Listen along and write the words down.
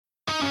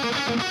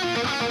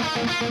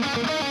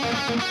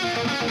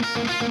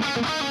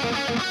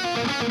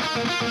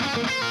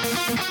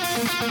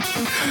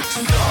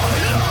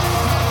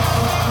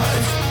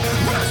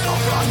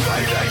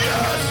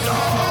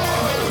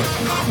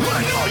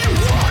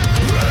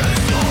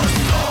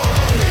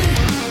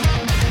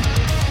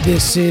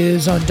This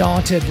is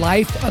Undaunted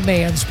Life, a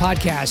Man's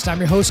Podcast. I'm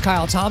your host,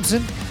 Kyle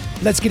Thompson.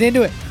 Let's get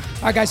into it.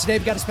 All right, guys, today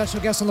we've got a special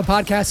guest on the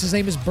podcast. His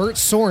name is Bert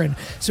Soren.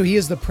 So he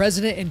is the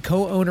president and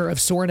co-owner of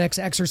Sorenex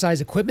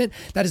Exercise Equipment.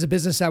 That is a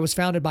business that was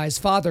founded by his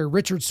father,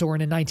 Richard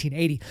Soren, in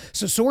 1980.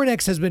 So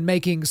Sorenex has been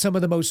making some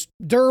of the most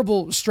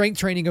durable strength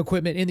training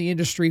equipment in the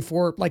industry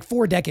for like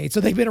 4 decades.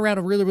 So they've been around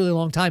a really, really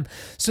long time.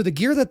 So the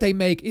gear that they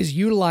make is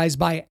utilized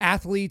by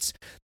athletes,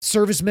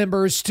 service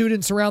members,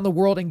 students around the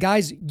world. And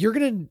guys, you're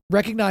going to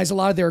recognize a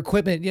lot of their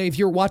equipment. If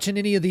you're watching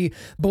any of the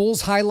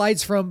Bulls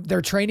highlights from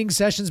their training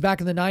sessions back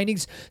in the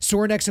 90s,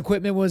 Sorenex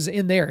equipment was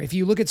in there. If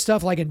you look at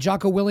stuff like in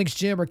Jocko Willink's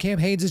gym or Cam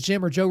Hanes'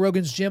 gym or Joe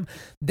Rogan's gym,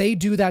 they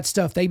do that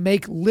stuff. They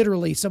make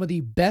literally some of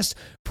the best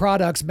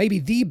products, maybe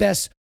the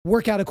best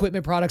workout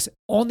equipment products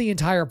on the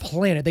entire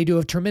planet. They do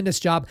a tremendous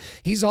job.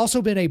 He's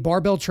also been a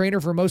barbell trainer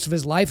for most of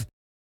his life.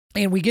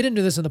 And we get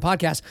into this in the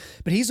podcast,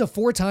 but he's a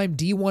 4-time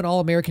D1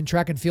 All-American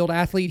track and field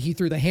athlete. He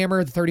threw the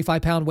hammer, the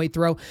 35-pound weight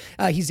throw.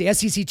 He's the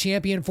SEC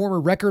champion, former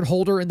record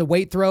holder in the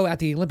weight throw at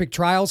the Olympic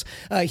trials.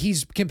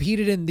 He's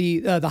competed in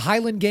the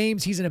Highland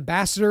Games. He's an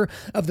ambassador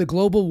of the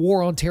Global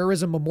War on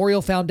Terrorism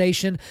Memorial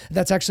Foundation.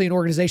 That's actually an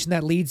organization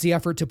that leads the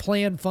effort to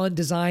plan, fund,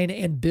 design,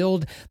 and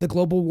build the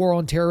Global War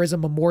on Terrorism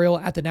Memorial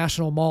at the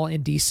National Mall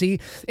in D.C.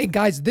 And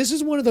guys, this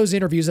is one of those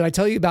interviews that I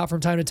tell you about from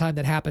time to time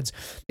that happens.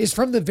 Is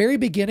from the very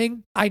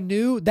beginning, I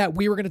knew that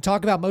we were going to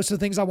talk about most of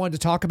the things I wanted to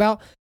talk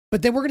about,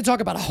 but then we're going to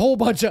talk about a whole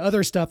bunch of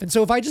other stuff. And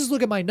so if I just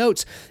look at my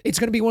notes, it's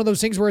going to be one of those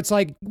things where it's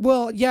like,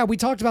 well, yeah, we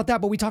talked about that,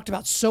 but we talked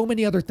about so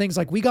many other things.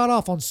 Like we got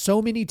off on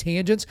so many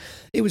tangents.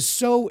 It was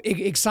so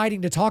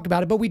exciting to talk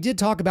about it, but we did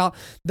talk about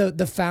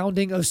the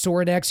founding of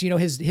Sorenex. You know,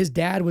 his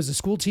dad was a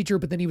school teacher,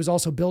 but then he was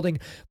also building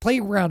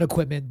playground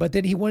equipment, but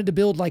then he wanted to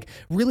build like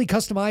really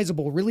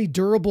customizable, really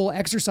durable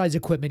exercise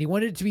equipment. He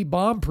wanted it to be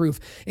bomb proof,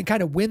 and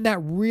kind of when that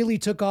really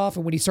took off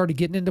and when he started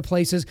getting into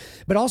places,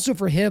 but also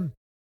for him,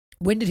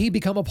 when did he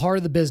become a part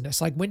of the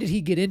business? Like when did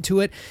he get into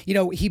it? You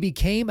know, he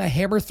became a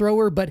hammer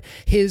thrower, but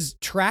his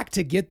track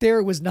to get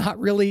there was not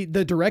really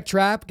the direct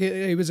track.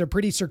 It was a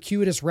pretty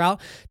circuitous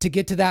route to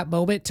get to that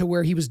moment to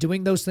where he was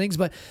doing those things.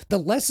 But the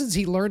lessons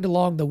he learned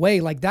along the way,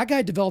 like that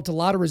guy developed a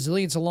lot of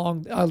resilience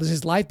along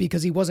his life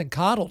because he wasn't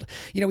coddled.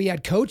 You know, he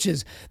had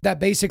coaches that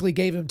basically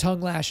gave him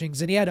tongue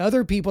lashings, and he had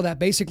other people that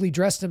basically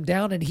dressed him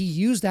down, and he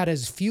used that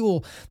as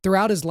fuel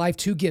throughout his life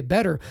to get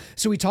better.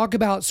 So we talk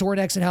about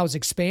Sorenex and how it's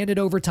expanded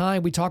over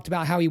time. We talked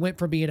about how he went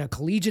from being a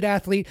collegiate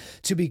athlete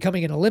to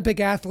becoming an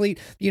Olympic athlete,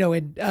 you know,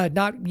 and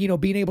not, you know,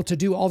 being able to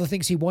do all the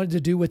things he wanted to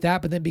do with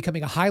that, but then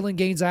becoming a Highland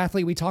Games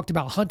athlete. We talked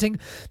about hunting,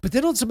 but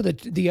then on some of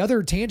the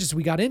other tangents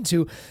we got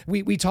into,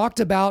 we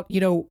talked about, you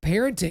know,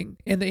 parenting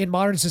in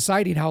modern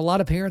society and how a lot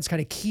of parents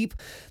kind of keep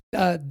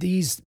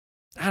these,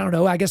 I don't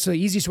know, I guess the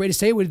easiest way to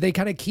say it would, they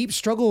kind of keep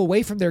struggle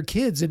away from their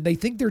kids, and they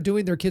think they're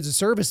doing their kids a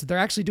service, that they're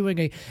actually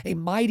doing a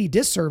mighty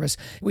disservice.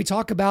 We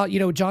talk about, you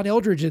know, John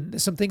Eldridge and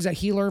some things that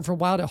he learned from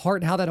Wild at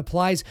Heart and how that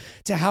applies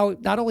to how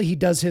not only he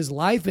does his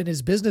life and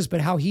his business,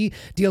 but how he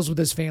deals with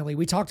his family.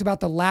 We talked about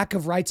the lack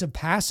of rites of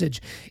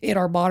passage in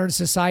our modern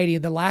society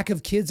and the lack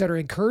of kids that are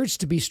encouraged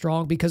to be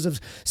strong because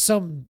of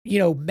some, you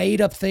know, made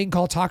up thing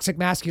called toxic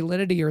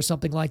masculinity or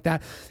something like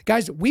that.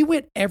 Guys, we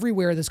went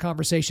everywhere in this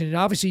conversation, and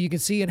obviously you can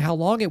see in how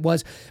long it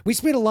was. We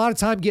spent a lot of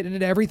time getting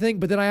into everything,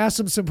 but then I asked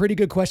him some pretty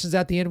good questions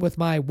at the end with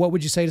my "What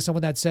would you say to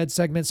someone that said"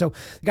 segment. So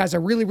guys, I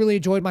really, really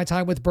enjoyed my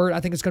time with Bert. I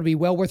think it's going to be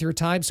well worth your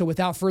time. So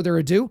without further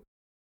ado,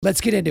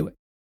 let's get into it.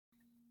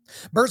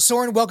 Bert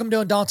Soren, welcome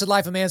to Undaunted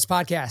Life, a Man's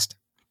Podcast.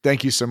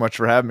 Thank you so much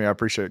for having me. I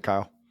appreciate it,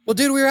 Kyle. Well,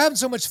 dude, we were having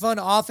so much fun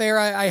off air.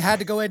 I had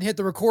to go ahead and hit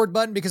the record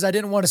button because I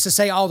didn't want us to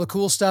say all the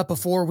cool stuff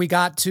before we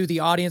got to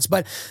the audience.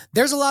 But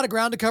there's a lot of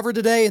ground to cover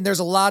today, and there's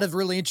a lot of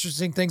really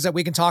interesting things that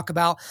we can talk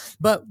about.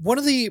 But one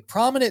of the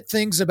prominent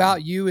things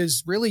about you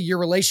is really your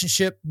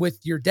relationship with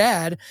your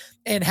dad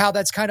and how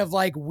that's kind of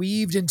like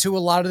weaved into a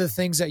lot of the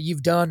things that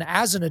you've done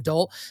as an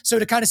adult. So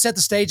to kind of set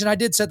the stage, and I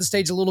did set the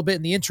stage a little bit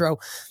in the intro,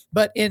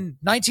 but in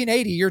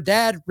 1980, your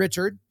dad,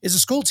 Richard, is a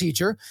school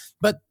teacher,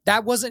 but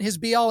that wasn't his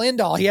be all end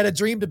all. He had a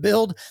dream to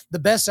build the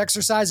best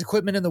exercise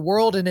equipment in the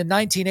world. And in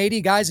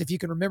 1980, guys, if you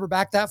can remember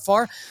back that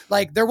far,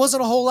 like there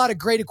wasn't a whole lot of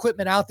great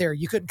equipment out there.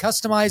 You couldn't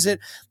customize it.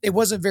 It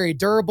wasn't very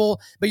durable,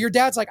 but your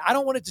dad's like, I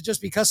don't want it to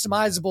just be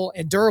customizable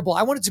and durable.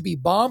 I want it to be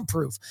bomb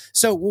proof.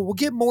 So we'll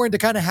get more into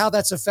kind of how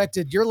that's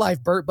affected your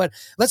life, Bert, but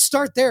let's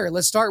start there.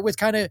 Let's start with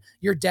kind of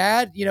your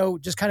dad, you know,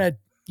 just kind of,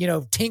 you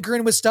know,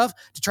 tinkering with stuff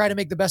to try to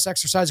make the best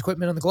exercise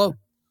equipment on the globe.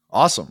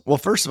 Awesome. Well,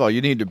 first of all,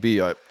 you need to be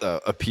a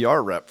PR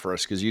rep for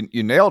us because you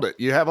nailed it.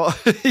 You have all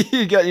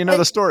you know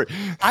the story.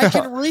 I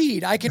can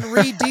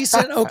read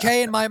decent,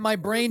 okay, and my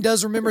brain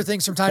does remember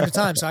things from time to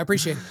time, so I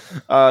appreciate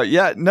it.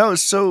 Yeah, no.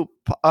 So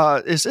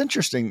it's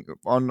interesting.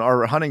 On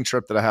our hunting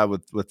trip that I had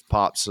with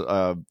Pops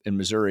in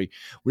Missouri,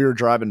 we were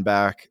driving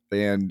back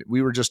and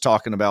we were just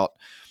talking about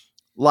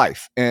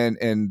life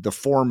and the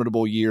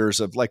formidable years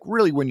of like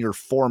really when you're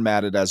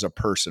formatted as a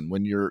person,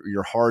 when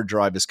your hard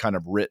drive is kind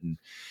of written.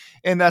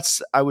 And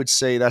that's, I would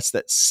say that's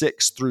that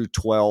 6 through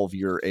 12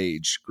 year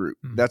age group.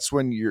 That's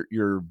when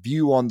your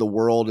view on the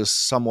world is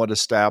somewhat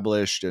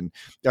established. And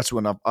that's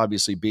when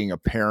obviously being a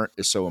parent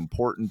is so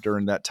important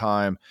during that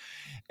time.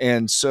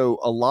 And so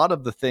a lot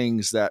of the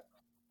things that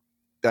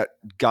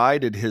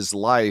guided his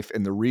life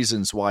and the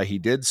reasons why he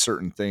did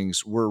certain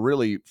things were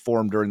really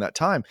formed during that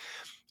time.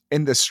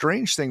 And the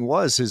strange thing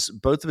was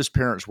both of his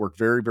parents worked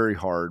very, very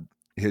hard.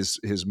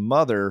 His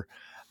mother,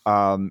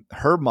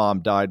 her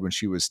mom died when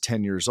she was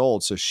 10 years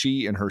old. So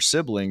she and her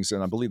siblings,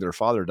 and I believe their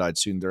father died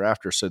soon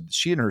thereafter. So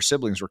she and her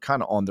siblings were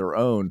kind of on their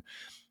own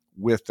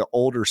with the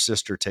older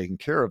sister taking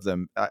care of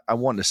them. I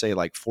want to say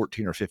like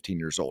 14 or 15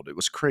 years old. It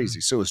was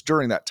crazy. So it was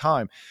during that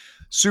time,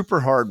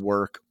 super hard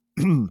work.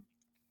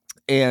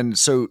 And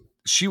so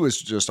she was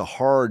just a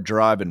hard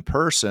driving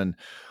person.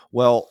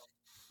 Well,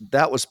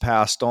 that was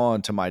passed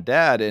on to my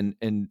dad,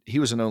 and he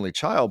was an only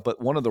child,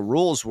 but one of the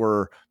rules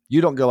were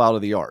you don't go out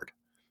of the yard.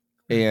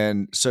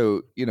 And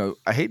so,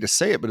 I hate to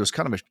say it, but it was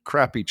kind of a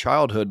crappy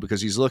childhood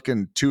because he's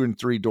looking 2 and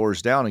 3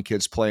 doors down and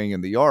kids playing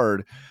in the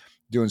yard,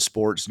 doing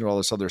sports and all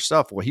this other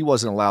stuff. Well, he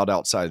wasn't allowed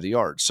outside of the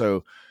yard.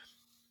 So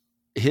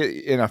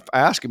and I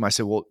asked him, I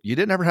said, well, you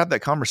didn't ever have that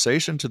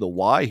conversation to the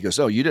why? He goes,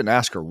 oh, you didn't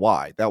ask her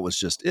why. That was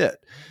just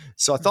it.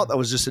 So I thought that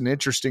was just an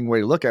interesting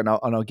way to look at it.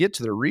 And I'll get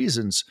to the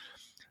reasons.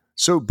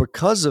 So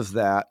because of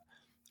that,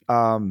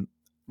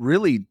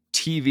 really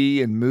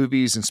TV and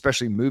movies, and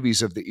especially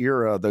movies of the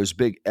era, those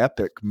big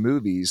epic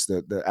movies,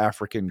 the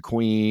African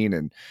Queen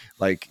and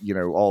like,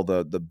 all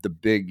the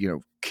big,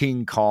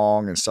 King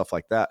Kong and stuff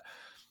like that.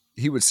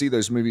 He would see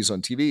those movies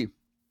on TV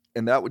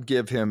and that would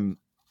give him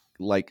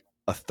like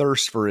a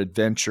thirst for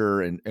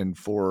adventure and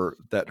for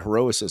that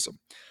heroicism.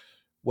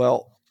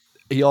 Well,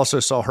 he also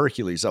saw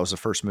Hercules. That was the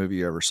first movie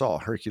he ever saw,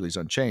 Hercules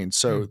Unchained.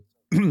 So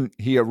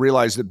he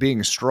realized that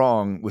being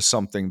strong was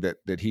something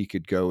that he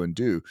could go and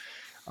do.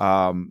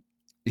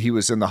 He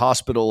was in the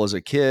hospital as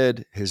a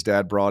kid. His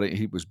dad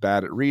he was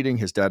bad at reading.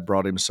 His dad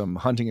brought him some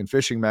hunting and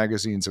fishing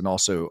magazines and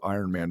also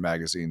Iron Man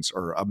magazines,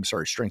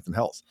 Strength and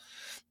Health.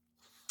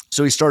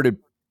 So he started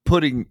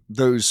putting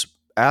those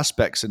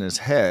aspects in his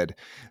head.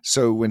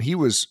 So when he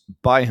was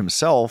by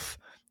himself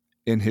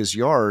in his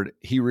yard,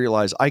 he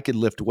realized I could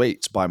lift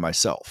weights by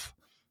myself.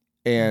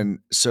 And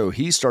so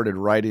he started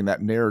writing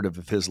that narrative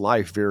of his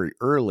life very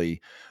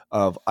early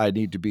of I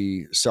need to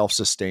be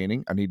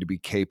self-sustaining. I need to be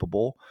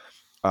capable.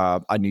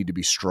 I need to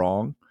be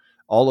strong,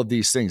 all of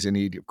these things. And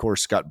he, of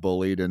course, got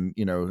bullied and,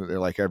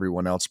 like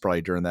everyone else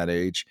probably during that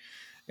age.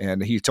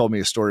 And he told me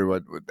a story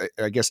about,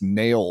 I guess,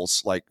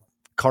 nails, like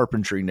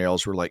carpentry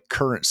nails were like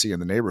currency in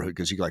the neighborhood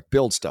because you could like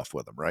build stuff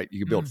with them, right? You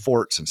could build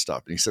forts and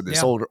stuff. And he said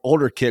this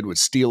older kid would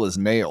steal his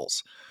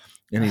nails.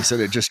 And he said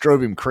it just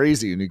drove him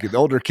crazy. And the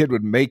older kid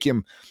would make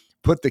him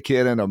put the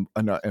kid in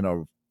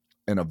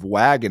a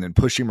wagon and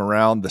push him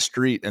around the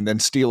street and then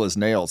steal his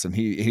nails. And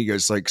he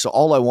goes like, so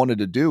all I wanted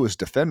to do was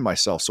defend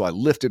myself. So I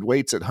lifted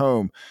weights at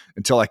home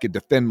until I could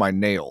defend my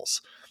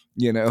nails,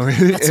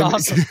 That's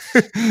awesome.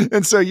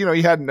 And so,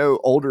 he had no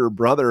older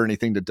brother or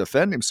anything to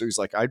defend him. So he's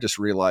like, I just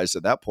realized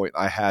at that point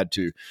I had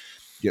to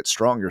get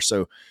stronger.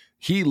 So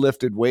he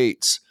lifted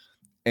weights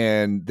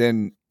and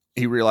then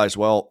he realized,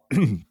 well,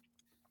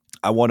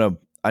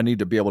 I need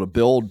to be able to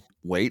build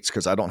weights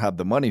because I don't have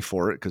the money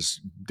for it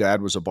because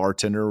dad was a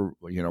bartender,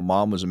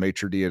 mom was a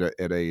maitre d'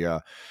 at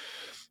a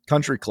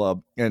country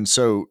club. And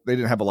so they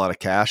didn't have a lot of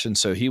cash. And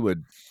so he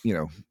would,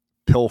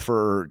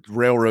 pilfer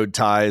railroad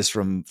ties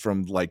from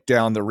like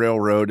down the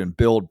railroad and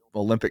build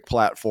Olympic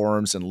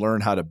platforms and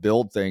learn how to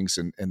build things.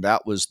 And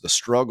that was the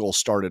struggle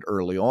started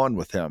early on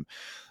with him.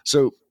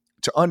 So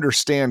to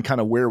understand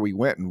kind of where we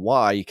went and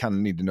why, you kind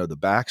of need to know the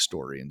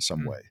backstory in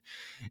some way.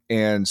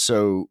 And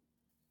so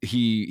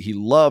he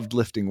loved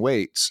lifting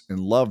weights and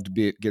loved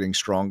getting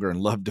stronger and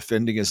loved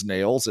defending his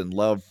nails and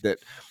loved that,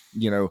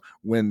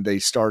 when they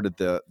started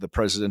the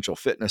presidential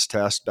fitness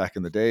test back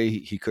in the day,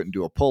 he couldn't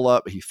do a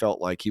pull-up. He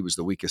felt like he was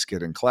the weakest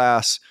kid in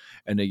class.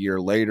 And a year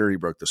later, he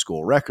broke the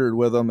school record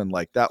with them. And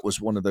like, that was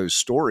one of those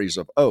stories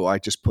of, oh, I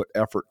just put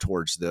effort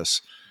towards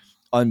this,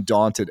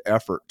 undaunted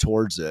effort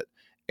towards it.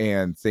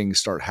 And things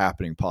start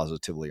happening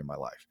positively in my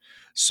life.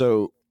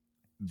 So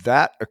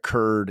that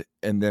occurred,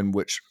 and then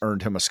which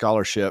earned him a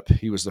scholarship.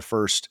 He was the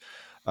first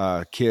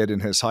kid in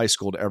his high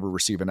school to ever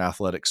receive an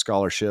athletic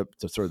scholarship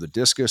to throw the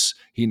discus.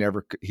 He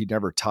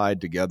never tied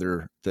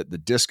together that the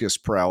discus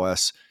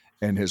prowess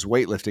and his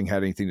weightlifting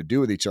had anything to do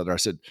with each other. I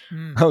said,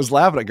 I was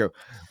laughing. I go,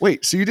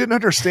 wait, so you didn't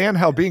understand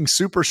how being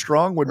super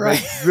strong would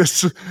make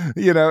this,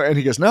 and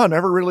he goes, no, I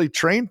never really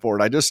trained for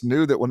it. I just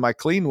knew that when my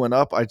clean went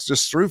up, I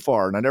just threw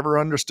far and I never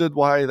understood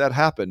why that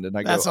happened. And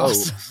I That's go,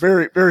 awesome. Oh,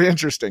 very, very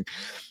interesting.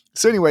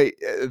 So anyway,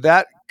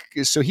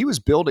 so he was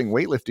building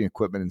weightlifting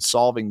equipment and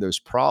solving those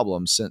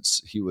problems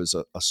since he was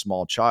a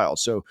small child.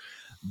 So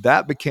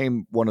that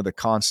became one of the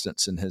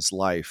constants in his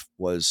life,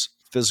 was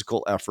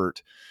physical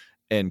effort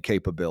and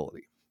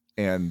capability.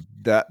 And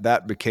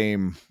that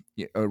became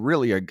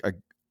really a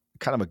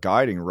kind of a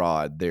guiding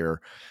rod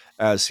there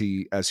as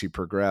he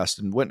progressed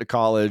and went to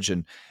college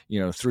and,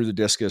 threw the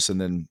discus,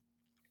 and then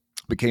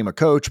became a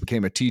coach,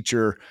 became a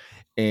teacher,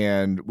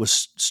 and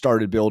was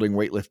started building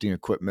weightlifting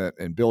equipment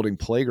and building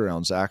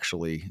playgrounds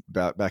actually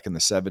back in the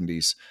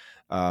 70s.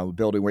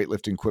 Building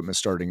weightlifting equipment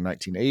starting in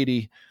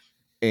 1980.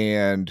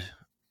 And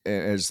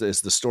as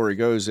the story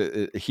goes,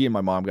 he and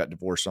my mom got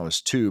divorced when I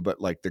was 2,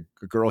 but like the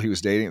girl he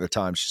was dating at the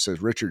time, she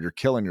says, "Richard, you're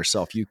killing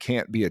yourself. You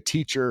can't be a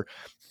teacher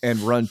and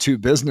run 2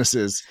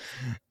 businesses."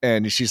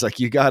 And she's like,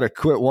 "You got to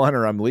quit one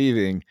or I'm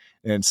leaving."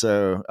 And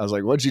so I was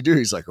like, "What'd you do?"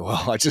 He's like,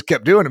 "Well, I just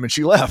kept doing them." And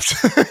she left.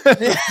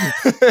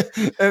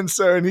 And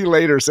he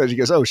later said, he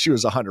goes, "Oh, she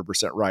was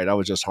 100% right. I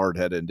was just hard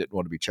headed and didn't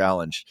want to be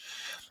challenged."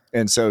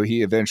 And so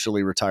he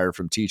eventually retired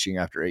from teaching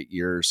after 8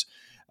 years.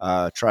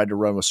 Tried to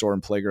run with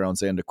Soren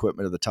Playgrounds and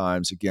equipment at the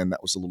times. Again,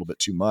 that was a little bit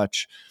too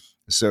much.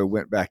 So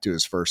went back to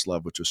his first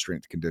love, which was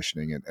strength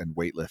conditioning and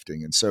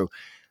weightlifting. And so,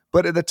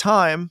 but at the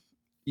time,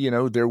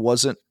 there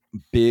wasn't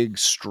big,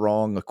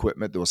 strong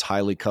equipment that was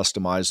highly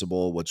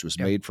customizable, which was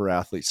made for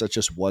athletes. That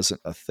just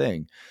wasn't a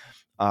thing.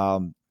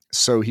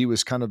 So he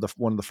was kind of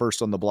one of the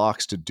first on the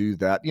blocks to do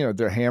that.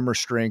 Their hammer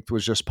strength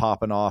was just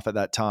popping off at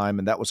that time,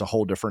 and that was a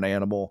whole different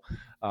animal.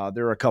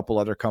 There are a couple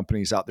other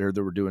companies out there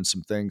that were doing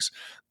some things,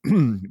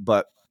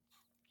 but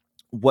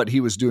what he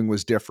was doing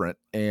was different.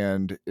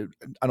 And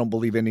I don't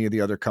believe any of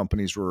the other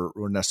companies were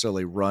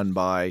necessarily run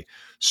by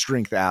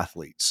strength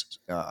athletes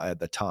at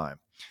the time.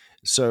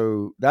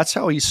 So that's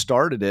how he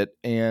started it.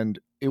 And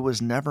it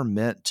was never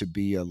meant to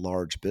be a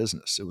large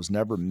business. It was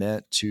never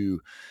meant to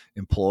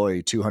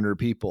employ 200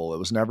 people. It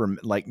was never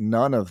like,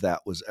 none of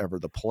that was ever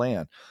the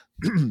plan.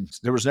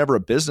 There was never a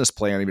business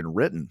plan even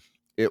written.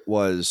 It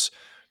was,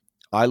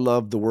 I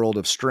love the world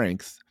of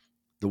strength.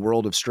 The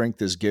world of strength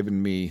has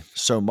given me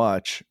so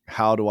much.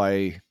 How do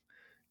I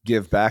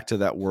give back to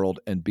that world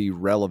and be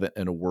relevant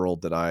in a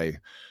world that I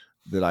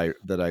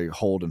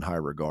hold in high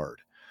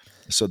regard?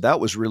 So that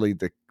was really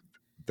the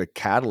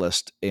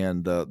catalyst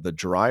and the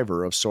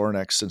driver of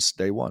Sorinex since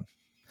day one.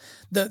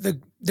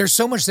 There's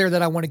so much there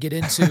that I want to get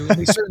into, and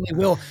we certainly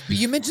will. But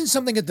you mentioned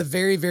something at the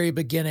very, very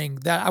beginning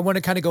that I want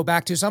to kind of go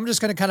back to. So I'm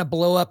just going to kind of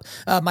blow up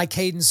my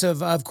cadence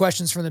of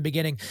questions from the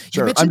beginning.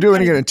 Sure. I'm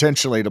doing it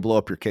intentionally to blow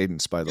up your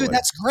cadence, by the way.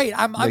 That's great.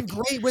 I'm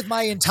great with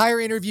my entire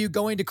interview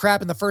going to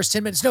crap in the first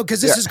 10 minutes. No,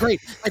 because this is great.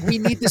 Like, we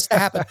need this to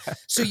happen.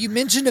 So you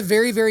mentioned a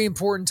very, very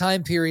important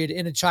time period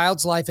in a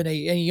child's life, in a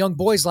young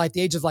boy's life,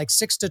 the age of like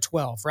 6 to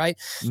 12, right?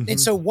 Mm-hmm. And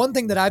so one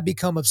thing that I've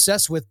become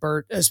obsessed with,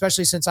 Bert,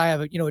 especially since I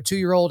have a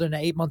 2-year-old and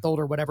an 8-month-old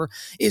or whatever,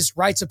 is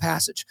rites of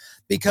passage.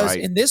 Because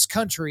in this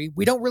country,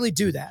 we don't really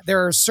do that.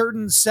 There are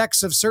certain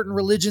sects of certain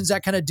religions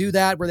that kind of do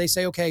that, where they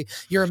say, okay,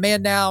 you're a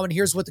man now, and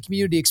here's what the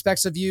community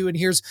expects of you, and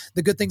here's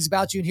the good things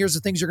about you, and here's the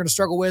things you're going to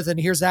struggle with, and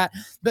here's that.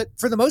 But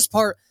for the most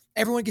part,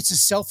 everyone gets to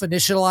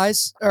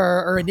self-initialize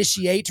or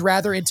initiate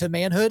rather into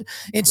manhood.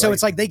 And so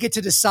it's like they get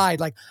to decide,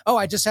 like, oh,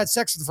 I just had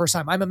sex for the first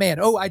time, I'm a man.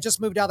 Oh, I just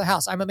moved out of the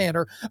house, I'm a man.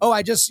 Or, oh,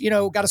 I just,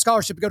 got a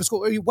scholarship to go to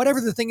school. Or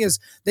whatever the thing is,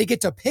 they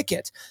get to pick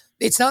it.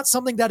 It's not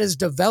something that is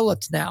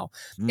developed now.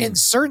 And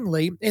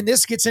certainly, and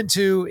this gets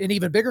into an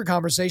even bigger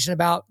conversation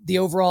about the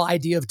overall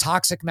idea of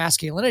toxic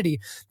masculinity,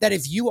 that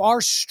if you are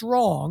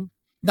strong,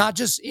 not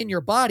just in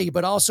your body,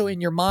 but also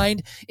in your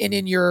mind and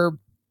in your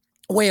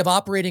way of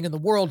operating in the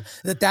world,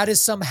 that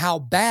is somehow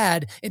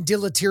bad and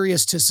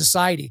deleterious to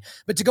society.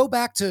 But to go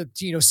back to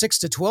 6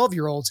 to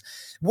 12-year-olds,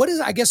 what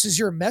is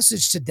your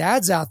message to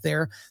dads out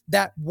there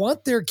that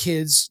want their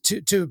kids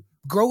to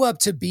grow up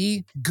to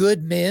be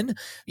good men,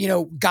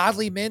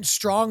 godly men,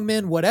 strong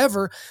men,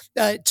 whatever,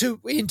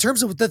 in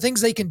terms of the things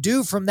they can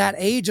do from that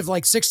age of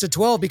like 6 to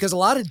 12, because a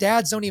lot of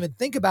dads don't even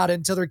think about it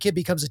until their kid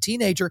becomes a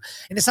teenager.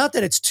 And it's not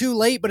that it's too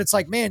late, but it's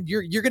like, man,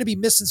 you're going to be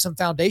missing some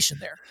foundation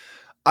there.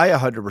 I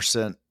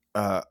 100%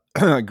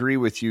 agree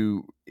with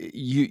you.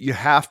 You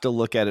have to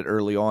look at it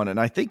early on. And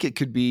I think it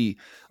could be,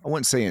 I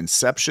wouldn't say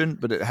inception,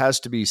 but it has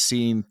to be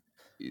seen.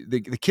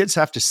 The kids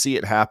have to see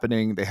it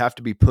happening. They have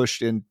to be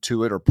pushed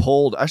into it or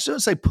pulled. I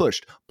shouldn't say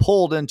pushed,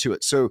 pulled into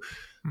it. So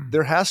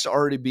there has to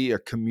already be a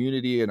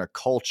community and a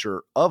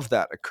culture of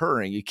that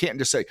occurring. You can't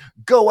just say,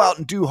 go out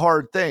and do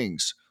hard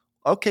things.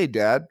 Okay,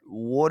 Dad,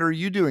 what are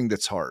you doing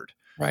that's hard?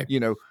 Right.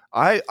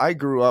 I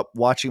grew up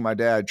watching my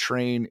dad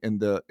train in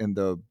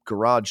the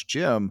garage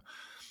gym.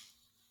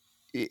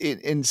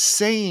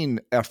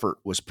 Insane effort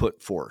was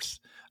put forth.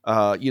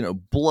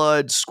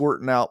 Blood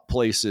squirting out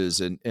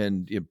places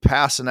and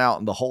passing out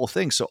and the whole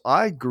thing. So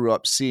I grew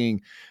up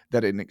seeing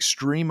that an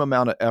extreme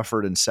amount of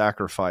effort and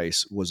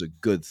sacrifice was a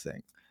good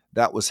thing.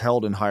 That was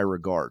held in high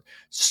regard.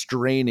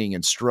 Straining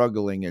and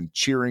struggling and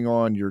cheering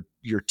on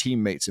your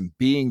teammates and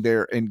being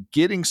there and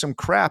getting some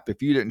crap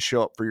if you didn't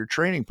show up for your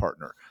training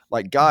partner.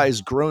 Like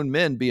guys, grown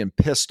men being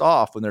pissed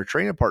off when their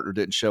training partner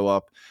didn't show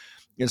up.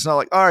 It's not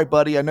like, all right,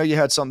 buddy, I know you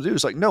had something to do.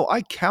 It's like, no,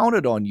 I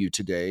counted on you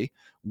today.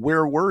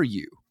 Where were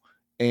you?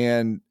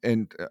 and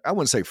I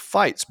wouldn't say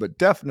fights, but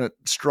definite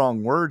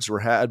strong words were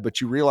had.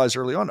 But you realize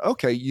early on,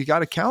 okay, you got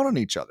to count on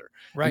each other,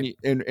 Right.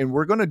 and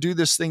we're going to do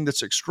this thing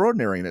that's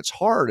extraordinary, and it's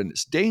hard, and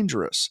it's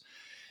dangerous,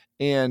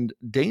 and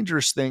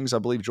dangerous things. I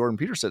believe Jordan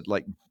Peterson said,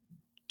 like,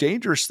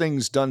 dangerous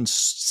things done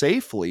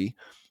safely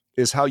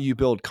is how you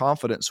build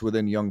confidence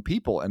within young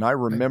people. And I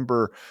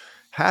remember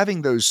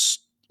having those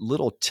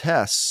little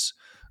tests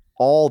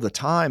all the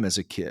time as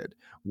a kid,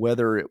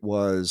 whether it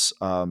was,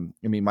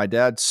 my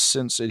dad,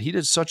 since he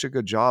did such a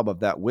good job of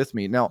that with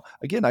me. Now,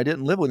 again, I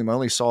didn't live with him. I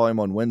only saw him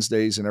on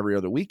Wednesdays and every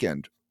other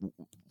weekend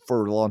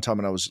for a long time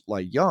when I was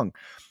like young.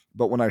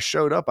 But when I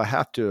showed up, I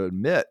have to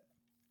admit,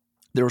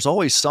 there was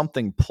always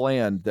something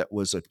planned that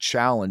was a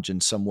challenge in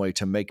some way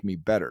to make me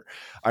better.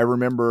 I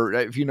remember,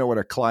 if you know what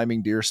a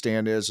climbing deer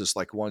stand is, it's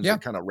like one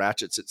that kind of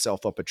ratchets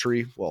itself up a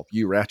tree. Well,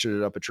 you ratchet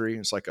it up a tree.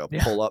 It's like a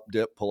pull up,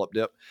 dip.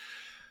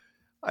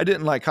 I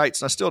didn't like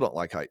heights, and I still don't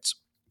like heights.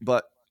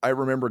 But I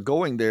remember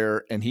going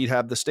there, and he'd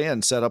have the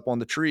stand set up on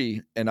the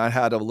tree, and I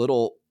had a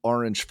little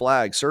orange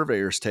flag,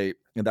 surveyor's tape,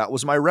 and that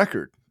was my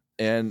record.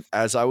 And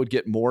as I would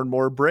get more and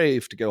more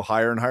brave to go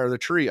higher and higher the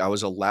tree, I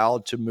was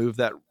allowed to move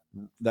that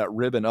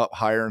ribbon up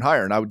higher and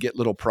higher. And I would get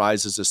little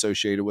prizes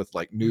associated with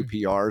like new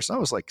PRs. And I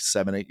was like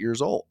 7, 8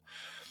 years old.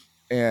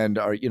 And,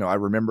 I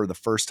remember the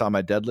first time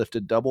I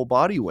deadlifted double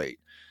body weight.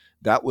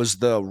 That was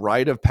the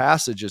rite of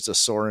passage as a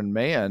Soren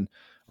man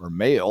or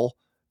male.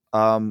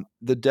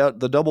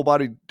 The double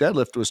body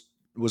deadlift was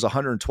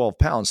 112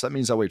 pounds. That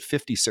means I weighed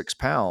 56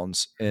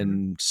 pounds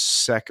in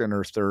second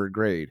or third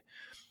grade.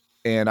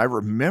 And I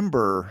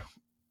remember,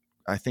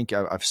 I think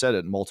I've said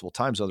it multiple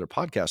times on other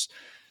podcasts,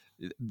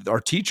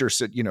 our teacher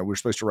said, we're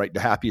supposed to write the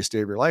happiest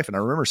day of your life. And I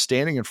remember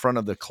standing in front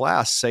of the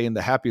class saying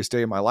the happiest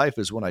day of my life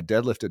is when I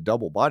deadlifted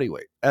double body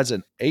weight as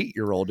an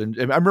 8-year-old.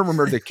 And I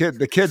remember the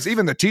kids,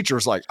 even the teacher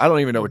was like, I don't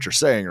even know what you're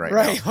saying right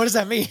now. What does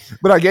that mean?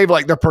 But I gave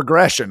like the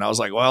progression. I was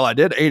like, well, I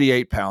did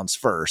 88 pounds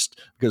first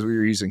because we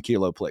were using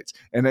kilo plates.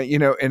 And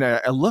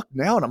I look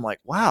now and I'm like,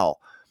 wow,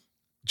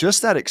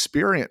 just that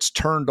experience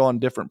turned on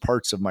different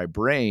parts of my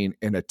brain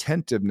and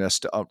attentiveness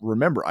to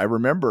remember. I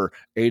remember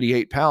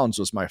 88 pounds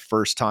was my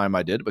first time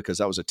I did it because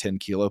that was a 10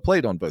 kilo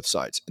plate on both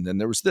sides. And then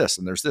there was this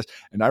and there's this.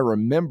 And I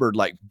remembered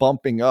like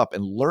bumping up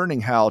and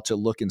learning how to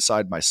look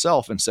inside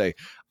myself and say,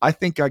 I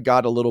think I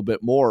got a little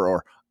bit more,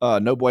 or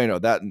no bueno,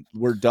 that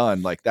we're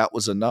done. Like that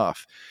was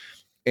enough.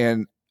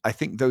 And I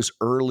think those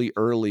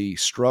early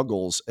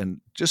struggles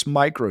and just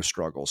micro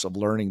struggles of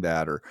learning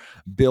that, or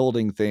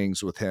building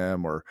things with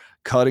him, or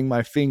cutting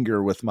my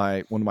finger with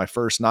one of my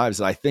first knives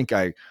that I think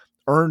I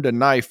earned a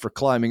knife for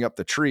climbing up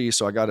the tree.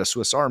 So I got a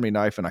Swiss Army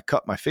knife and I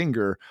cut my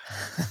finger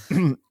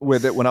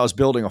with it when I was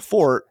building a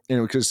fort,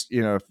 because,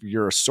 if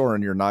you're a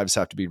Soren, your knives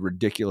have to be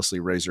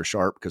ridiculously razor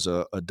sharp because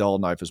a dull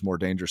knife is more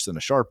dangerous than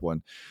a sharp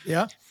one.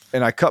 Yeah.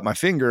 And I cut my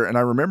finger, and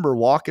I remember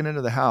walking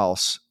into the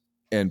house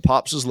and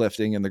Pops was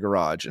lifting in the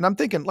garage. And I'm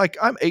thinking, like,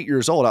 I'm 8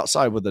 years old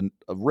outside with a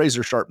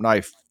razor sharp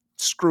knife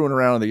screwing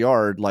around in the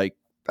yard. Like,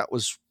 that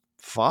was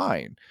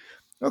fine.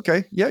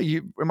 Okay. Yeah.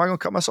 Am I going to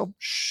cut myself?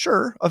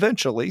 Sure.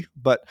 Eventually.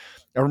 But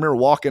I remember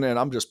walking in,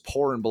 I'm just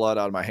pouring blood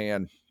out of my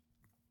hand,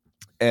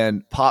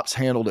 and Pops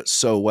handled it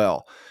so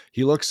well.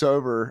 He looks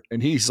over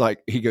and he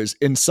goes,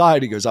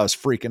 inside, he goes, I was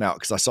freaking out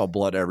because I saw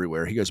blood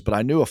everywhere. He goes, but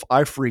I knew if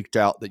I freaked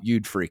out that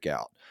you'd freak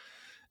out.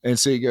 And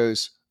so he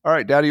goes, all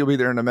right, Daddy will be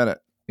there in a minute.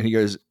 And he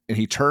goes, and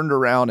he turned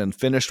around and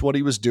finished what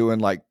he was doing,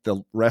 like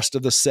the rest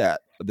of the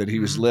set that he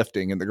was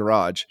lifting in the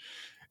garage,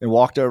 and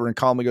walked over and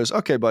calmly goes,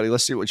 okay, buddy,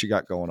 let's see what you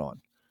got going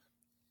on.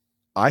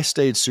 I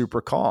stayed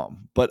super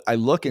calm, but I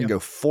look and go,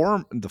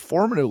 the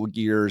formative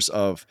years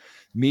of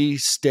me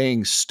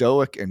staying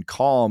stoic and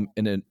calm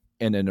in an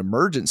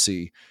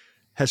emergency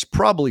has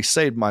probably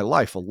saved my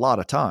life a lot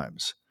of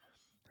times.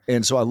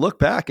 And so I look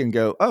back and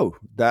go, oh,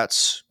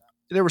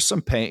 there was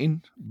some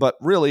pain, but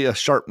really a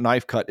sharp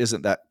knife cut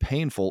isn't that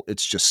painful.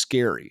 It's just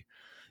scary.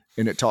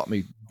 And it taught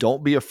me,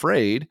 don't be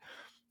afraid,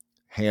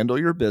 handle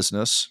your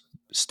business,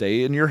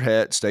 stay in your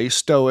head, stay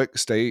stoic,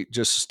 stay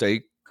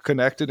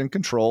connected and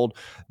controlled.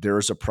 There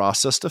is a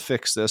process to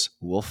fix this.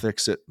 We'll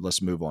fix it.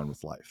 Let's move on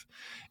with life.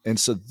 And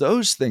so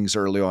those things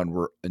early on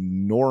were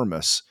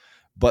enormous,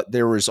 but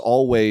there was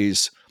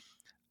always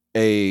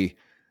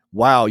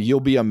wow, you'll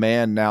be a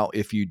man now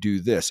if you do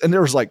this. And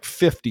there was like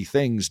 50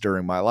 things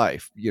during my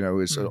life,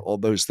 all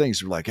those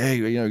things were like, hey,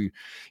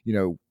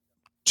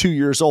 2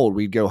 years old,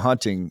 we'd go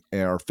hunting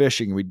or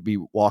fishing. We'd be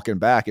walking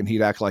back and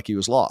he'd act like he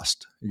was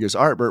lost. He goes,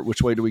 all right, Bert,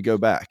 which way do we go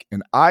back?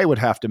 And I would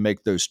have to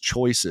make those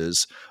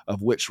choices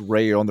of which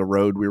way on the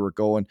road we were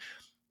going.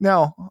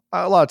 Now,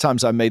 a lot of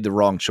times I made the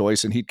wrong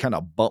choice and he'd kind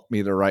of bump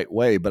me the right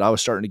way, but I was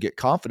starting to get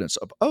confidence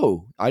of,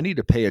 oh, I need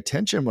to pay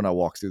attention when I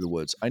walk through the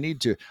woods.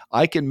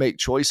 I can make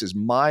choices.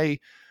 My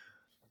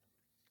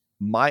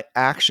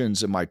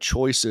actions and my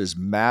choices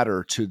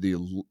matter to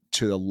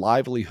the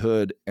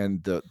livelihood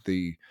and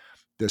the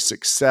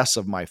success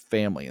of my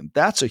family. And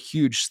that's a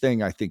huge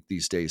thing. I think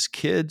these days,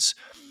 kids,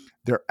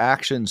 their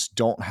actions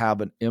don't have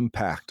an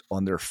impact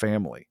on their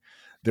family.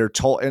 They're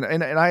told, and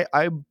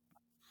I'm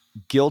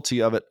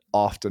guilty of it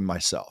often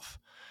myself.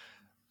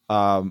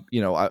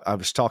 I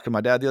was talking to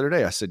my dad the other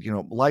day. I said,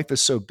 life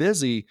is so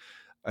busy.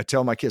 I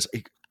tell my kids,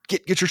 hey,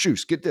 get your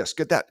shoes, get this,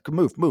 get that,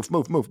 move,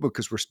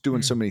 because we're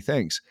doing so many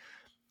things.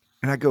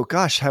 And I go,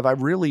 gosh, have I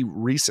really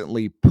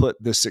recently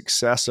put the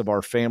success of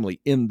our family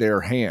in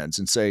their hands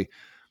and say,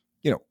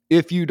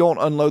 if you don't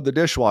unload the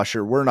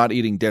dishwasher, we're not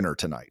eating dinner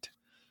tonight.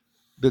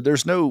 But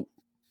there's no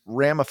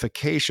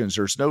ramifications.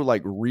 There's no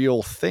like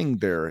real thing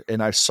there.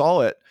 And I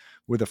saw it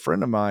with a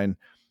friend of mine.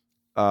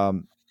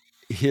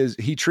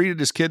 He treated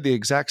his kid the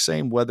exact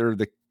same, whether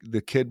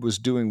the kid was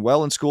doing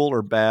well in school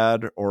or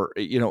bad, or,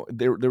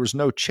 there was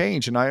no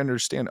change. And I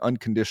understand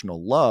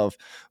unconditional love,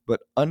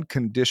 but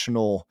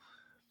unconditional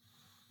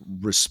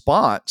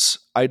response,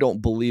 I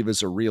don't believe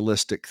is a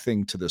realistic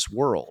thing to this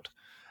world.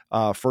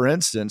 For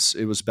instance,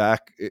 it was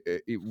back,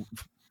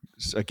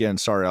 again,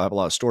 sorry, I have a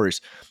lot of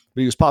stories,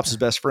 but he was Pops'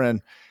 best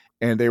friend,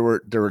 and they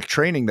were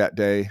training that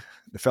day.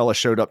 The fella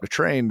showed up to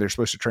train. They're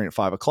supposed to train at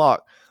 5:00.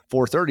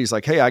 4:30. He's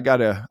like, hey, I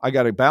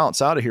gotta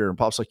bounce out of here. And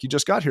Pop's like, you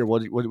just got here.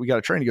 What we got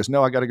to train? He goes,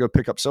 no, I got to go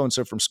pick up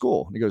so-and-so from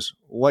school. And he goes,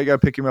 why you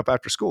got to pick him up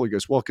after school? He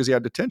goes, well, because he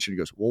had detention. He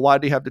goes, well, why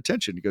did he have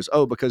detention? He goes,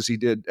 oh, because he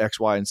did X,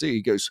 Y, and Z.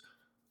 He goes,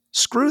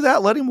 screw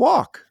that. Let him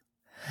walk.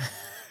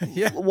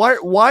 Yeah.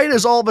 Why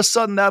is all of a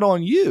sudden that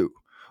on you?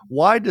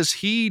 Why does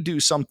he do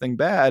something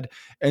bad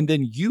and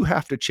then you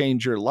have to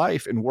change your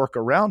life and work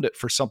around it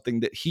for something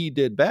that he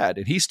did bad?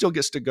 And he still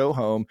gets to go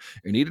home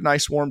and eat a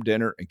nice warm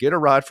dinner and get a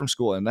ride from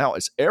school. And now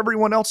it's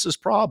everyone else's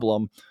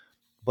problem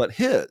but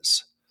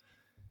his.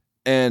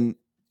 And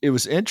it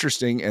was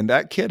interesting. And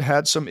that kid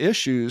had some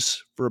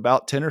issues for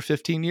about 10 or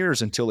 15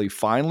 years until he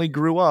finally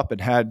grew up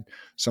and had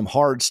some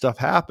hard stuff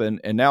happen.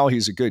 And now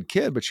he's a good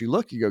kid. But you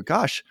go,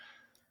 gosh,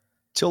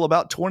 till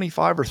about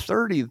 25 or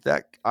 30,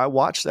 that I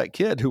watched that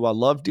kid who I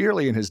loved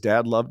dearly and his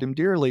dad loved him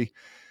dearly.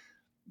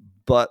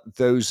 But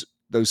those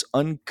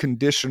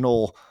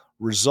unconditional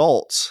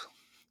results,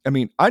 I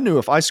mean, I knew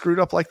if I screwed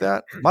up like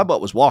that, my butt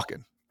was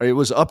walking. It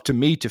was up to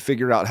me to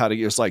figure out how to,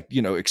 it's like,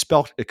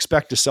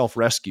 expect a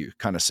self-rescue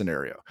kind of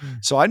scenario.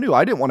 So I knew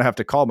I didn't want to have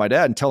to call my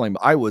dad and tell him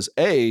I was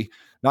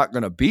not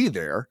going to be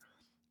there,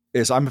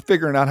 is I'm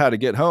figuring out how to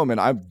get home. And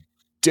I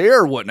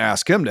wouldn't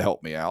ask him to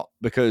help me out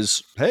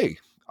because, hey,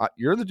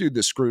 you're the dude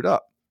that screwed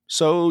up.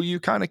 So you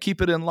kind of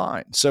keep it in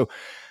line. So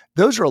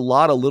those are a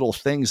lot of little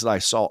things that I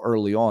saw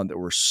early on that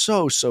were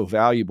so, so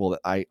valuable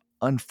that I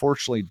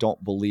unfortunately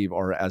don't believe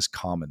are as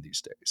common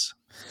these days.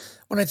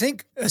 When I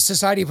think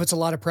society puts a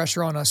lot of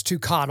pressure on us to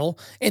coddle,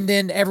 and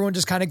then everyone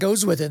just kind of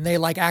goes with it and they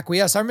like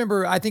acquiesce. I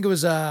remember, I think it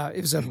was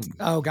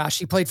oh gosh,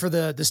 he played for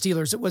the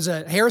Steelers. It was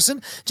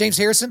James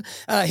Harrison.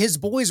 His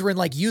boys were in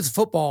like youth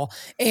football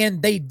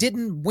and they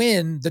didn't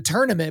win the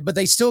tournament, but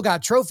they still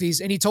got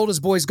trophies. And he told his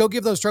boys, go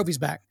give those trophies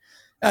back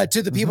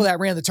to the people that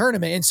ran the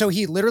tournament. And so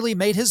he literally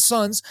made his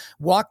sons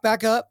walk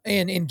back up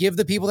and give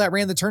the people that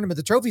ran the tournament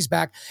the trophies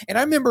back. And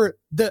I remember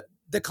the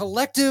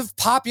collective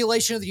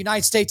population of the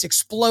United States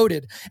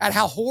exploded at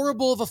how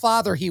horrible of a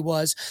father he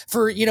was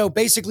for,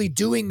 basically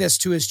doing this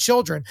to his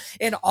children.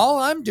 And all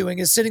I'm doing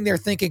is sitting there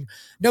thinking,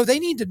 no, they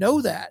need to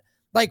know that.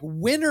 Like,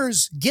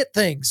 winners get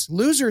things,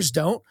 losers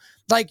don't.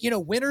 Like,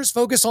 winners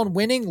focus on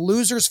winning,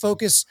 losers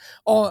focus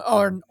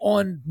on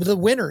the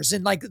winners.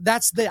 And like,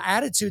 that's the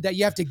attitude that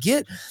you have to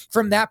get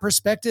from that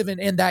perspective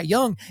and that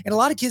young. And a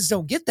lot of kids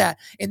don't get that.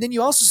 And then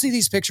you also see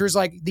these pictures,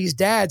 like these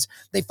dads,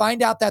 they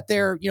find out that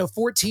their,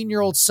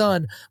 14-year-old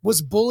son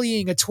was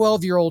bullying a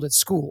 12-year-old at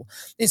school.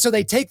 And so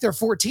they take their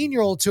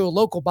 14-year-old to a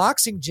local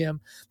boxing gym.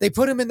 They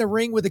put him in the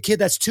ring with a kid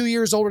that's 2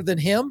 years older than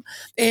him.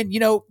 And,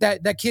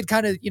 that kid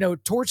kind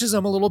of, torches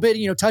him a little bit,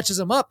 touches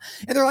him up.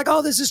 And they're like,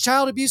 oh, this is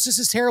child abuse. This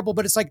is terrible.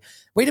 But it's like,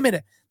 wait a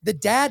minute. The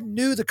dad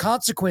knew the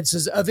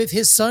consequences of if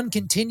his son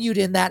continued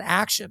in that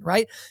action,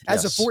 right?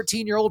 As a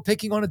 14-year-old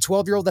picking on a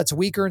 12-year-old that's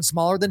weaker and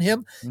smaller than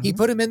him, he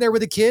put him in there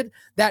with a kid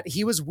that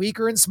he was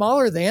weaker and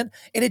smaller than,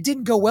 and it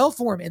didn't go well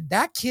for him. And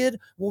that kid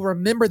will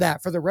remember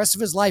that for the rest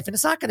of his life. And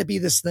it's not going to be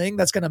this thing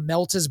that's going to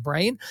melt his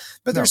brain.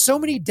 But there's so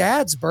many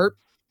dads, Bert,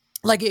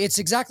 like, it's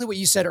exactly what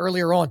you said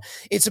earlier on.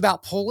 It's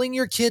about pulling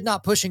your kid,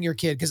 not pushing your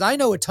kid. Because I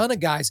know a ton of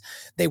guys,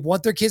 they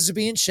want their kids to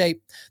be in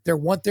shape. They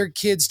want their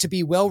kids to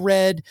be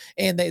well-read,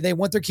 and they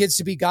want their kids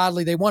to be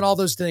godly. They want all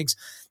those things,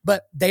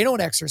 but they don't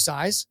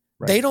exercise.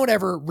 Right. They don't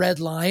ever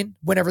redline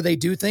whenever they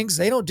do things.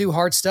 They don't do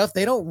hard stuff.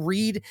 They don't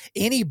read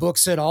any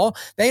books at all.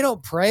 They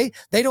don't pray.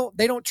 They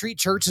don't treat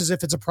church as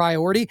if it's a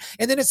priority.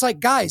 And then it's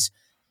like, guys,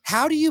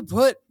 how do you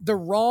put the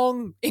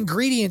wrong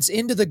ingredients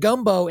into the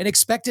gumbo and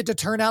expect it to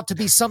turn out to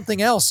be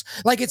something else?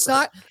 Like, it's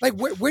not like,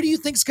 where do you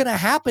think it's going to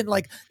happen?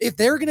 Like, if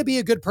they're going to be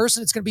a good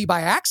person, it's going to be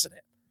by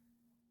accident.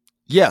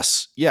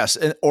 Yes.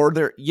 And, or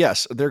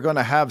they're going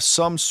to have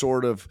some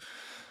sort of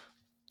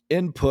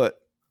input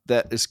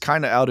that is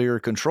kind of out of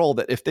your control,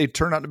 that if they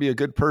turn out to be a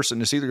good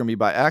person, it's either going to be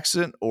by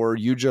accident or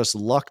you just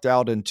lucked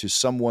out into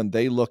someone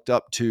they looked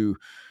up to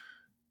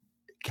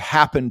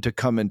happened to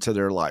come into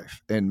their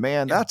life. And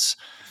man, that's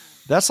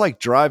like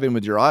driving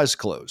with your eyes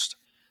closed.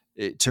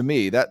 to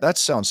me, that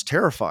sounds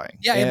terrifying.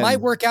 Yeah, it might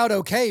work out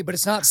okay, but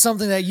it's not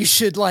something that you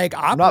should like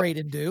operate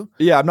and do.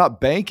 Yeah, I'm not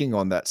banking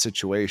on that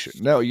situation.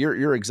 No,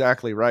 you're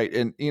exactly right.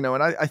 And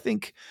and I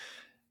think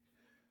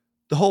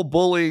the whole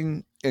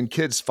bullying and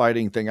kids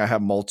fighting thing, I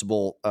have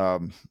multiple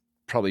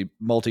probably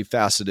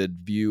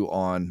multifaceted view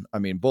on. I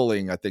mean,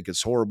 bullying, I think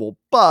is horrible,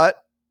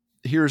 but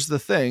here's the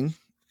thing.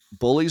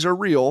 Bullies are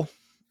real.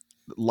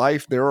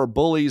 There are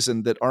bullies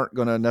and that aren't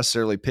going to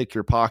necessarily pick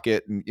your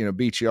pocket and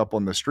beat you up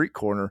on the street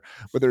corner,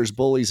 but there's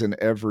bullies in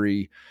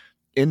every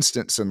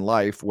instance in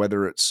life,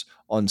 whether it's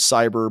on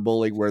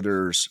cyberbullying,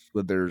 where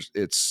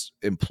it's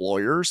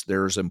employers,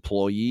 there's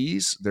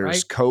employees,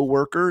 there's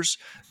coworkers,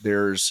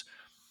 there's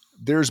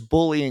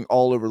bullying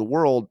all over the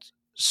world.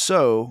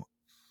 So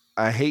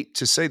I hate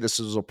to say this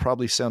will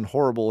probably sound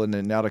horrible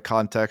and out of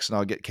context and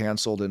I'll get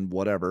canceled and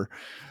whatever.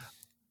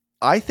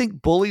 I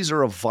think bullies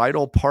are a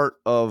vital part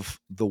of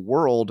the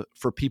world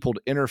for people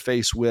to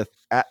interface with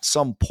at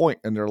some point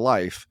in their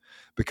life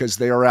because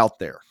they are out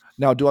there.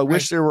 Now, do I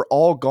wish they were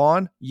all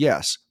gone?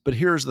 Yes. But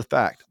here's the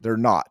fact. They're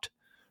not.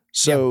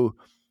 So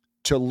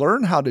to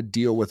learn how to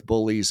deal with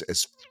bullies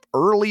as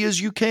early as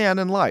you can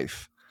in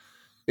life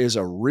is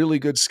a really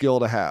good skill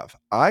to have.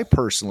 I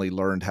personally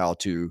learned how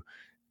to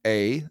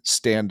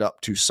stand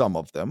up to some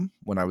of them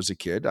when I was a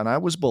kid, and I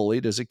was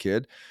bullied as a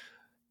kid.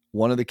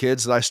 One of the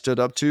kids that I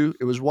stood up to,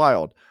 it was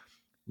wild.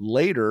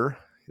 Later,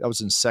 I was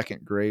in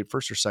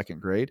first or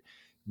second grade,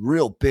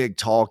 real big,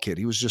 tall kid.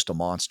 He was just a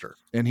monster.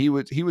 And he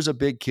was a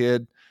big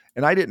kid.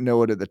 And I didn't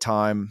know it at the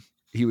time.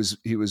 He was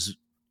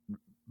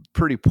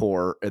pretty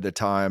poor at the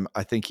time.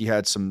 I think he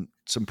had some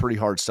pretty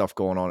hard stuff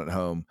going on at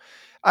home.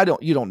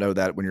 You don't know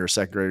that when you're a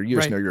second grader. You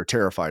just know you're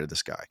terrified of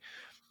this guy.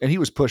 And he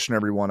was pushing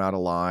everyone out of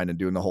line and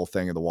doing the whole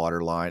thing of the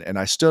water line. And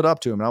I stood up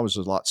to him and I was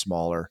a lot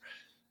smaller.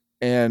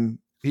 And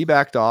he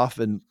backed off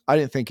and I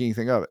didn't think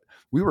anything of it.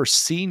 We were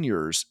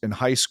seniors in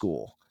high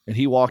school and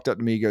he walked up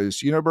to me and goes,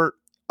 Bert,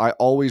 I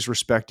always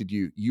respected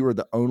you. You were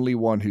the only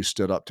one who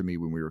stood up to me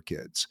when we were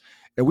kids.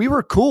 And we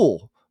were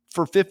cool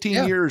for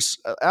 15 years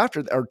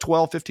after, or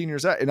 12, 15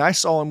 years out. And I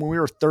saw him when we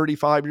were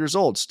 35 years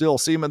old, still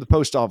see him in the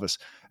post office.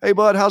 Hey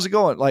bud, how's it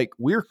going? Like,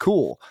 we're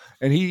cool.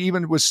 And he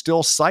even was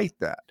still cite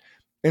that.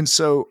 And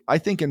so I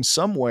think in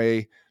some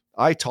way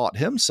I taught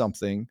him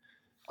something.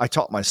 I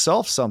taught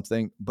myself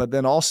something, but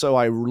then also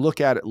I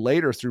look at it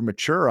later through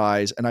mature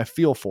eyes and I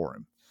feel for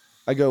him.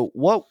 I go,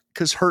 what?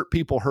 Because hurt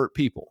people hurt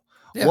people.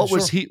 Yeah, what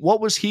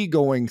was he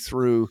going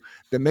through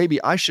that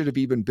maybe I should have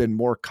even been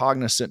more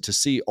cognizant to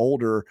see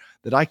older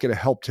that I could have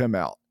helped him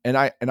out. And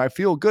I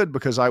feel good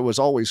because I was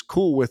always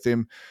cool with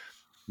him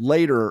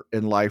later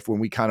in life when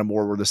we kind of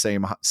more were the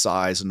same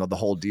size and the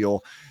whole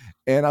deal.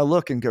 And I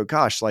look and go,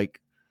 gosh,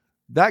 like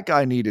that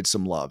guy needed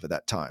some love at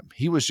that time.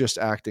 He was just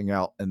acting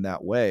out in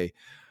that way.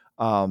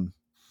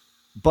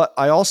 But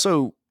I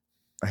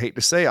hate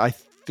to say, I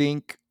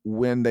think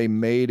when they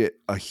made it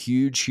a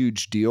huge,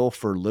 huge deal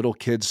for little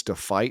kids to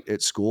fight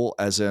at school,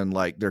 as in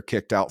like they're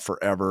kicked out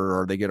forever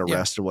or they get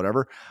arrested or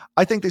whatever,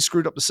 I think they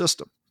screwed up the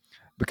system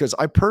because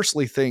I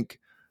personally think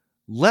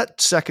let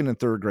second and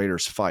third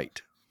graders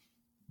fight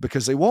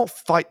because they won't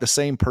fight the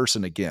same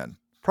person again,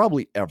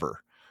 probably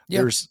ever.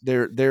 Yeah.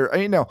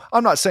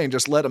 I'm not saying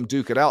just let them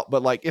duke it out,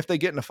 but like if they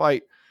get in a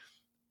fight,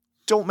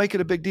 don't make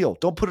it a big deal.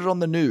 Don't put it on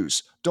the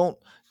news. Don't,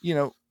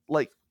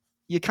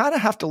 you kind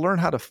of have to learn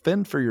how to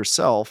fend for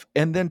yourself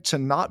and then to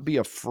not be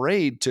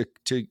afraid to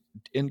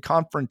in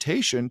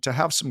confrontation, to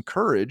have some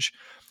courage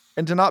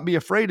and to not be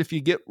afraid if you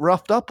get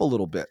roughed up a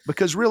little bit,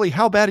 because really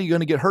how bad are you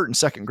going to get hurt in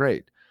second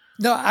grade?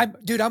 No,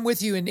 I'm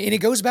with you. And it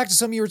goes back to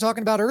something you were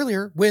talking about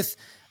earlier with,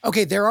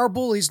 okay, there are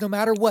bullies no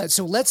matter what.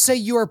 So let's say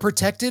you are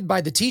protected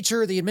by the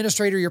teacher, the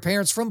administrator, your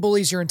parents from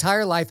bullies your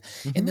entire life.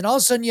 Mm-hmm. And then all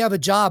of a sudden you have a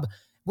job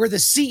where the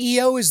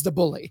CEO is the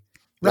bully,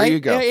 right? There you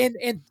go.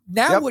 And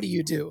now what do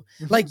you do?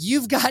 Mm-hmm. Like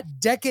you've got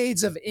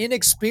decades of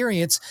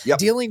inexperience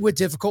dealing with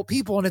difficult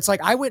people. And it's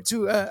like, I went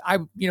to, I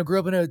grew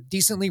up in a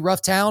decently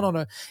rough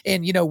town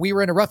we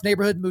were in a rough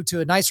neighborhood, moved to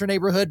a nicer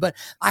neighborhood, but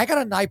I got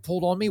a knife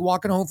pulled on me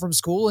walking home from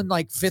school in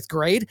like 5th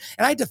grade.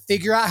 And I had to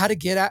figure out how to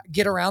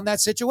get around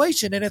that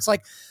situation. And it's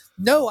like,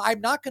 no, I'm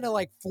not going to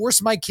like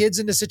force my kids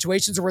into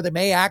situations where they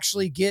may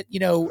actually get,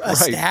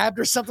 stabbed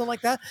or something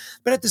like that.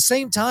 But at the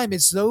same time,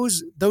 it's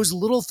those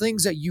little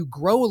things that you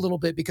grow a little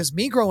bit, because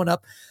me growing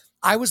up,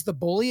 I was the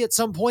bully at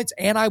some points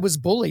and I was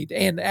bullied.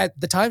 And at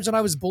the times when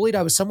I was bullied,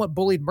 I was somewhat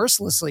bullied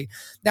mercilessly.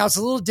 Now it's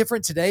a little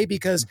different today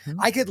because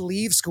I could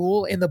leave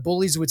school and the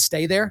bullies would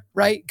stay there,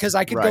 right? Because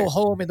I could go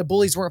home and the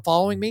bullies weren't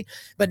following me.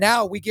 But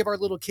now we give our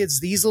little kids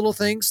these little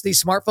things,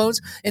 these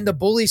smartphones, and the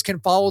bullies can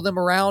follow them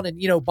around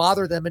and,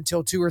 bother them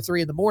until 2 or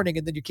 3 in the morning.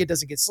 And then your kid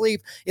doesn't get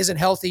sleep, isn't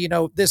healthy,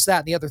 this, that,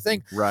 and the other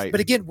thing. Right.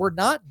 But again, we're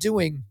not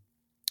doing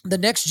the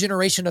next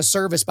generation a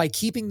service by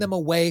keeping them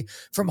away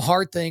from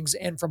hard things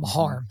and from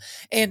harm.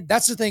 And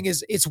that's the thing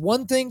is, it's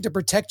one thing to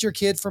protect your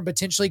kid from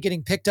potentially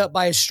getting picked up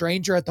by a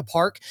stranger at the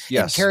park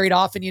and carried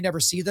off and you never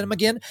see them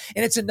again.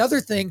 And it's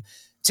another thing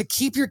to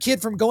keep your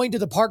kid from going to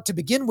the park to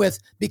begin with,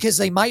 because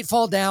they might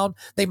fall down,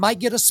 they might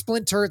get a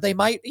splinter, they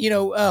might,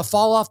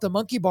 fall off the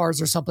monkey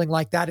bars or something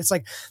like that. It's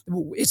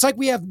like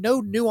we have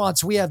no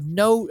nuance, we have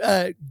no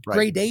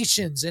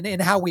gradations in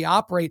how we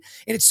operate,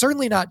 and it's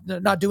certainly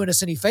not doing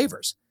us any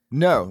favors.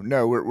 No,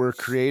 we're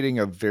creating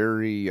a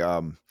very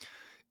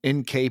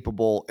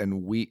incapable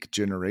and weak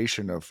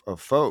generation of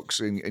folks,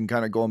 and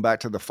kind of going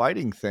back to the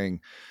fighting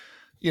thing,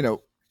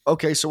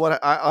 okay, so what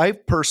I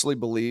personally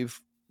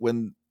believe,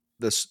 when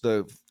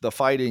the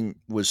fighting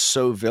was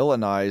so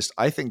villainized,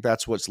 I think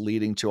that's what's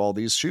leading to all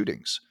these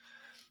shootings.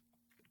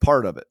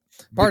 Part of it,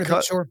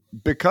 sure.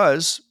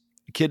 Because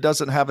the kid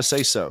doesn't have a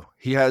say so.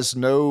 He has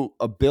no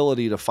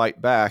ability to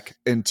fight back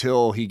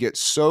until he gets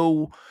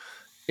so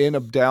in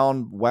a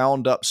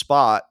wound up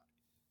spot.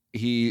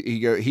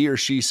 He or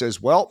she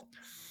says, well,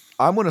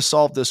 I'm going to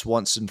solve this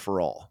once and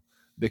for all,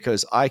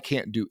 because I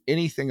can't do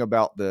anything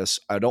about this.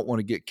 I don't want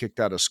to get kicked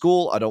out of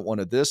school. I don't want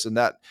to this and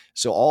that.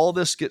 So all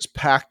this gets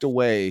packed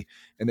away,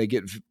 and they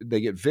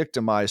get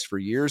victimized for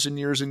years and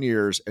years and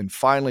years. And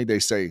finally they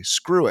say,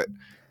 screw it.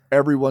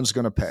 Everyone's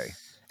going to pay.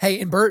 Hey,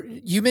 and Bert,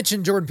 you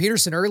mentioned Jordan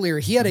Peterson earlier.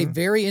 He had a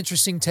very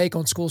interesting take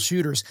on school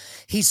shooters.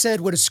 He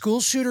said what a school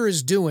shooter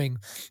is doing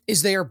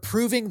is they are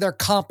proving their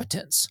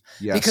competence,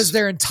 because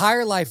their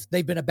entire life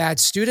they've been a bad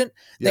student.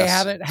 They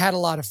haven't had a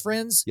lot of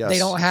friends. They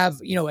don't have,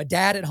 a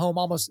dad at home.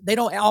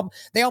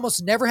 They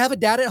almost never have a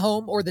dad at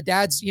home, or the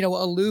dad's,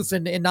 aloof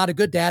and not a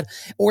good dad,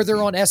 or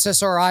they're on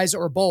SSRIs,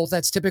 or both.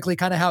 That's typically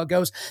kind of how it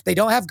goes. They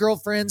don't have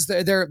girlfriends.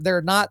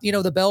 They're not,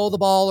 the belle of the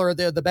ball, or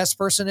they're the best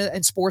person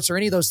in sports, or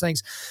any of those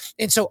things.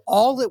 And so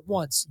all at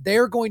once,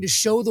 they're going to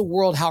show the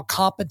world how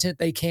competent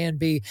they can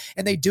be,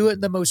 and they do it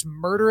in the most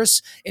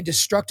murderous and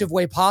destructive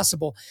way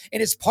possible.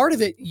 And it's part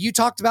of it. You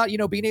talked about,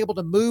 being able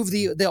to move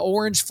the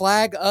orange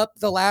flag up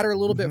the ladder a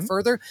little bit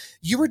further.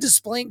 You were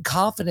displaying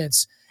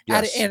confidence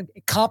and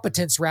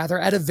competence rather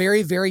at a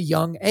very, very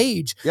young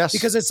age. Yes.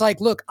 Because it's like,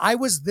 look, I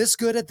was this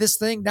good at this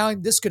thing. Now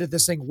I'm this good at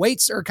this thing.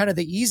 Weights are kind of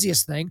the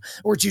easiest thing,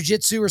 or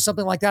jujitsu or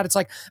something like that. It's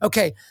like,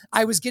 okay,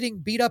 I was getting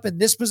beat up in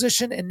this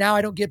position, and now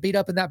I don't get beat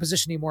up in that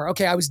position anymore.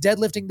 Okay, I was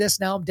deadlifting this.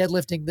 Now I'm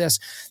deadlifting this.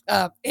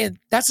 And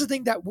that's the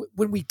thing, that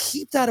when we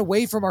keep that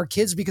away from our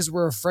kids because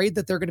we're afraid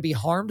that they're going to be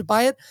harmed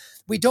by it,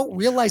 we don't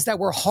realize that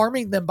we're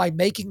harming them by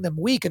making them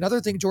weak. Another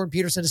thing Jordan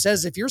Peterson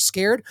says, if you're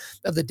scared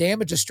of the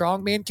damage a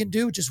strong man can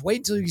do, just wait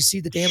until you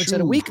see the damage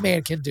that a weak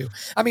man can do.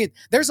 I mean,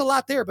 there's a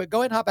lot there, but go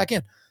ahead and hop back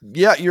in.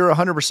 Yeah, you're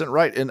 100%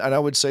 right. And I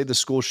would say the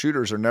school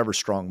shooters are never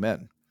strong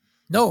men.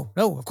 No,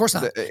 of course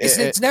not.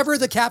 It's never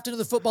the captain of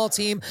the football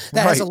team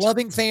that has a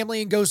loving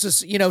family and goes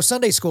to,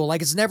 Sunday school.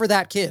 Like, it's never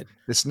that kid.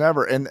 It's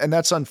never. And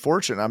that's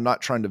unfortunate. I'm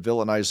not trying to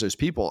villainize those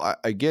people.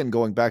 Again,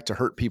 going back to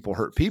hurt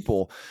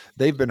people,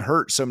 they've been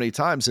hurt so many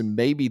times, and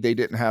maybe they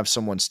didn't have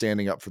someone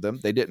standing up for them.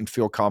 They didn't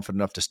feel confident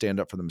enough to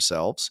stand up for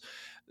themselves.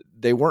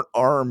 They weren't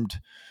armed,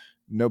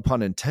 no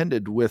pun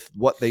intended, with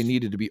what they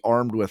needed to be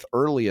armed with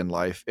early in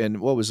life. And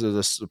what was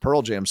this, the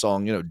Pearl Jam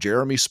song?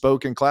 Jeremy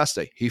spoke in class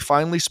day. He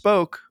finally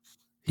spoke.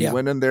 He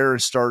went in there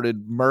and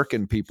started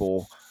murking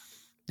people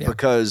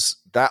because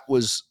that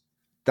was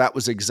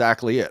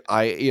exactly it.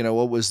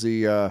 What was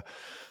the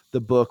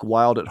book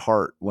Wild at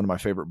Heart, one of my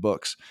favorite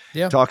books,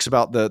 talks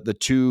about the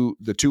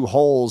two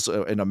holes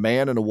in a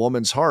man and a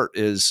woman's heart.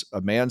 Is a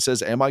man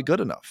says, am I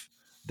good enough?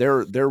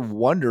 They're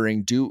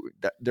wondering,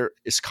 there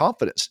is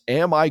confidence.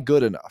 Am I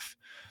good enough?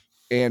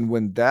 And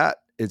when that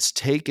is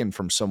taken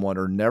from someone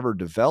or never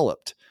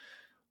developed,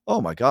 oh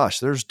my gosh,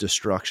 there's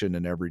destruction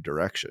in every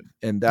direction.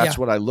 And that's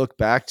what I look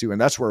back to. And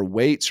that's where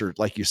weights are,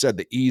 like you said,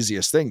 the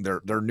easiest thing.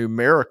 They're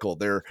numerical.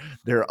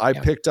 I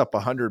picked up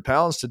 100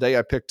 pounds today.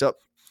 I picked up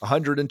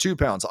 102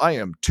 pounds. I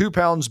am 2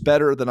 pounds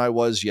better than I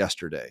was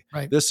yesterday.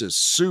 Right. This is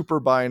super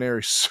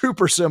binary,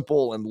 super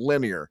simple and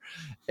linear.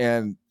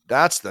 And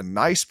that's the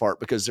nice part,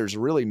 because there's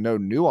really no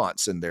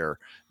nuance in there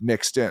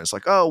mixed in. It's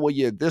like, oh, well,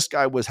 this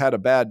guy had a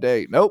bad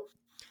day. Nope.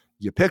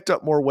 You picked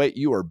up more weight.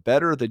 You are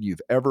better than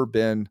you've ever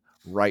been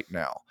right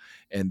now.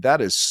 And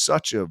that is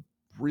such a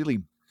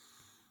really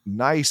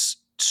nice,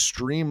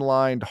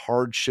 streamlined,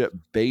 hardship,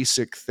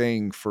 basic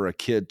thing for a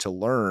kid to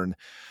learn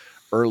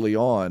early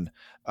on,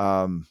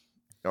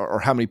 or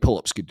how many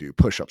pull-ups could do,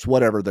 push-ups,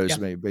 whatever those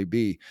may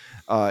be.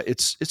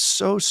 It's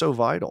so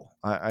vital.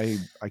 I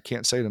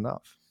can't say it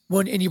enough.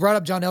 Well, and you brought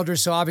up John Eldredge,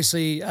 so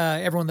obviously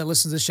everyone that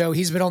listens to the show,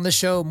 he's been on this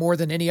show more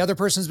than any other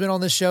person's been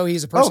on this show.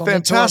 He's a personal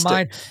mentor of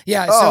mine.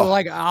 Yeah, so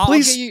like,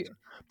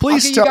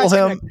 Please tell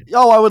him.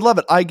 Oh, I would love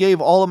it. I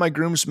gave all of my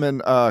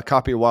groomsmen a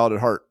copy of Wild at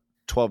Heart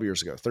 13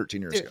 years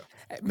ago.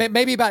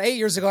 Maybe about 8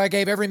 years ago, I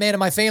gave every man in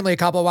my family a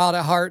copy of Wild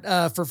at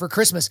Heart for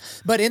Christmas.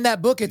 But in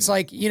that book, it's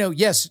like,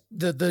 yes,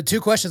 the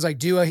two questions, like,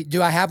 do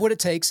I have what it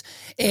takes?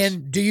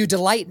 And do you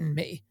delight in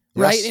me?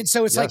 Right. Yes. And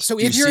so it's like, so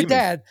if you're a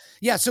dad,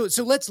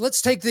 so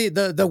let's take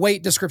the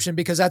weight description,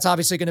 because that's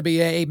obviously going to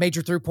be a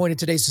major through point in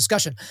today's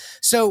discussion.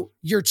 So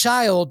your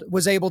child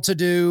was able to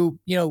do,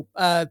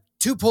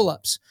 2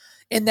 pull-ups.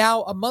 And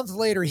now a month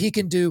later, he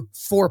can do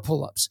 4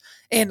 pull-ups.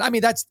 And I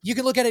mean, you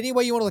can look at it any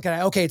way you want to look at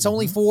it. Okay, it's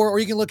only 4, or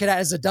you can look at it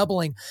as a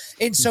doubling.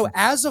 And so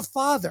as a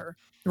father,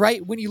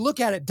 right? When you look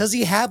at it, does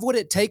he have what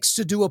it takes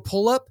to do a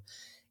pull up?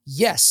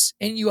 Yes.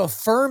 And you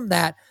affirm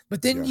that.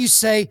 But then you Yes.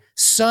 say,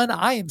 son,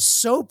 I am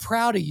so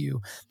proud of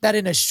you that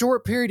in a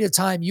short period of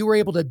time, you were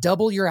able to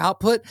double your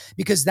output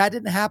because that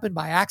didn't happen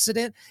by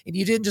accident. And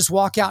you didn't just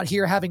walk out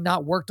here having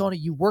not worked on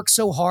it. You worked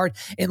so hard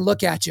and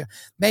look at you.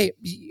 Mate,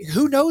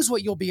 who knows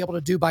what you'll be able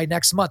to do by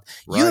next month?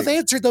 You have Right.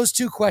 answered those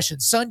two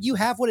questions. Son, you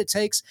have what it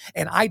takes,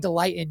 and I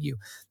delight in you.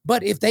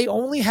 But if they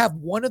only have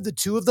one of the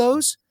two of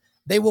those,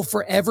 they will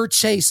forever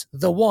chase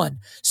the one.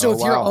 So Oh, if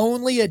you're wow.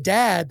 only a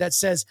dad that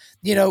says,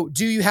 do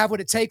you have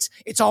what it takes?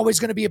 It's always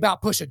going to be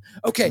about pushing.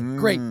 Okay,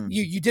 great.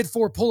 You did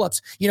 4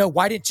 pull-ups.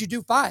 Why didn't you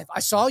do 5?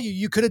 I saw you.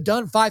 You could have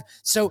done 5.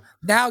 So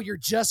now you're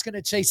just going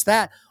to chase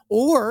that.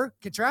 Or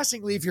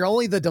contrastingly, if you're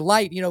only the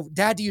delight,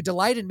 dad, do you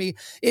delight in me?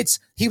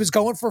 He was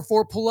going for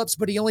 4 pull-ups,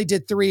 but he only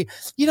did 3.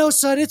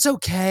 Son, it's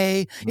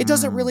okay. It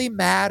doesn't really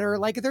matter.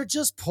 Like, they're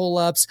just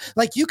pull-ups.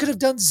 Like, you could have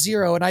done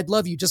 0 and I'd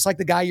love you, just like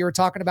the guy you were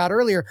talking about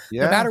earlier.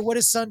 Yeah. No matter what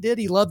his son did,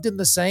 he loved him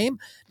the same.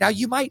 Now,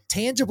 you might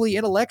tangibly,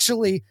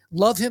 intellectually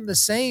love him the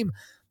same,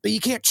 but you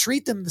can't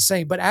treat them the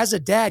same. But as a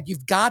dad,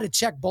 you've got to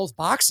check both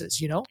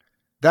boxes,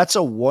 That's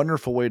a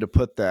wonderful way to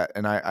put that.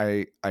 And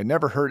I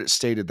never heard it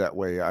stated that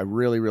way. I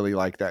really, really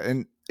like that.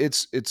 And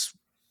it's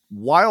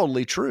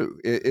wildly true.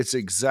 It's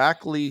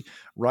exactly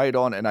right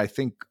on. And I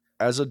think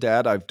as a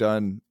dad, I've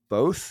done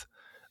both.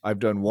 I've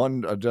done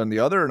one, I've done the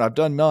other, and I've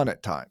done none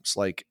at times.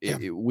 Like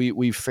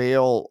we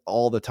fail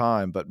all the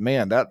time, but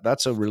man,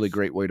 that's a really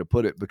great way to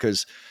put it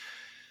because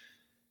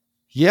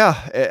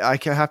I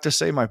have to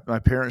say my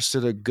parents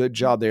did a good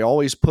job. They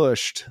always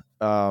pushed,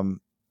 and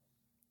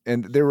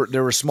there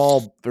were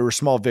small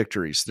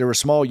victories. There were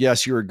small,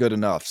 yes, you were good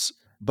enoughs,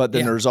 but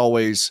then there's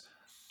always,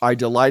 I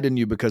delight in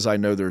you because I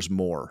know there's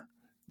more.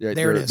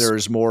 There it is. There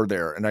is more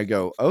there. And I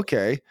go,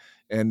 okay.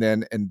 And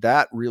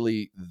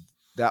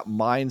that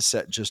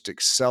mindset just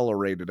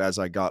accelerated as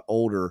I got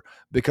older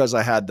because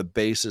I had the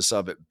basis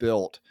of it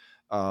built,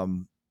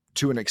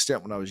 to an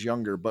extent when I was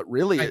younger, but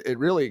really it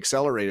really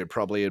accelerated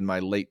probably in my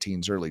late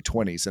teens, early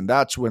 20s. And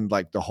that's when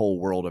like the whole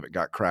world of it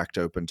got cracked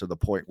open to the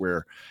point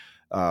where,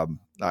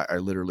 I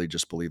literally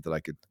just believed that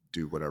I could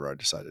do whatever I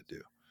decided to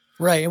do.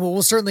 Right. And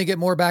we'll certainly get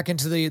more back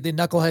into the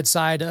knucklehead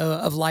side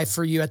of life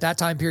for you at that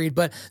time period.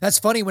 But that's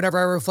funny. Whenever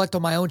I reflect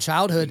on my own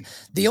childhood,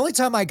 the only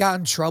time I got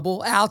in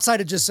trouble outside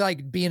of just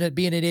like being an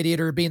idiot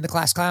or being the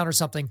class clown or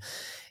something,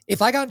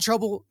 if I got in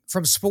trouble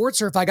from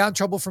sports or if I got in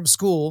trouble from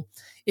school,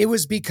 it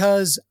was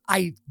because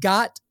I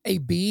got a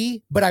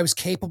B, but I was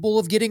capable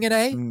of getting an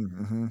A.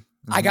 Mm-hmm.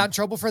 I got in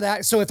trouble for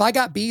that. So if I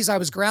got B's, I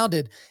was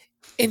grounded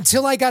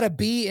until I got a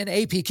B in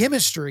AP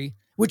chemistry,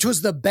 which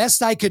was the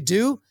best I could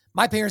do.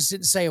 My parents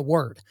didn't say a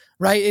word,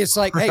 right? It's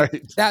like, hey,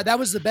 that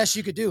was the best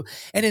you could do.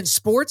 And in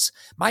sports,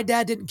 my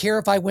dad didn't care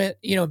if I went,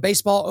 in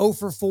baseball 0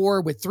 for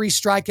 4 with 3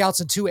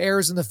 strikeouts and 2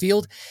 errors in the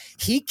field.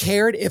 He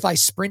cared if I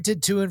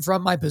sprinted to and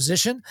from my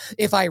position,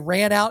 if I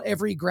ran out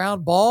every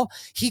ground ball.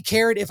 He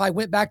cared if I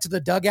went back to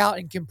the dugout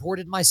and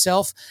comported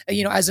myself,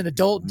 as an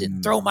adult,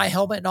 didn't throw my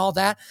helmet and all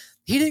that.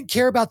 He didn't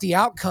care about the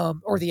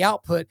outcome or the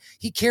output.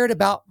 He cared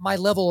about my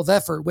level of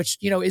effort, which,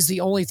 is the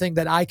only thing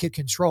that I could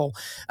control.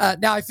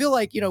 Now I feel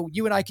like,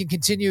 you and I can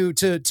continue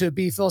to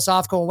be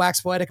philosophical and wax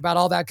poetic about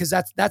all that, because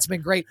that's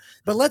been great.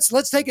 But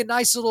let's take a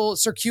nice little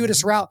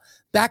circuitous route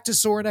back to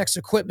Sorinex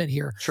equipment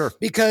here. Sure.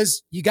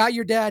 Because you got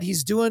your dad,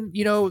 he's doing,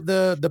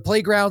 the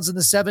playgrounds in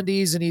the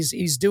 70s and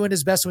he's doing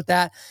his best with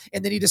that.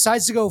 And then he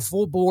decides to go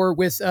full bore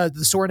with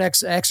the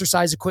Sorinex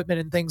exercise equipment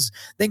and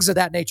things of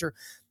that nature.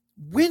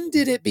 When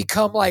did it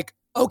become like,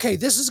 okay,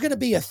 this is going to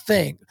be a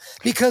thing?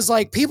 Because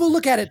like people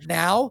look at it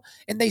now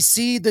and they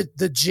see the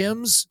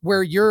gyms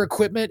where your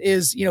equipment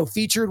is,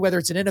 featured, whether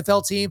it's an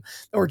NFL team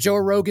or Joe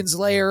Rogan's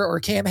lair or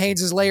Cam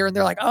Haynes' lair. And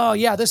they're like, oh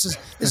yeah, this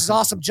is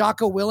awesome.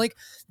 Jocko Willink.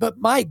 But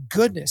my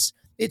goodness,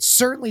 it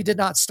certainly did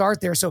not start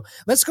there. So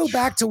let's go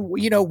back to,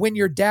 when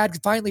your dad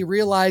finally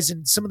realized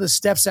and some of the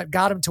steps that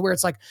got him to where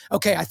it's like,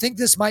 okay, I think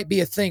this might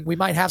be a thing. We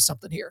might have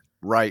something here.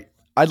 Right.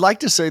 I'd like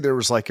to say there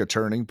was like a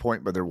turning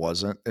point, but there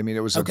wasn't. I mean,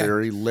 it was a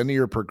very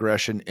linear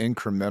progression,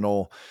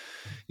 incremental,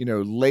 mid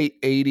to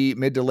late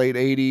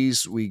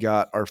 80s. We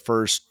got our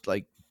first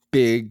like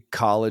big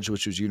college,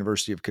 which was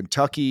University of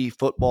Kentucky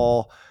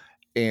football.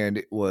 And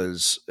it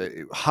was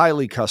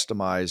highly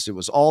customized. It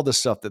was all the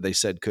stuff that they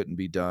said couldn't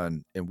be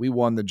done. And we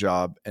won the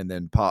job. And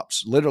then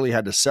Pops literally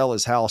had to sell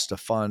his house to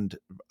fund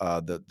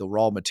the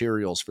raw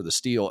materials for the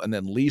steel, and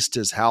then leased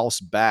his house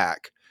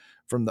back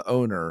from the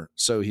owner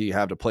so he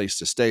had a place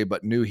to stay,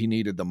 but knew he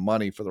needed the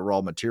money for the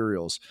raw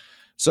materials.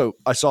 So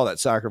I saw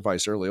that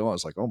sacrifice early on. I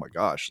was like, oh my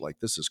gosh, like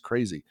this is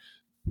crazy.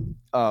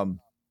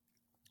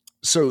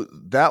 So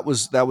that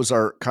was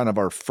our kind of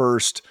our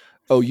first,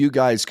 oh, you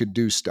guys could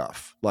do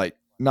stuff, like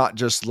not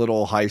just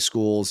little high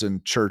schools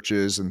and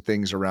churches and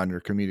things around your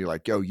community.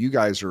 Like, yo, you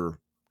guys are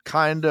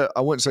kind of,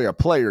 I wouldn't say a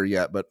player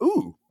yet, but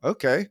ooh,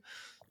 okay.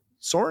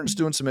 Soren's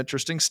doing some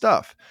interesting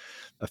stuff.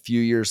 A few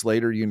years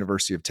later,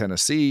 University of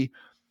Tennessee,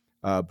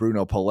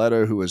 Bruno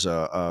Poletto, who was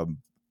a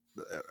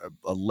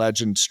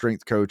legend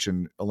strength coach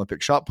and Olympic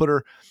shot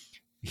putter,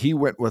 he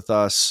went with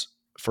us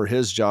for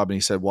his job, and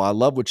he said, well, I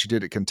love what you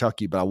did at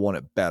Kentucky, but I want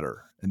it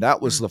better. And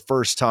that was the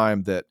first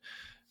time that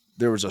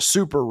there was a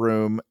super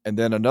room, and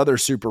then another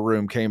super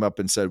room came up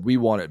and said, we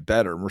want it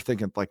better. And we're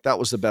thinking like, that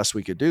was the best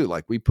we could do.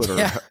 Like we put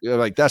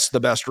like, that's the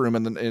best room.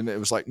 And it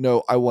was like,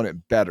 no, I want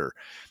it better.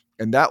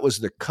 And that was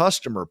the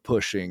customer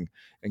pushing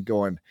and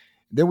going.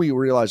 Then we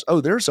realized, oh,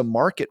 there's a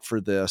market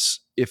for this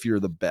if you're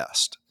the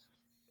best.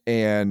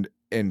 And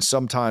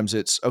sometimes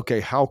it's okay,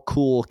 how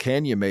cool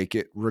can you make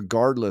it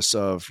regardless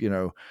of,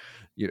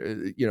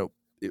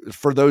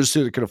 for those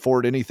who can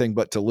afford anything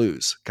but to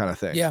lose kind of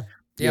thing. Yeah.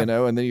 And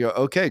then you go,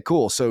 okay,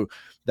 cool. So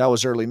that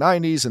was early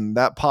 90s and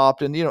that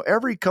popped. And,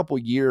 every couple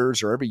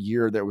years or every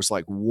year there was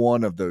like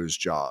one of those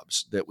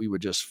jobs that we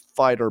would just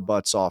fight our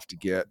butts off to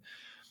get.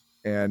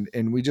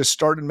 And we just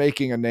started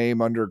making a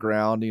name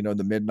underground. In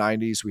the mid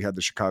 90s, we had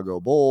the Chicago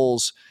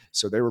Bulls.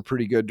 So they were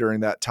pretty good during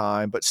that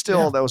time, but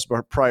still that was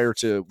prior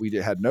to, we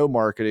had no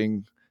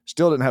marketing,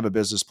 still didn't have a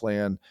business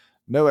plan,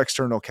 no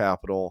external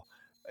capital,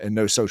 and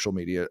no social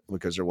media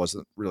because there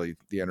wasn't really,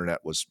 the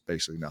internet was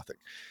basically nothing.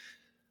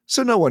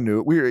 So no one knew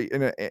it. We were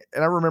and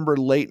I remember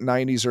late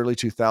 90s, early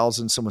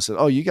 2000s, someone said,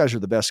 oh, you guys are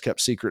the best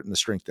kept secret in the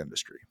strength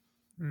industry,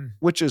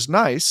 which is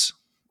nice.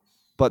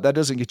 But that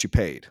doesn't get you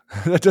paid.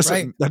 That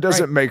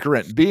doesn't make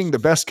rent. Being the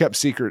best kept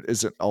secret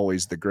isn't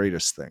always the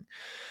greatest thing.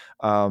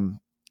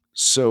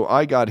 So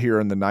I got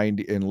here in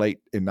late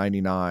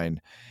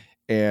 99,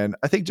 and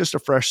I think just a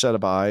fresh set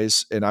of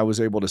eyes, and I was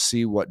able to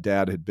see what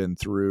Dad had been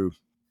through.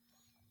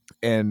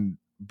 And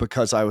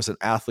because I was an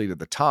athlete at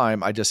the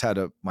time, I just had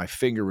my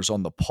finger was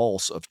on the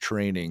pulse of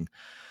training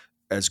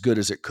as good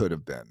as it could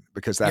have been,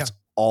 because that's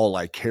all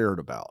I cared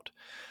about.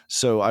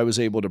 So I was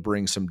able to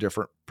bring some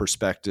different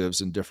perspectives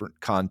and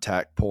different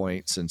contact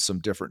points and some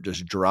different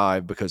just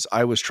drive, because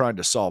I was trying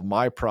to solve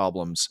my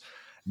problems,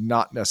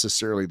 not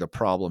necessarily the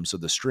problems of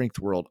the strength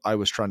world. I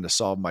was trying to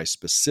solve my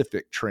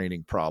specific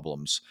training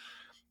problems,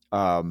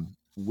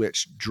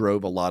 which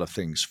drove a lot of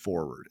things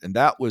forward. And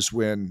that was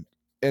when,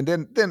 and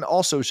then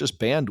also it's just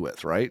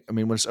bandwidth, right? I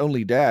mean, when it's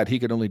only Dad, he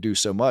can only do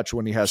so much.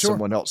 When he has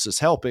someone else that's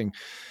helping,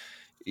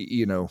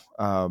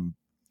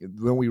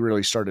 when we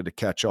really started to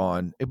catch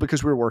on,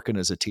 because we were working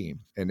as a team,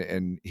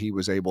 and he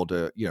was able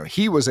to,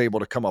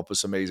 come up with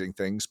some amazing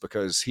things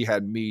because he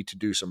had me to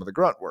do some of the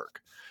grunt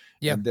work.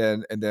 Yeah.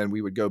 And then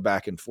we would go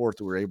back and forth.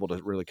 We were able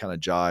to really kind of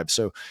jive.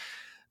 So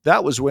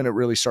that was when it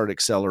really started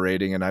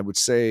accelerating. And I would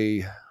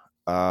say,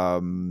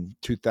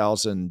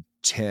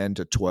 2010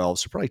 to 12,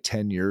 so probably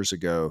 10 years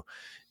ago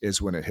is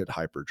when it hit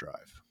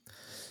hyperdrive.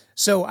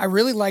 So I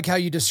really like how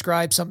you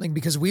describe something,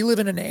 because we live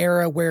in an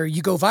era where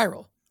you go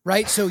viral.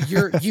 Right. So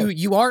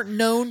you aren't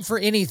known for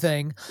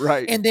anything.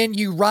 Right. And then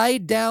you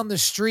ride down the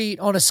street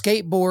on a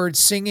skateboard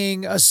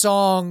singing a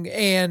song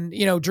and,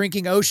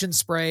 drinking ocean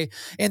spray.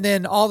 And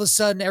then all of a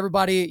sudden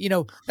everybody,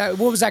 what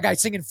was that guy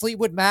singing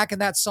Fleetwood Mac, and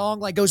that song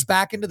like goes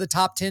back into the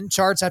top 10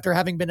 charts after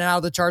having been out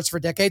of the charts for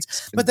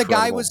decades. But the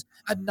guy was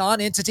a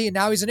non-entity and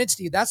now he's an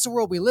entity. That's the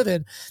world we live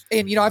in.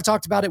 And, I've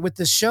talked about it with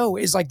this show,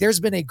 is like, there's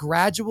been a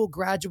gradual.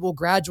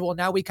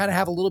 Now we kind of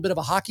have a little bit of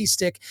a hockey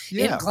stick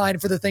incline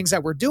for the things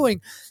that we're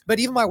doing. But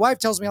even my wife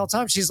tells me all the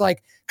time, she's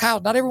like, Kyle,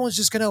 not everyone's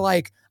just going to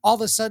like all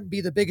of a sudden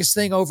be the biggest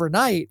thing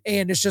overnight.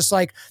 And it's just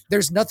like,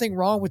 there's nothing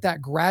wrong with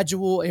that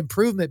gradual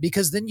improvement,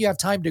 because then you have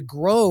time to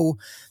grow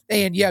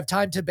and you have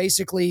time to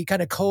basically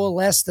kind of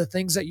coalesce the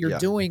things that you're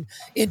doing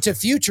into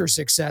future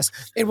success.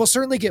 And we'll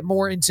certainly get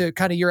more into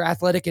kind of your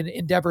athletic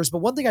endeavors. But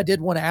one thing I did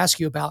want to ask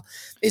you about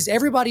is,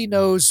 everybody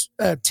knows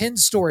 10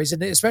 stories,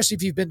 and especially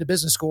if you've been to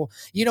business school,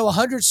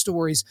 100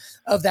 stories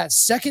of that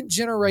second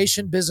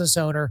generation business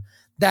owner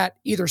that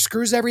either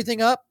screws everything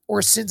up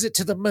or sends it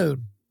to the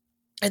moon.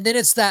 And then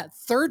it's that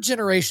third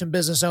generation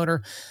business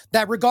owner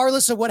that,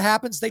 regardless of what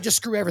happens, they just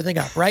screw everything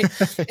up, right?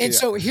 And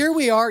so here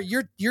we are.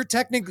 You're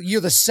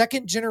the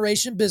second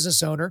generation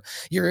business owner.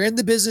 You're in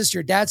the business.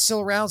 Your dad's still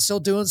around, still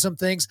doing some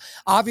things.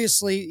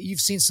 Obviously, you've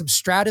seen some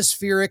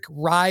stratospheric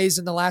rise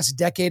in the last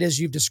decade, as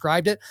you've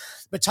described it.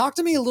 But talk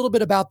to me a little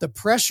bit about the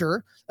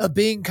pressure of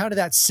being kind of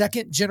that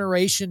second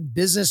generation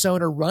business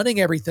owner running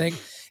everything.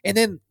 And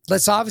then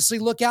let's obviously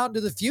look out into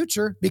the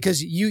future,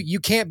 because you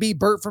can't be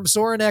Bert from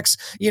Sorinex,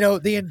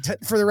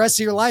 for the rest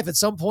of your life. At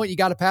some point, you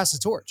got to pass the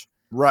torch.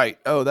 Right.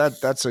 Oh,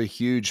 that's a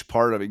huge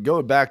part of it.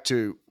 Going back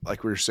to,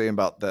 like we were saying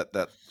about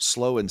that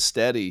slow and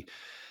steady,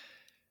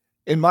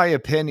 in my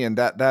opinion,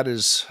 that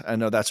is, I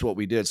know that's what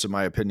we did. So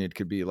my opinion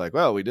could be like,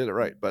 well, we did it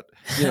right. But,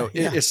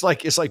 it's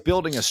like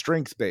building a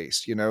strength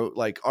base,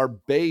 like our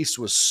base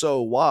was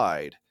so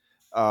wide,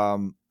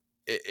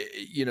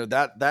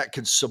 that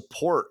can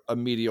support a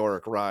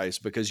meteoric rise,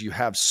 because you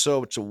have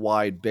such a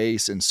wide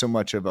base and so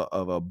much of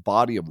a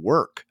body of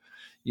work.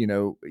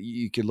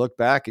 You can look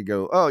back and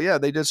go, oh yeah,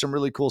 they did some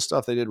really cool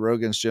stuff. They did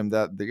Rogan's Gym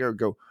that the year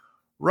ago.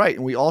 Right.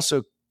 And we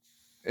also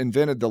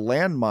invented the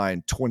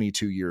landmine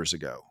 22 years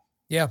ago.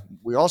 Yeah.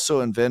 We also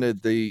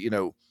invented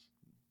the,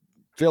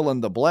 fill in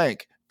the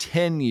blank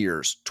 10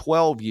 years,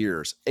 12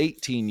 years,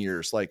 18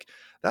 years. Like,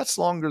 that's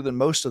longer than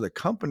most of the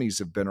companies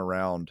have been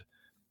around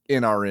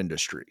in our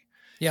industry.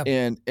 Yeah.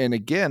 And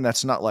again,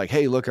 that's not like,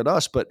 hey, look at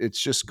us, but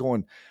it's just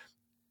going,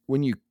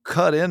 when you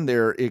cut in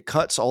there, it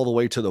cuts all the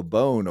way to the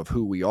bone of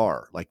who we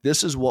are. Like,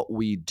 this is what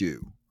we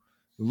do.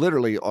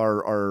 Literally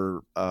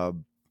our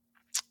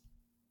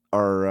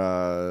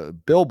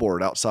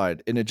billboard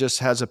outside, and it just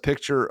has a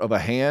picture of a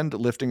hand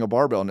lifting a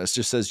barbell, and it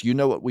just says, you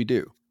know what we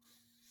do.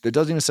 It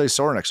doesn't even say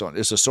Sorinex on it.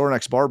 It's a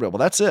Sorinex barbell. Well,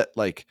 that's it.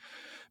 Like,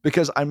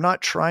 because I'm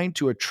not trying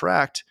to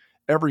attract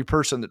every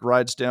person that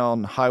rides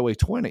down Highway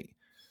 20.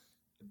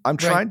 I'm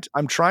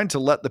trying to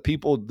let the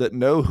people that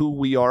know who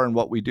we are and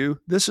what we do,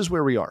 this is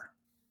where we are.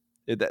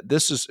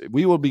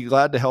 We will be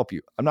glad to help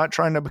you. I'm not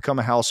trying to become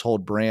a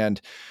household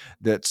brand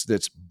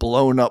that's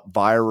blown up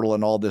viral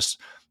and all this.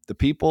 The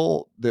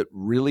people that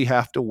really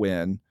have to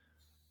win,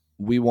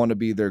 we want to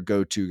be their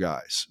go-to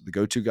guys, the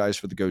go-to guys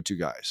for the go-to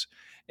guys.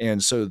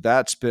 And so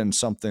that's been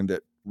something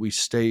that we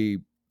stay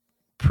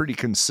pretty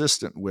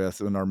consistent with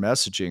in our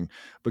messaging.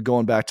 But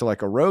going back to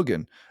like a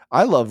Rogan,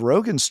 I love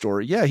Rogan's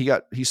story. Yeah,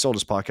 he sold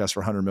his podcast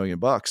for $100 million.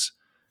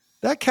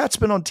 That cat's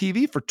been on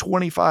TV for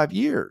 25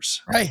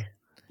 years. Right.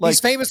 Like, he's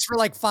famous for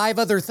like 5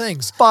 other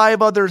things.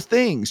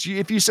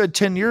 If you said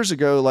 10 years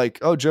ago, like,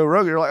 oh, Joe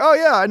Rogan, you're like, oh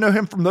yeah, I know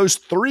him from those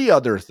 3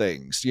 other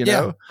things, you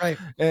know? Right.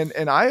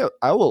 And I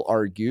will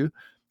argue,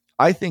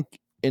 I think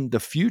in the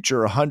future,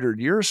 100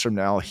 years from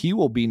now, he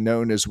will be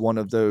known as one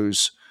of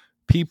those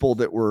people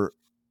that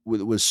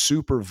was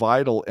super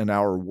vital in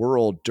our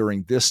world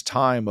during this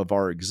time of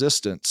our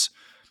existence,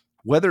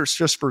 whether it's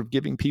just for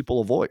giving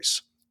people a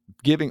voice,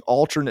 giving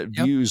alternate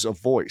views of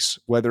voice,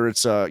 whether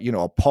it's a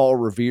Paul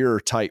Revere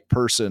type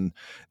person.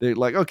 They're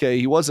like, okay,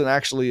 he wasn't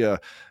actually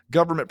a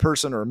government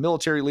person or a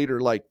military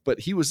leader, but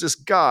he was this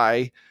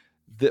guy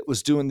that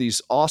was doing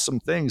these awesome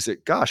things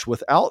that, gosh,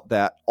 without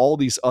that, all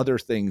these other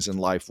things in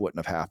life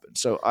wouldn't have happened.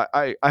 So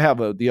I have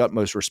the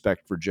utmost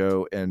respect for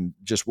Joe and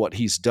just what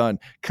he's done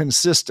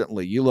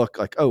consistently. You look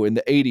like, oh, in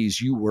the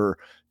 80s, you were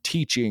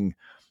teaching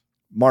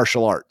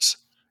martial arts.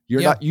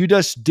 You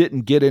just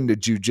didn't get into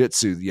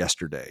jujitsu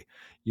yesterday,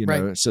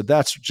 Right. So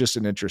that's just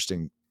an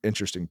interesting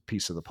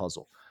piece of the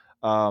puzzle.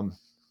 And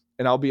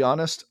I'll be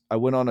honest, I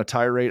went on a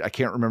tirade. I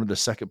can't remember the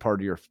second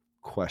part of your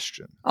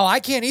question. Oh, I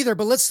can't either,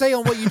 but let's stay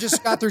on what you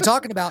just got through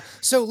talking about.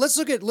 So let's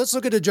look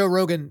at a Joe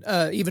Rogan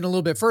even a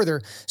little bit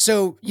further.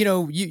 So,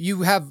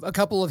 you have a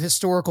couple of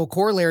historical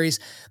corollaries.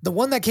 The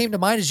one that came to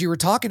mind as you were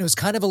talking was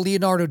kind of a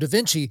Leonardo da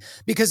Vinci,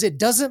 because it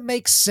doesn't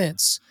make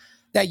sense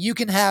that you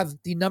can have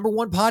the number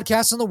 1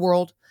 podcast in the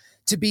world,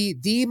 to be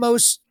the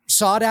most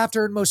sought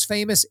after and most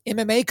famous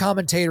MMA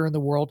commentator in the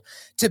world,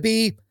 to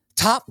be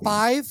top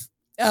 5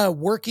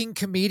 working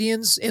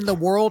comedians in the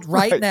world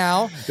right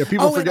now. Yeah,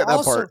 people forget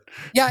that part.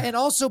 Yeah, and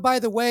also, by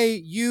the way,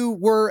 you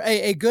were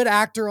a good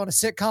actor on a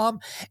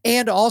sitcom,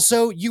 and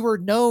also you were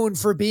known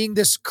for being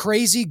this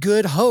crazy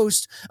good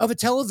host of a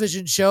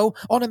television show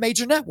on a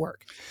major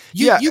network.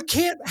 You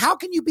can't. How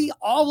can you be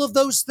all of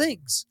those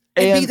things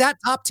and be that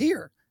top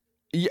tier?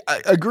 Yeah,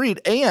 agreed.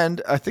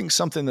 And I think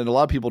something that a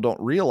lot of people don't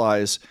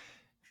realize,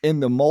 in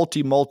the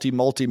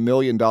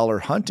multi-million-dollar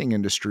hunting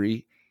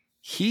industry,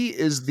 he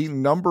is the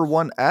number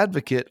 1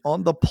 advocate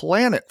on the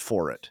planet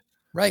for it.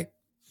 Right.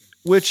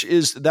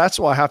 That's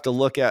why I have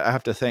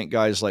to thank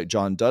guys like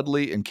John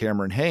Dudley and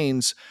Cameron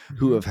Haynes,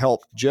 who have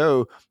helped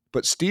Joe.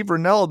 But Steve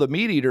Rinella, the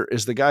meat eater,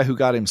 is the guy who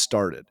got him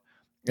started.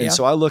 And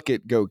so I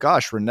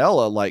gosh,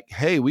 Rinella, like,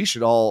 hey, we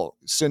should all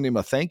send him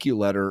a thank you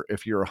letter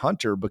if you're a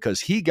hunter, because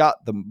he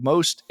got the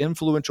most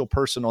influential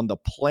person on the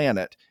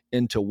planet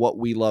into what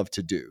we love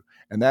to do.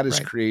 And that has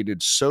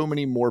created so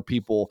many more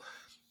people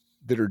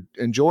that are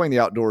enjoying the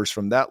outdoors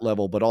from that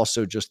level, but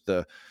also just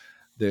the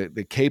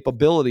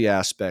capability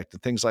aspect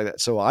and things like that.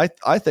 So I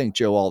thank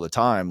Joe all the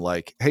time.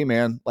 Like, hey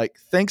man, like,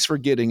 thanks for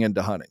getting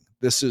into hunting.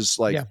 This is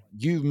like,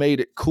 you've made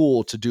it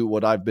cool to do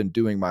what I've been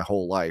doing my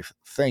whole life.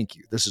 Thank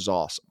you. This is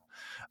awesome.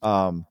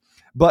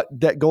 But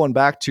that, going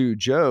back to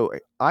Joe,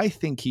 I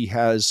think he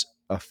has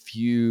a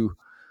few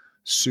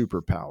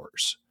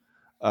superpowers,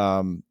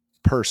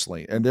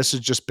 personally. And this is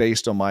just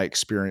based on my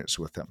experience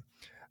with him.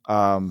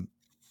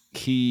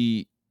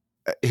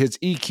 His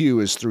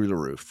EQ is through the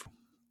roof.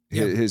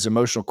 His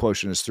emotional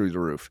quotient is through the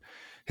roof.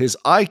 His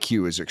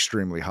IQ is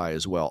extremely high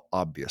as well,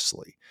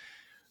 obviously.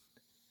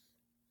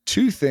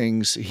 2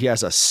 things: he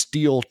has a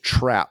steel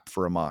trap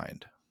for a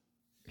mind.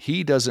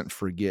 He doesn't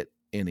forget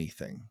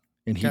anything.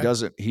 And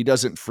he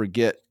doesn't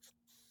forget,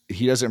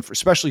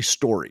 especially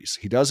stories.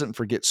 He doesn't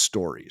forget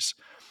stories.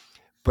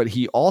 But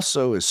he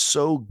also is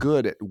so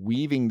good at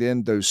weaving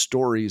in those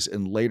stories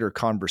in later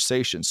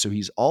conversations. So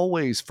he's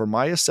always, for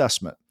my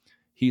assessment,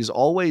 he's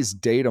always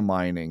data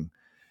mining.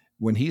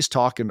 When he's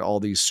talking to all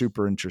these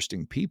super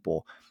interesting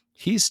people,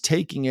 he's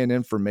taking in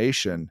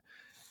information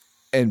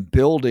and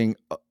building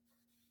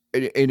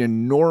an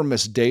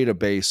enormous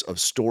database of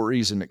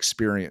stories and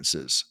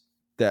experiences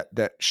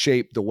that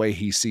shape the way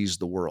he sees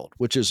the world,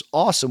 which is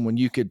awesome when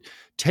you could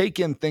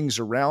take in things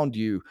around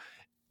you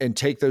and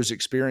take those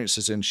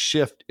experiences and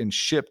shift and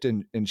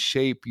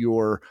shape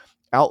your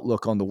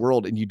outlook on the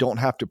world. And you don't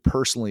have to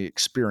personally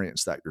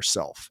experience that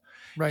yourself.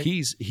 Right.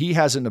 He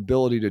has an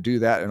ability to do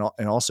that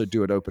and also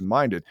do it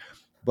open-minded.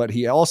 but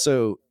he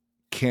also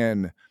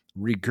can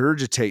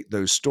regurgitate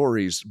those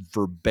stories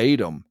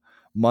verbatim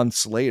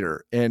months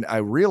later. And I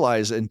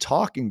realized in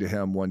talking to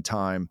him one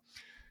time,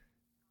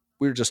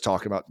 we were just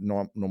talking about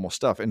normal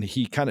stuff, and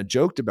he kind of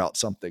joked about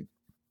something,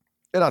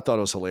 and I thought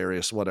it was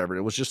hilarious. Whatever,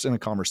 it was just in a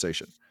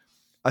conversation.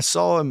 I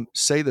saw him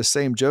say the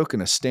same joke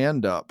in a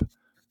stand-up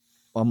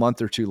a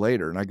month or two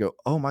later, and I go,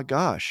 "Oh my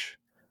gosh,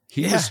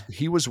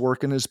 he was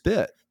working his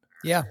bit.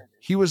 Yeah,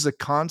 he was the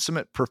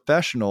consummate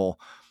professional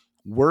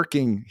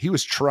working. He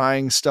was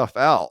trying stuff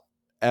out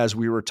as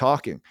we were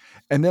talking."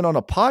 And then on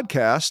a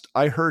podcast,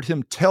 I heard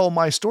him tell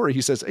my story.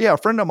 He says, "Yeah, a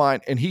friend of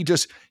mine," and he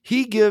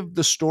gave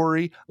the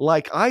story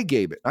like I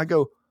gave it. I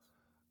go,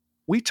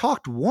 "We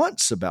talked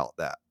once about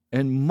that."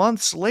 And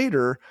months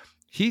later,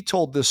 he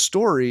told this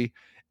story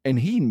and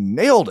he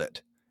nailed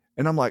it.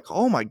 And I'm like,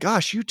 "Oh my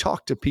gosh, you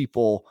talk to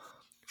people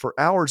for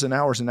hours and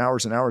hours and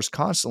hours and hours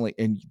constantly.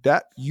 And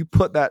that you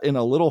put that in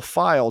a little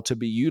file to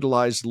be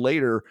utilized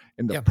later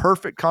in the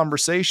perfect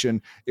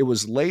conversation." It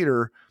was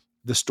later.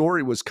 The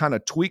story was kind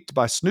of tweaked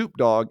by Snoop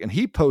Dogg and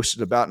he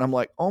posted about it. And I'm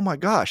like, "Oh my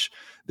gosh,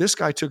 this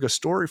guy took a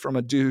story from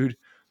a dude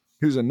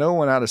who's a no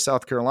one out of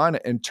South Carolina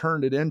and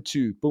turned it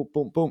into boom,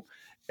 boom, boom."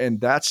 And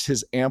that's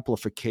his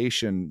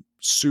amplification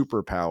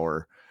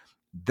superpower.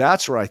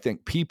 That's where I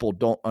think people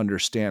don't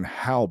understand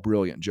how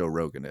brilliant Joe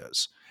Rogan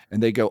is.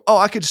 And they go, "Oh,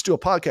 I could just do a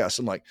podcast."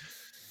 I'm like,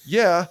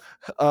 yeah.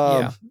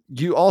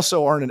 You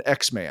also aren't an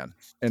X-Man.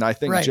 And I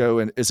think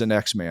Joe is an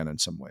X-Man in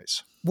some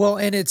ways. Well,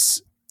 and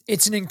it's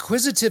an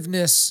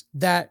inquisitiveness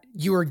that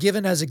you are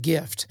given as a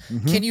gift.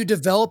 Mm-hmm. Can you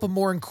develop a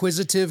more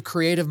inquisitive,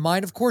 creative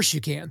mind? Of course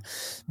you can,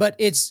 but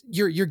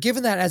you're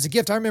given that as a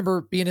gift. I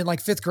remember being in like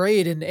 5th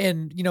grade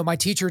and, you know, my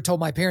teacher told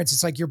my parents,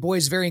 it's like, "Your boy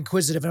is very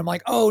inquisitive." And I'm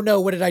like, "Oh no,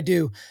 what did I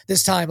do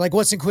this time? Like,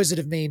 what's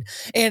inquisitive mean?"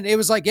 And it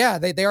was like, yeah,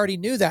 they already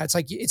knew that. It's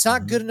like, it's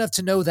not good enough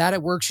to know that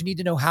it works. You need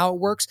to know how it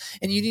works,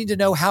 and you need to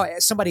know how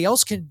somebody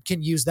else can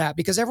use that,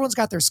 because everyone's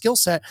got their skill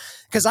set.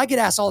 Because I get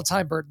asked all the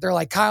time, Bert, they're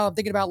like, "Kyle, I'm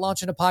thinking about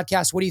launching a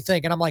podcast. What do you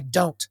think?" And I'm like,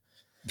 "Don't."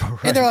 Right.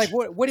 And they're like,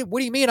 what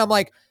do you mean? I'm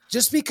like,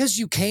 just because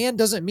you can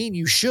doesn't mean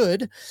you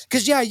should.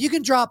 Because yeah, you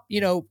can drop, you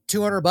know,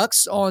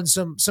 $200 on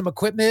some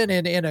equipment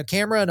and a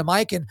camera and a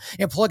mic and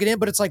plug it in.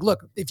 But it's like,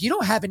 look, if you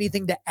don't have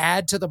anything to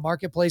add to the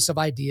marketplace of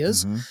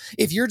ideas,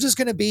 if you're just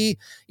going to be,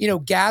 you know,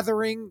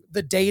 gathering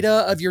the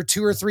data of your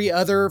 2 or 3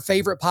 other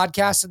favorite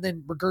podcasts and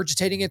then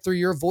regurgitating it through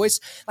your voice,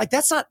 like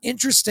that's not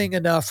interesting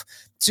enough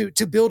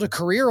to build a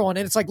career on.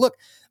 And it's like, look,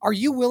 are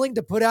you willing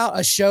to put out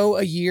a show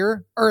a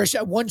year or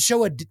one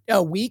show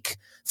a week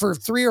for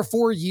 3 or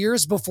 4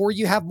 years before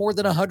you have more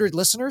than 100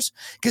 listeners?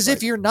 Because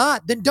if you're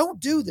not, then don't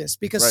do this,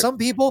 because some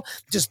people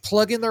just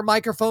plug in their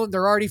microphone.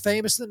 They're already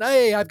famous. And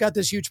hey, I've got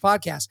this huge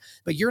podcast,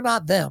 but you're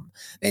not them.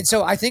 And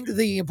so I think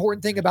the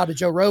important thing about a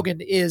Joe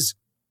Rogan is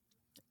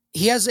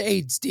he has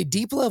a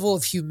deep level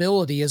of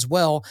humility as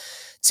well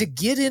to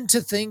get into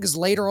things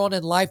later on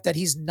in life that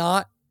he's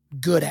not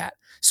good at.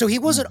 So he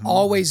wasn't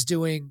always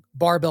doing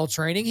barbell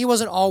training. He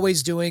wasn't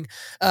always doing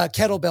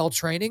kettlebell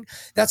training.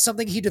 That's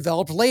something he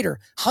developed later.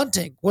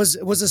 Hunting was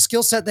a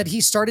skill set that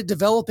he started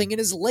developing in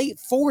his late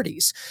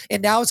 40s.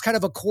 And now it's kind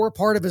of a core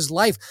part of his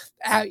life.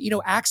 You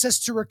know, access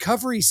to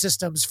recovery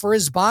systems for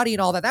his body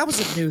and all that. That was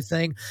a new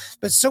thing.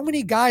 But so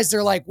many guys,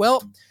 they're like,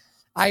 well,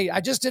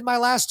 I just did my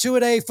last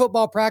 2-a-day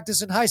football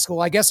practice in high school.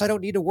 I guess I don't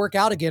need to work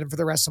out again for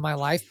the rest of my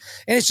life.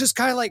 And it's just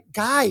kind of like,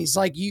 guys,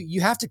 like you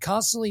have to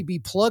constantly be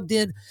plugged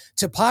in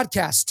to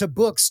podcasts, to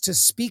books, to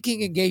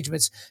speaking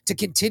engagements to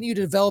continue to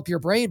develop your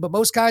brain. But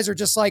most guys are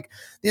just like,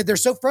 they're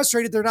so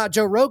frustrated they're not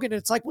Joe Rogan. And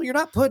it's like, well, you're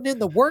not putting in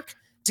the work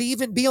to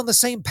even be on the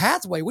same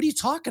pathway. What are you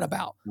talking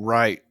about?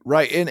 Right.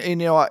 And you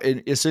know,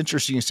 it's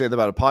interesting you say that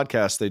about a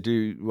podcast. They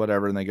do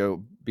whatever and they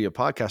go be a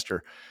podcaster.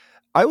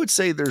 I would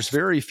say there's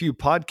very few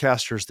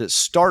podcasters that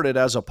started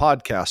as a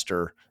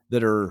podcaster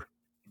that are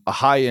a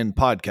high-end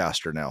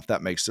podcaster now, if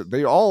that makes it.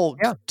 They all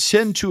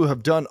tend to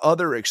have done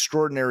other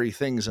extraordinary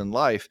things in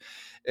life.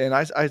 And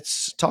I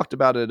talked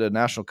about it at a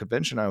national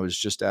convention I was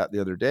just at the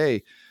other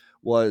day,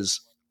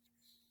 was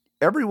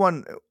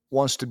everyone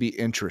wants to be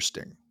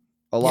interesting.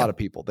 A lot of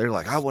people, they're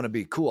like, I want to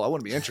be cool. I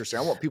want to be interesting.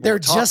 I want people to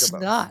talk about. They're just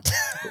not.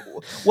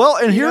 Well,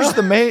 and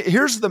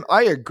here's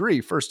I agree.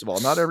 First of all,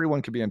 not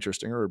everyone can be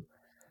interesting, or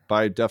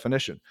by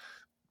definition,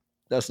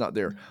 that's not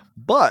there.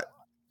 But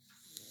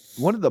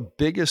one of the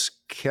biggest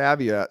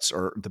caveats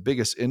or the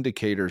biggest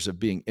indicators of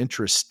being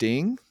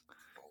interesting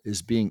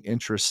is being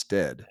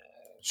interested.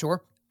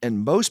 Sure.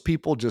 And most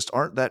people just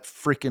aren't that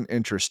freaking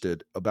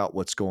interested about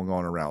what's going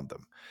on around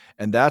them.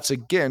 And that's,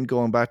 again,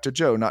 going back to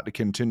Joe, not to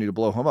continue to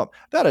blow him up.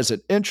 That is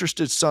an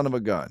interested son of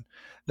a gun.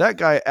 That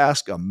guy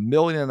asked 1.5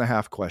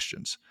 million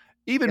questions.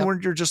 Even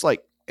when you're just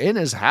like, in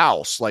his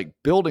house, like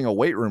building a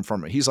weight room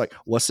from it. He's like,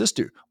 what's this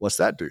do? What's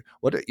that do?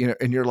 What, you know,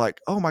 and you're like,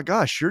 oh my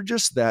gosh, you're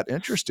just that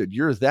interested.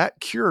 You're that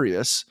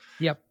curious.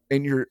 Yep.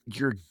 And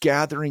you're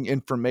gathering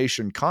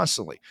information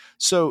constantly.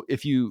 So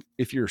if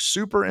you're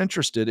super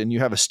interested and you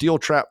have a steel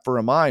trap for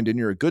a mind and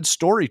you're a good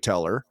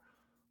storyteller,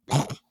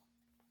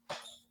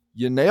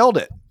 you nailed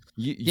it.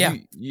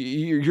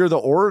 you're the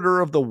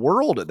orator of the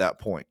world at that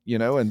point,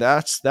 and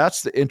that's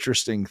the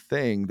interesting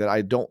thing, that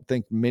I don't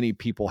think many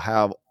people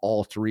have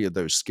all three of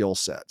those skill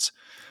sets.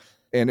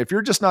 And if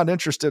you're just not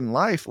interested in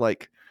life,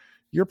 like,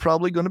 you're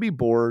probably going to be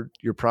bored.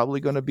 You're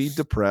probably going to be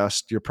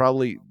depressed. You're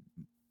probably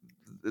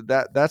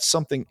that's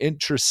something.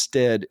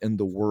 Interested in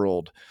the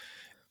world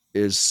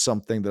is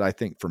something that I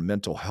think for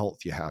mental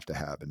health you have to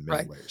have in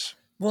many ways.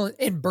 Well,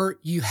 and Bert,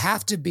 you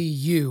have to be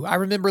you. I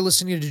remember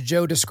listening to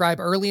Joe describe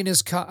early in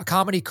his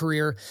comedy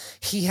career,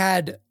 he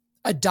had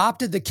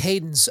adopted the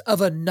cadence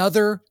of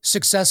another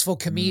successful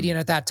comedian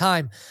at that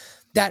time.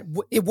 That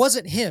it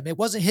wasn't him. It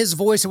wasn't his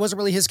voice. It wasn't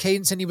really his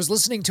cadence. And he was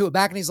listening to it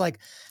back and he's like,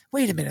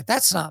 wait a minute,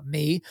 that's not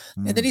me.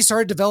 And then he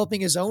started developing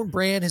his own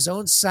brand, his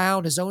own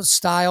sound, his own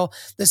style.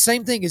 The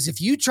same thing is, if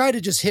you try to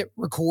just hit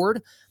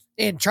record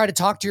and try to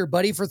talk to your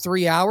buddy for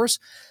 3 hours,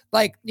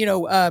 like,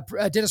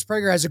 Dennis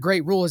Prager has a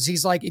great rule, is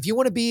he's like, if you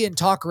want to be in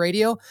talk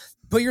radio,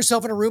 put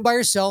yourself in a room by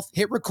yourself,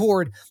 hit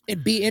record,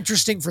 and be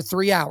interesting for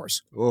 3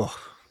 hours. Ugh.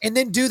 And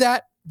then do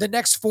that the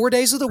next 4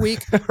 days of the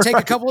week, take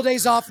a couple of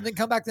days off, and then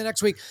come back the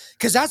next week.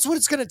 Because that's what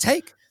it's going to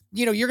take.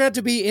 You're going to have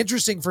to be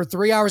interesting for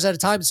 3 hours at a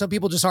time. Some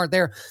people just aren't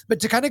there. But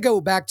to kind of go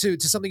back to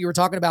something you were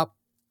talking about,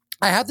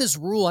 I have this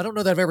rule. I don't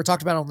know that I've ever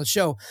talked about it on the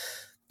show.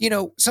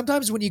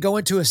 Sometimes when you go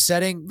into a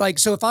setting, like,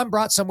 so if I'm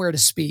brought somewhere to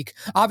speak,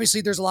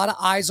 obviously there's a lot of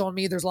eyes on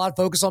me. There's a lot of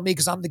focus on me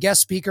because I'm the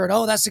guest speaker, and,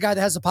 oh, that's the guy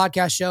that has the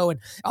podcast show and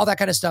all that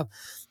kind of stuff.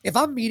 If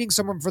I'm meeting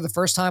someone for the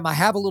first time, I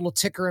have a little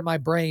ticker in my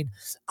brain.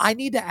 I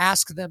need to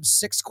ask them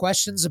 6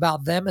 questions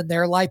about them and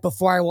their life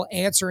before I will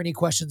answer any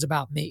questions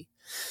about me.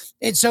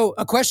 And so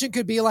a question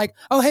could be like,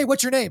 oh, hey,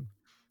 what's your name?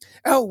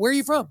 Oh, where are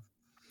you from?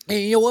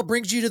 And what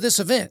brings you to this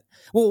event?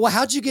 Well,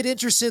 how'd you get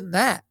interested in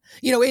that?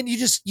 And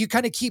you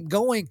kind of keep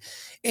going,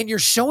 and you're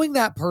showing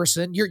that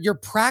person, you're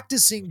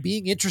practicing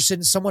being interested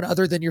in someone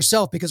other than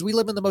yourself, because we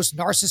live in the most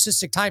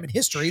narcissistic time in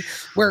history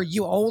where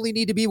you only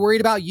need to be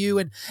worried about you.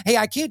 And, hey,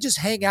 I can't just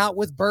hang out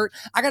with Bert.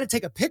 I got to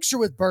take a picture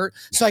with Bert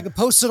so I can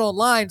post it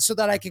online so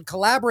that I can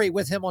collaborate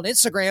with him on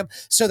Instagram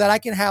so that I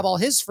can have all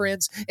his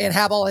friends and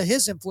have all of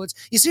his influence.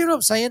 You see what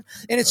I'm saying?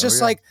 And it's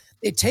just like,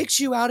 it takes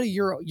you out of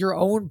your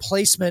own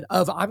placement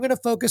of, I'm going to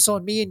focus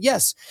on me. And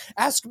yes,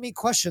 ask me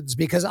questions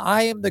because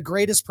I am the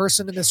greatest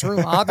person in this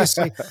room,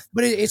 obviously.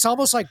 But it's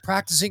almost like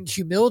practicing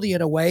humility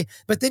in a way.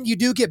 But then you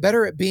do get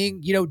better at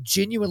being,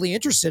 genuinely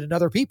interested in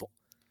other people.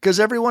 Because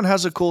everyone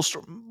has a cool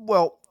story.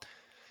 Well,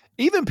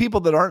 even people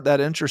that aren't that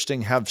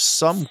interesting have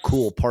some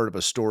cool part of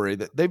a story,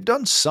 that they've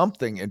done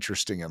something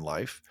interesting in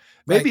life.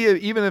 Maybe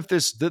even if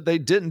that they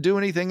didn't do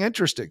anything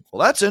interesting.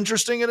 Well, that's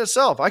interesting in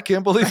itself. I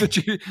can't believe that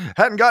you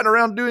hadn't gotten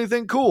around to do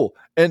anything cool.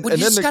 And you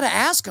just got to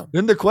ask them.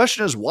 Then the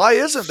question is, why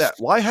isn't that?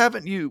 Why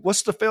haven't you?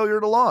 What's the failure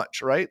to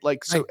launch? Right?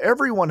 Like, so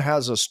everyone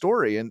has a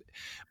story.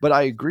 But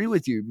I agree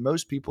with you.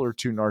 Most people are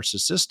too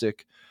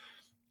narcissistic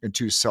and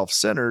too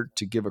self-centered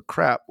to give a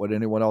crap what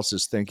anyone else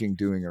is thinking,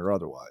 doing, or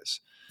otherwise.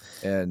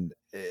 And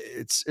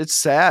it's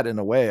sad in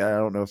a way. I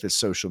don't know if it's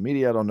social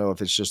media. I don't know if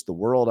it's just the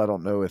world. I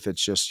don't know if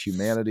it's just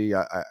humanity.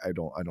 I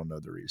don't know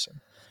the reason.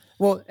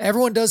 Well,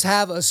 everyone does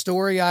have a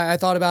story. I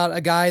thought about a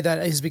guy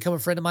that has become a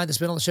friend of mine that's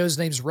been on the show. His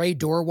name's Ray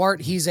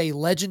Dorwart. He's a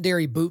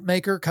legendary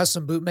bootmaker,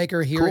 custom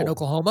bootmaker here in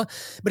Oklahoma.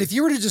 But if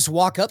you were to just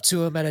walk up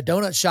to him at a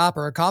donut shop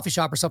or a coffee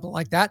shop or something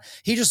like that,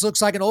 he just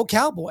looks like an old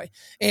cowboy.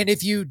 And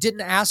if you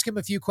didn't ask him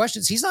a few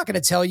questions, he's not going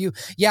to tell you,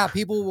 yeah,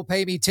 people will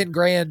pay me 10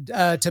 grand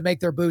to make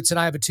their boots and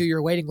I have a 2-year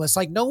waiting list.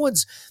 Like, no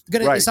one's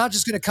going to, it's not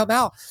just going to come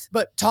out.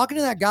 But talking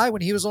to that guy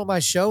when he was on my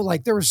show,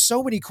 like, there were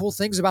so many cool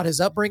things about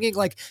his upbringing.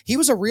 Like, he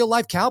was a real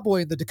life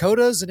cowboy in the Dakotas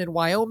and in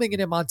Wyoming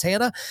and in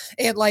Montana.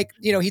 And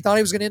he thought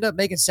he was going to end up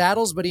making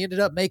saddles, but he ended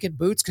up making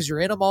boots because you're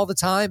in them all the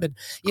time. And,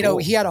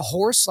 he had a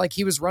horse, like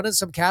he was running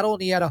some cattle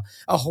and he had a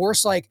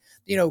horse,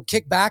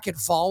 kick back and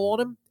fall on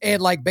him.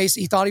 And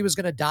basically he thought he was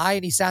going to die.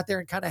 And he sat there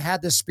and kind of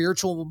had this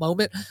spiritual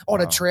moment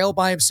on a trail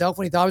by himself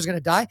when he thought he was going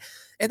to die.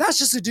 And that's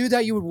just a dude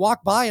that you would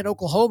walk by in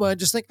Oklahoma and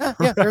just think,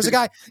 yeah, there's a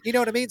guy, you know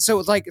what I mean?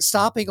 So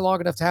stopping long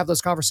enough to have those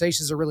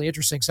conversations are really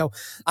interesting. So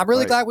I'm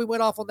really glad we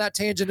went off on that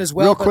tangent as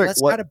well. Real quick,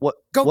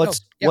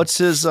 what's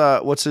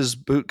his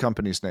boot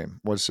company's name?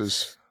 What's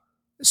his...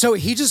 So I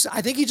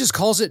think he just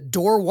calls it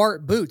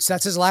Dorwart Boots.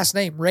 That's his last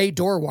name, Ray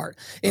Dorwart.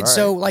 And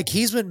so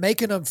he's been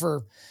making them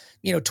for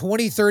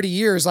 20, 30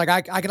 years.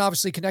 I can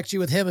obviously connect you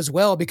with him as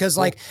well because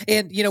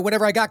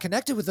whenever I got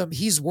connected with him,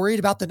 he's worried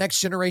about the next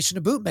generation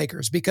of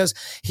bootmakers because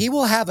he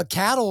will have a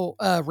cattle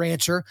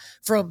rancher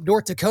from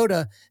North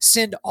Dakota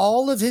send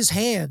all of his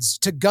hands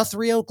to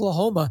Guthrie,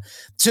 Oklahoma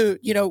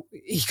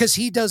because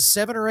he does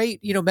 7 or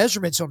 8,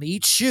 measurements on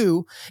each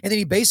shoe and then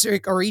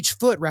each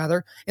foot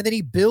rather. And then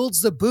he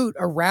builds the boot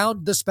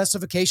around the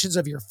specifications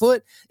of your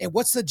foot. And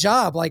what's the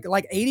job? Like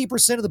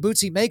 80% of the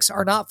boots he makes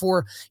are not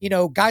for,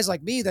 guys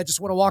like me that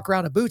just want to walk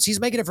round of boots. He's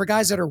making it for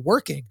guys that are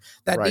working,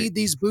 that Right. need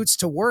these boots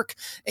to work.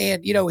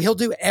 And, he'll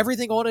do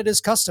everything on it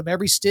as custom,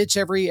 every stitch,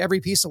 every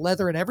piece of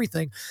leather and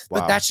everything.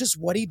 But Wow. that's just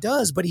what he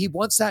does. But he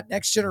wants that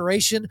next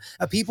generation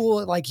of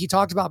people, like he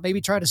talked about,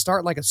 maybe trying to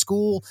start like a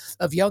school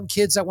of young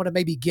kids that want to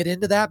maybe get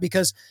into that,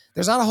 because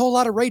there's not a whole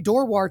lot of Ray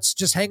Dorwarts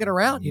just hanging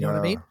around. You know what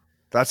I mean?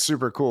 That's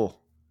super cool.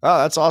 Oh,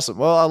 that's awesome.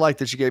 Well, I like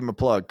that you gave him a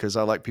plug, because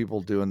I like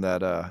people doing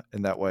that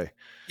in that way.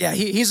 Yeah,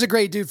 he's a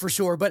great dude for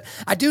sure. But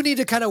I do need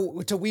to kind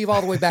of to weave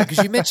all the way back,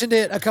 because you mentioned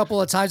it a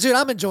couple of times. Dude,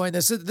 I'm enjoying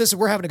this.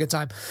 We're having a good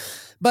time.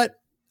 But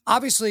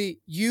obviously,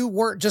 you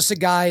weren't just a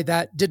guy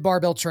that did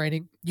barbell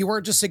training. You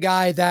weren't just a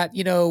guy that,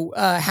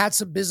 had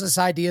some business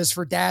ideas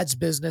for dad's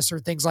business or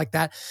things like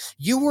that.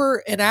 You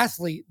were an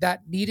athlete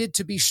that needed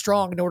to be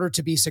strong in order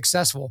to be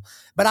successful.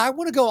 But I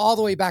want to go all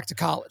the way back to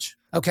college.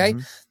 Okay.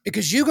 Mm-hmm.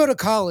 Because you go to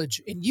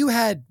college and you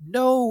had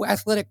no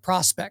athletic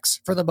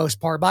prospects for the most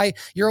part. By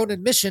your own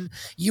admission,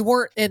 you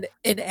weren't an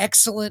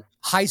excellent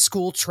high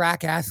school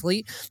track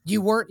athlete.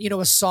 You weren't,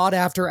 a sought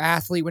after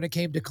athlete when it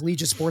came to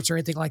collegiate sports or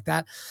anything like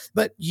that.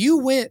 But you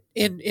went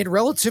in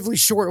relatively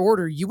short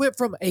order. You went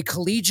from a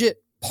collegiate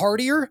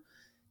partier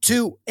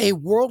to a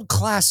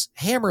world-class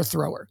hammer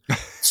thrower.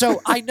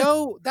 So I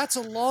know that's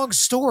a long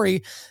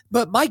story,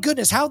 but my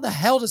goodness, how in the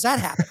hell does that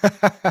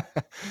happen?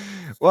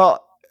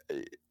 Well,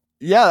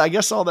 yeah, I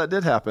guess all that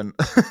did happen.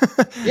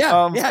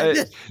 Yeah.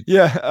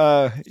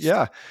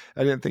 Yeah.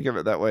 I didn't think of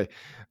it that way.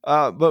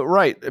 But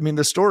right. I mean,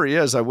 the story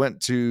is I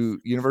went to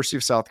University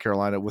of South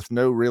Carolina with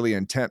no really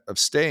intent of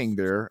staying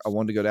there. I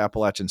wanted to go to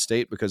Appalachian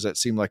State because that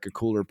seemed like a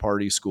cooler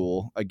party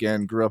school.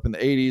 Again, grew up in the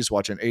 80s,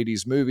 watching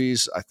 80s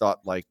movies. I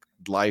thought like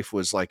life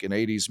was like an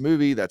 80s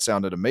movie. That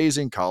sounded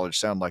amazing. College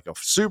sounded like a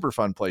super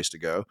fun place to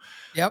go.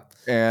 Yep.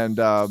 And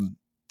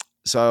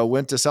so I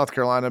went to South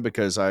Carolina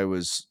because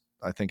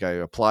I think I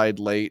applied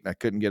late and I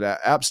couldn't get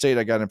App State.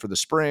 I got in for the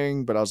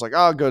spring, but I was like,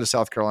 I'll go to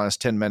South Carolina. It's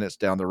 10 minutes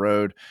down the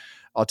road.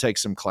 I'll take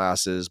some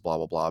classes, blah,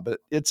 blah, blah.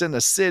 But it's in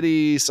the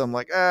city. So I'm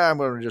like, I'm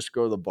going to just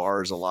go to the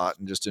bars a lot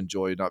and just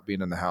enjoy not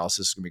being in the house.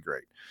 This is going to be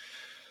great.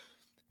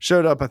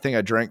 Showed up. I think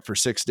I drank for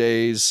 6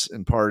 days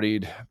and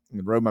partied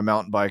and rode my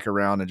mountain bike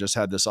around and just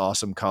had this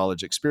awesome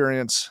college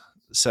experience.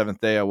 The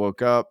 7th day I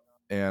woke up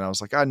and I was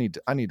like, I need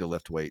to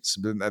lift weights.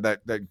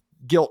 That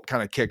guilt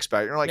kind of kicks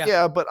back. You're like,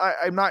 yeah, but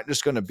I'm not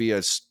just going to be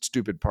a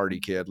stupid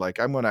party kid. Like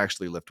I'm going to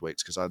actually lift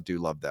weights because I do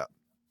love that.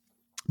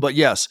 But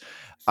yes,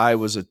 I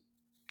was a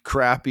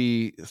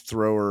crappy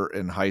thrower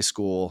in high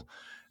school,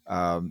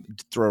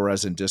 thrower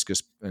as in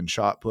discus and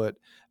shot put.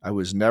 I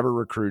was never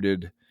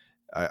recruited.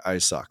 I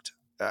sucked.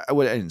 I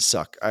didn't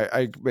suck.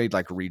 I made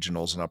like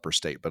regionals and upper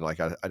state, but like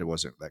I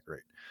wasn't that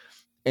great.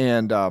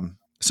 And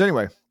so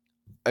anyway,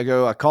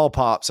 I call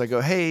Pops. I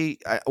go, hey,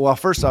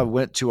 first I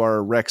went to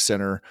our rec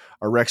center.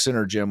 Our rec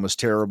center gym was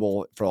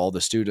terrible for all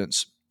the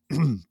students.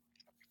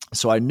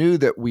 So I knew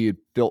that we had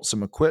built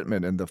some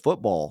equipment in the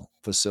football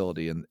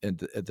facility at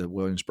the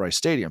Williams-Brice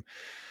Stadium.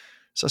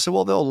 So I said,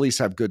 well, they'll at least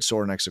have good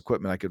Sorinex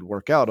equipment I could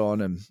work out on.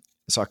 And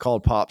so I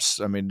called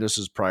Pops. I mean, this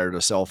is prior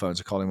to cell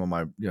phones. I called him on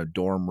my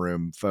dorm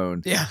room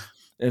phone. Yeah.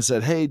 And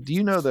said, hey, do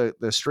you know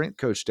the strength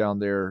coach down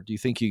there? Do you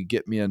think you could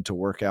get me in to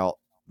work out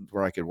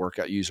where I could work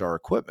out, use our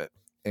equipment?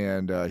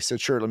 And he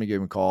said, sure, let me give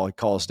him a call. He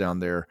calls down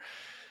there.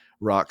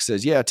 Rock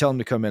says, yeah, tell him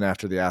to come in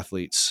after the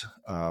athletes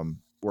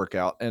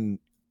workout. And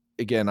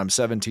again, I'm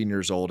 17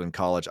 years old in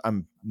college.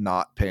 I'm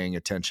not paying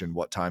attention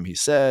what time he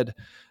said.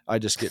 I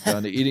just get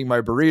done eating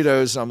my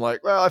burritos. I'm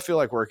like, well, I feel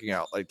like working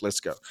out. Like, let's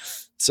go.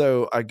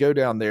 So I go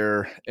down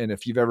there. And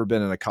if you've ever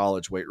been in a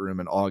college weight room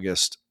in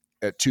August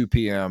at 2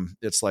 p.m.,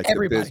 it's like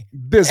the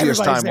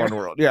busiest time in the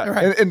world. Yeah.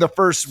 Right. In the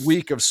first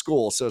week of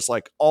school. So it's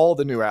like all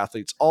the new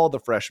athletes, all the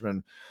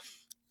freshmen.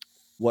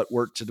 What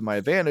worked to my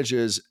advantage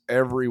is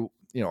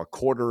a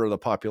quarter of the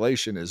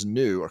population is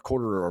new, a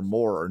quarter or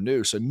more are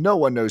new. So no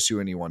one knows who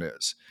anyone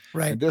is.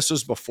 Right. And this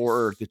was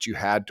before that you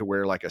had to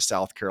wear like a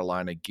South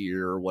Carolina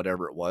gear or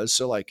whatever it was.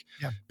 So like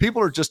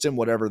people are just in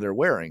whatever they're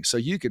wearing. So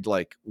you could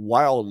like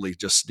wildly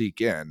just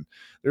sneak in.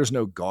 There's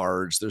no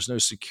guards. There's no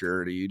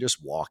security. You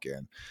just walk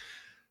in.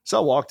 So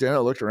I walked in, I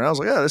looked around. I was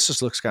like, yeah, this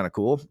just looks kind of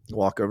cool.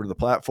 Walk over to the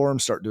platform,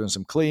 start doing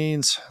some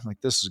cleans. I'm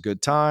like, this is a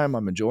good time.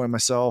 I'm enjoying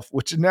myself,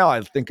 which now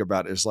I think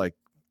about it is like,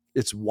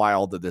 it's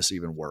wild that this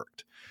even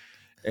worked.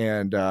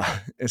 And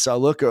so I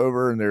look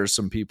over and there's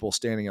some people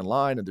standing in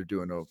line and they're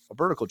doing a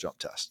vertical jump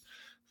test.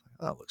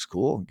 Oh, that looks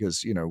cool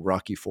because,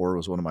 Rocky IV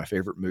was one of my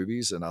favorite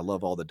movies and I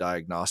love all the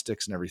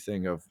diagnostics and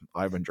everything of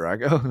Ivan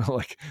Drago. And I'm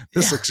like,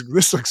 this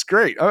looks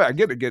great. Oh, I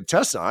get to get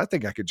tested. I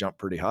think I could jump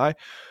pretty high.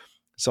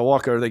 So I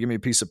walk over, they give me a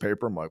piece of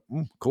paper. I'm like,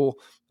 cool.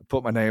 I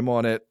put my name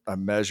on it. I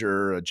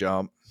measure a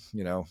jump,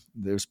 it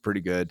was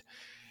pretty good.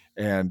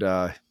 And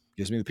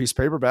gives me the piece of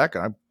paper back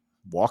and I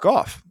walk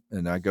off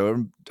and I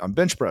go, I'm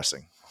bench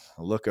pressing.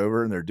 I look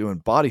over and they're doing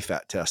body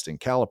fat testing,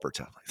 caliper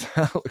testing. Like,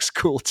 that looks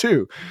cool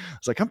too. I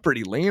was like, I'm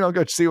pretty lean. I'll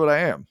go see what I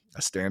am.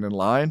 I stand in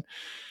line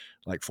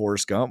like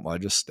Forrest Gump. I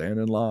just stand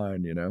in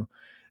line,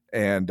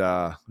 and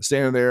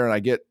standing there and I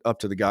get up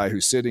to the guy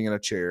who's sitting in a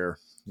chair,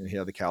 he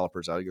had the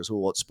calipers out. He goes,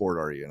 well, what sport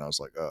are you? And I was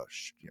like, oh,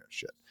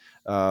 shit.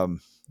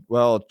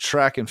 Well,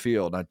 track and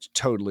field. I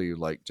totally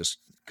like, just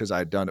because I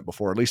had done it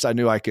before, at least I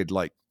knew I could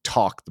like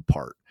talk the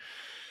part.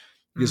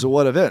 He goes, well,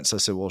 what events? I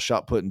said, well,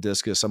 shot put and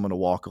discus. I'm going to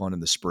walk on in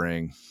the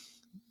spring.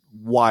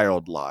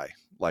 Wild lie.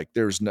 Like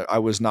I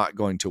was not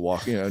going to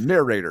walk,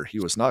 narrator. He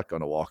was not going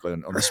to walk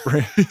on the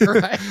spring.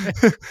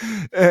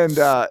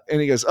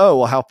 And he goes, oh,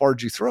 well, how far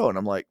did you throw? And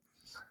I'm like,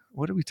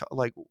 what do we talk?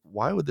 Like,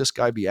 why would this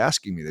guy be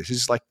asking me this?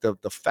 He's like the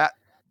fat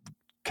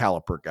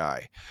caliper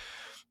guy.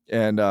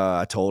 And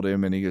I told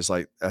him, and he was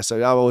like, I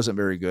said, I wasn't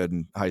very good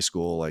in high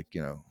school. Like,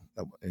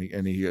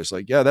 and he was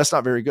like, yeah, that's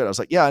not very good. I was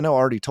like, yeah, I know. I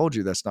already told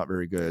you that's not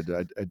very good.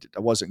 I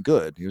wasn't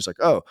good. He was like,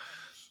 oh,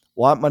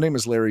 well, my name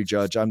is Larry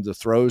Judge. I'm the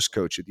throws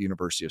coach at the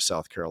University of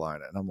South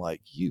Carolina. And I'm like,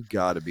 you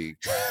gotta be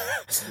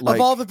like,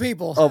 of all the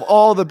people,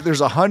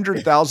 there's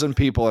 100,000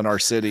 people in our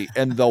city.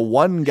 And the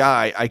one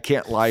guy I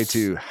can't lie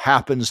to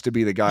happens to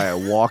be the guy I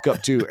walk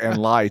up to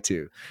and lie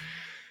to.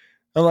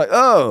 I'm like,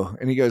 oh,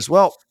 and he goes,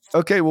 well,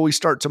 okay, well, we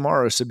start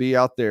tomorrow. So be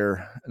out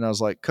there. And I was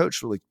like,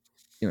 coach, really,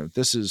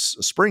 this is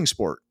a spring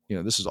sport.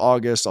 This is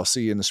August. I'll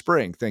see you in the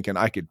spring, thinking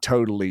I could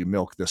totally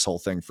milk this whole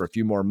thing for a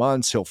few more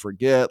months. He'll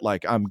forget,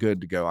 like, I'm good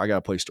to go. I got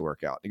a place to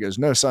work out. He goes,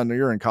 no, son,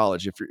 you're in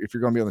college. If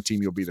you're going to be on the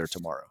team, you'll be there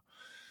tomorrow.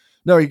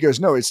 No, he goes,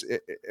 no,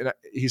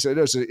 he said,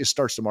 it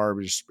starts tomorrow.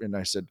 And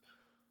I said,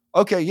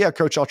 okay, yeah,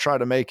 coach, I'll try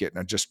to make it. And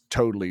I just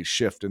totally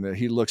shift. And then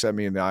he looks at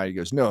me in the eye. He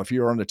goes, no, if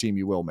you're on the team,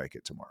 you will make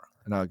it tomorrow.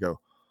 And I go,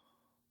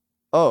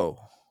 oh,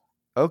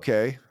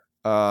 okay.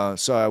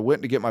 So I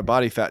went to get my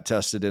body fat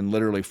tested, and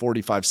literally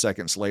 45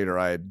 seconds later,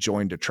 I had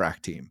joined a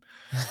track team.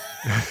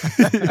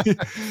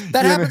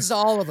 That happens to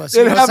all of us.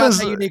 It happens.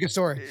 It's not a unique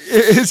story.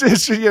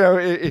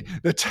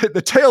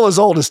 The tale is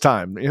old as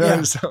time.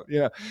 Yeah.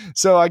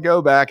 So I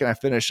go back and I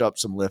finish up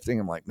some lifting.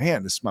 I'm like,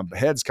 man, my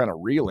head's kind of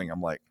reeling.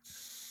 I'm like,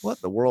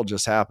 what the world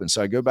just happened?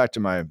 So I go back to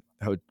my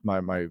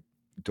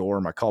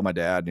dorm. I call my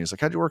dad, and he's like,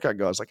 how'd your workout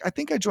go? I was like, I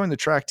think I joined the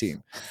track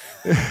team.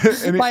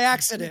 By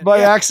accident.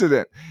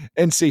 Accident.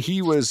 And see,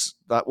 he was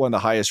one of the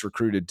highest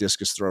recruited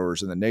discus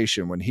throwers in the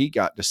nation when he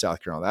got to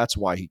South Carolina. That's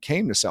why he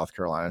came to South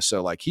Carolina.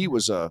 So like, he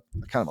was a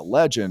kind of a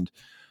legend.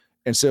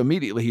 And so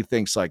immediately he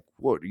thinks like,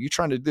 what, are you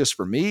trying to do this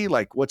for me?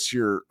 Like, what's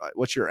your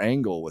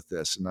angle with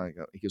this? And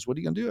he goes, what are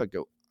you going to do? I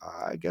go,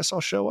 I guess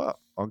I'll show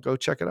up. I'll go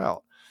check it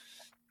out.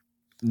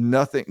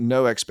 Nothing,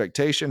 no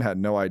expectation, had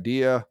no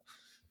idea.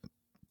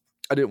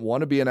 I didn't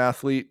want to be an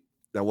athlete.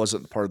 That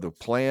wasn't part of the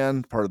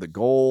plan, part of the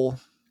goal.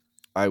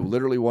 I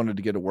literally wanted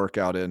to get a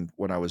workout in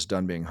when I was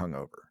done being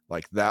hungover.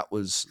 Like, that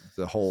was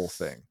the whole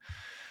thing.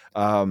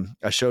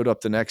 I showed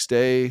up the next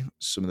day,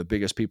 some of the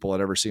biggest people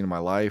I'd ever seen in my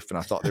life, and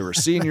I thought they were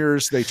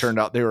seniors. They turned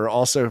out they were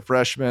also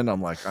freshmen.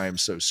 I'm like, I am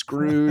so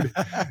screwed,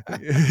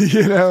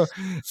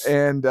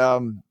 and,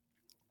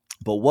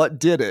 but what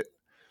did it?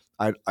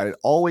 I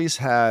always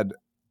had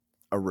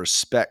a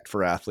respect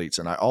for athletes,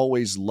 and I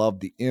always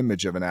loved the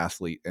image of an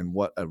athlete and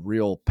what a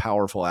real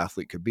powerful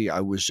athlete could be.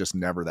 I was just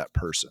never that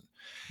person.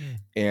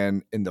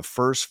 And in the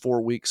first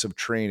 4 weeks of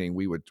training,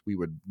 we would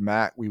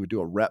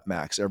do a rep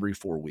max every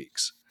 4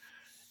 weeks.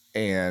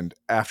 And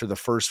after the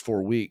first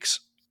 4 weeks,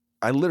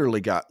 I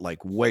literally got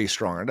like way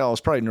stronger. Now, it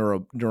was probably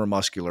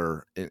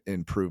neuromuscular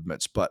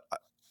improvements, but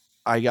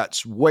I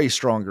got way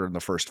stronger in the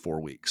first 4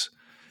 weeks.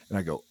 And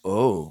I go,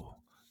 oh,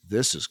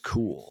 this is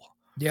cool.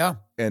 Yeah.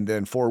 And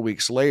then 4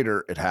 weeks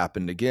later, it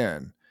happened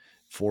again.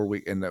 4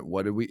 weeks. And that,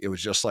 it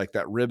was just like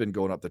that ribbon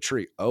going up the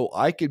tree. Oh,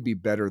 I could be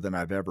better than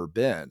I've ever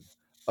been.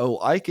 Oh,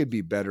 I could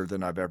be better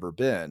than I've ever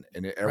been.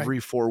 And every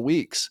 4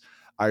 weeks,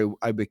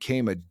 I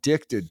became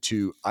addicted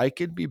to, I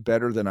could be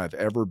better than I've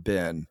ever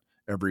been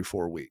every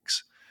 4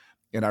 weeks.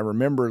 And I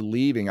remember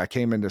leaving, I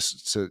came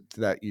into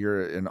that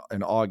year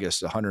in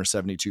August,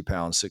 172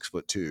 pounds,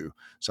 6'2".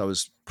 So I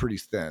was pretty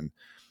thin.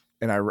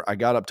 And I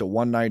got up to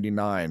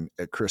 199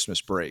 at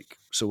Christmas break.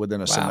 So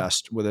within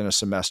a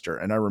semester.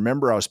 And I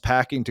remember I was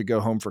packing to go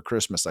home for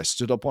Christmas. I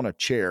stood up on a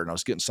chair and I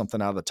was getting something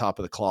out of the top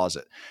of the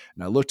closet.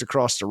 And I looked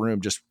across the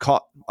room, just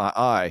caught my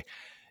eye.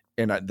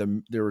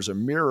 And there was a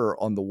mirror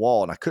on the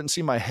wall, and I couldn't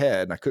see my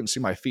head and I couldn't see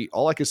my feet.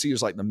 All I could see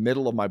was like the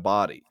middle of my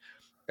body.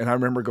 And I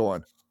remember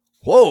going,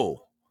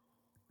 whoa,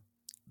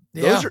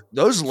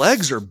 those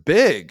legs are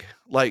big.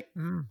 Like,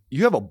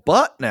 you have a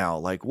butt now.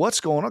 Like,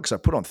 what's going on? Cause I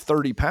put on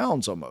 30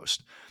 pounds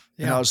almost.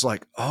 Yeah. And I was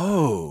like,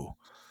 oh,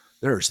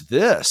 there's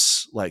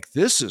this. Like,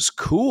 this is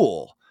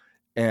cool.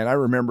 And I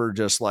remember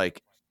just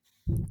like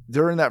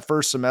during that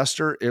first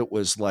semester, it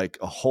was like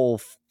a whole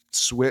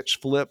switch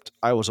flipped.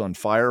 I was on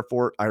fire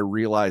for it. I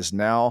realize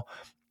now,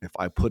 if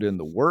I put in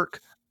the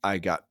work, I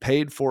got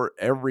paid for it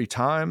every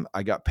time.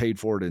 I got paid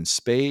for it in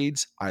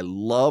spades. I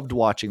loved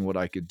watching what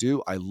I could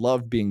do. I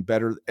loved being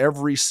better.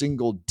 Every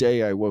single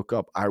day I woke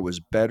up, I was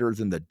better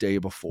than the day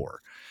before.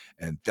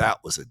 And that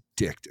was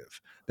addictive.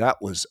 That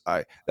was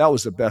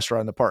the best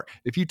ride in the park.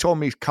 If you told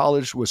me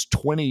college was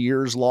 20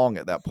 years long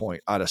at that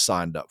point, I'd have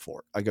signed up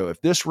for it. I go,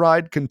 if this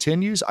ride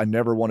continues, I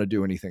never want to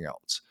do anything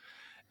else.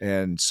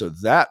 And so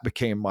that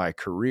became my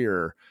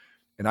career.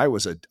 And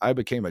I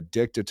became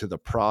addicted to the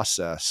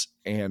process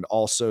and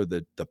also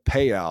the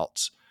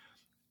payouts.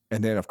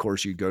 And then of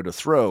course you go to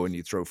throw and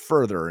you throw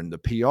further and the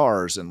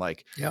PRs and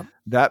like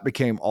that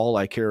became all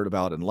I cared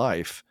about in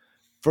life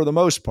for the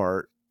most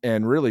part.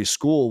 And really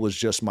school was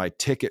just my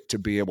ticket to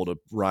be able to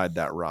ride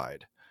that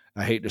ride.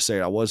 I hate to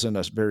say I wasn't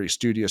a very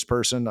studious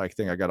person. I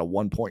think I got a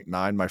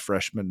 1.9 my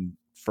freshman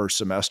first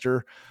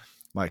semester.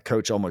 My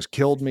coach almost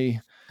killed me.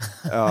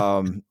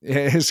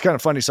 It's kind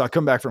of funny. So I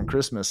come back from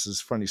Christmas.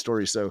 It's a funny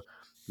story. So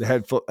the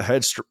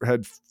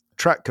head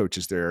track coach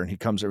is there and he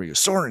comes over, he goes,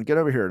 Soren, get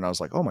over here. And I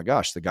was like, oh my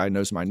gosh, the guy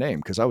knows my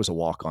name. Cause I was a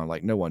walk on,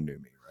 like no one knew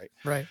me.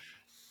 Right.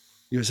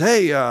 He goes,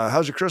 hey,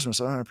 how's your Christmas?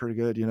 Oh, pretty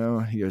good.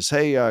 He goes,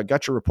 hey,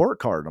 got your report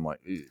card. I'm like,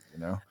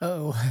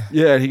 oh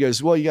yeah. And he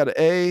goes, well, you got an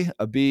A,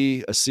 a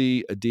B, a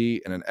C, a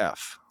D, and an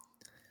F.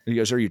 And he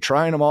goes, are you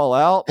trying them all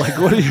out? Like,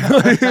 what are you?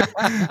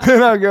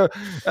 And I go,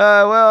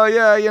 well,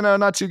 yeah,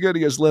 not too good.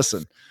 He goes,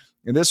 listen.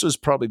 And this was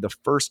probably the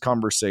first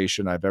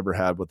conversation I've ever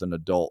had with an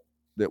adult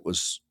it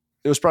was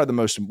probably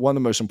one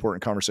of the most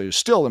important conversations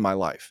still in my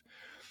life.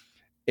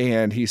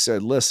 And he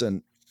said,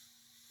 listen,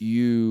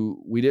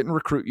 we didn't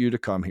recruit you to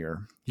come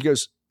here. He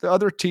goes,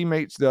 your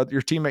teammates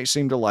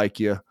seem to like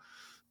you.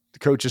 The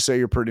coaches say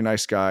you're a pretty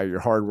nice guy. You're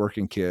a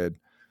hardworking kid.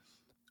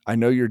 I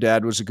know your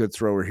dad was a good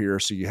thrower here,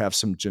 so you have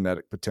some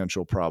genetic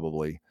potential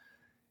probably.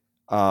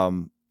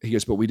 He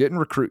goes, but we didn't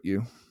recruit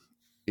you.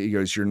 He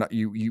goes,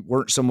 you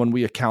weren't someone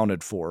we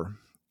accounted for.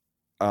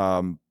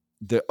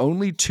 The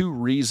only two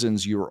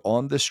reasons you're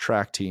on this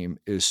track team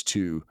is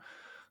to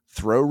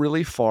throw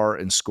really far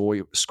and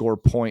score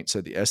points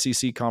at the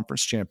SEC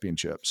conference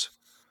championships,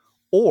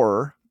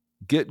 or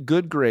get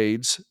good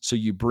grades so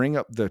you bring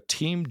up the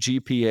team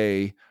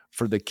GPA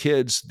for the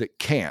kids that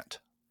can't.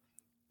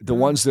 The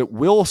ones that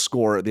will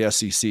score at the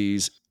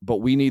SECs,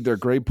 but we need their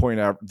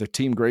the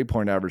team grade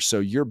point average. So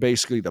you're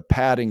basically the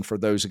padding for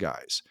those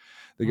guys.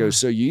 They go,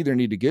 so you either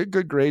need to get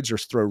good grades or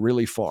throw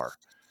really far.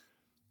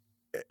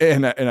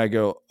 And I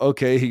go,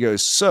 okay. He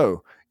goes,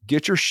 so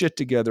get your shit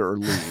together or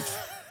leave.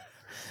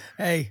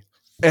 Hey.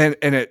 And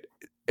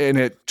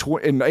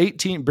in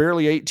 18,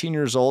 barely 18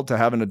 years old, to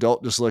have an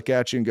adult just look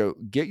at you and go,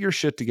 get your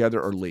shit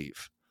together or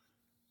leave.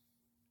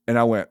 And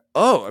I went,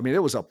 oh, I mean,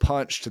 it was a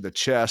punch to the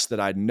chest that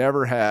I'd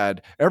never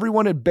had.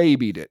 Everyone had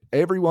babied it.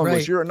 Everyone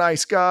was, you're a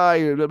nice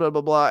guy, blah, blah,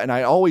 blah, blah. And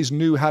I always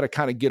knew how to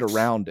kind of get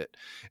around it.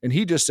 And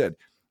he just said,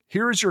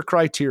 here is your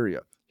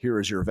criteria. Here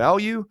is your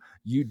value.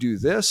 You do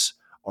this,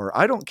 or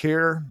I don't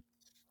care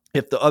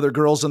if the other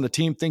girls on the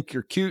team think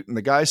you're cute and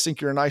the guys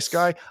think you're a nice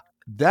guy.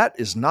 That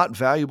is not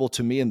valuable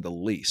to me in the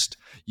least.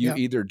 You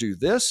either do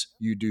this,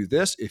 you do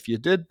this. If you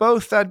did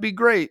both, that'd be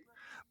great.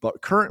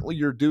 But currently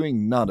you're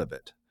doing none of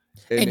it.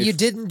 And you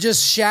didn't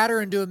just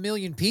shatter into a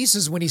million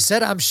pieces when he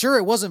said, I'm sure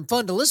it wasn't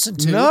fun to listen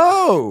to.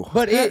 No.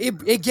 But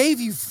it gave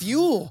you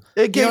fuel.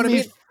 It gave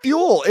me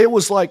fuel. It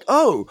was like,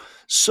 oh,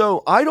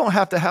 so I don't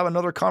have to have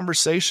another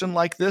conversation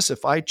like this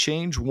if I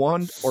change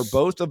one or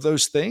both of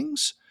those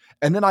things.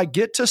 And then I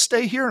get to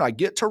stay here and I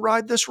get to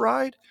ride this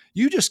ride.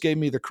 You just gave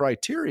me the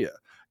criteria.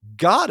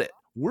 Got it.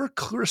 We're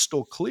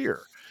crystal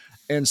clear.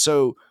 And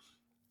so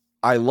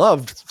I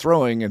loved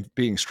throwing and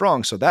being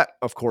strong. So that,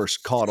 of course,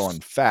 caught on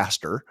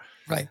faster.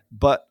 Right.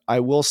 But I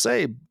will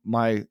say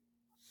my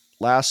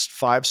last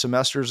 5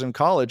 semesters in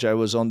college, I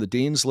was on the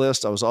dean's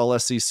list. I was all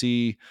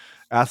SEC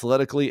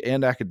athletically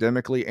and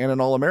academically and an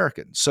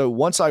All-American. So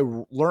once I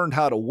learned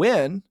how to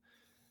win,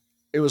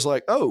 it was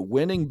like, oh,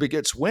 winning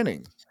begets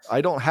winning.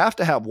 I don't have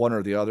to have one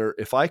or the other.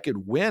 If I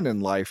could win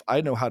in life,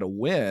 I know how to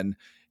win.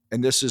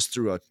 And this is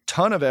through a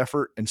ton of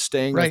effort and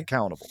staying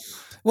accountable.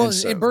 Well,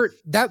 and Bert,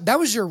 that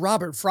was your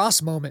Robert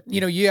Frost moment.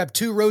 You know, you have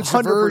 2 roads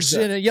traversed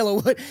in a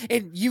Yellowwood,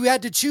 and you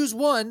had to choose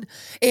one.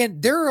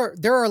 And there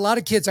are a lot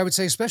of kids, I would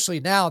say, especially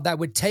now, that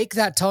would take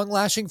that tongue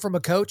lashing from a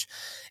coach,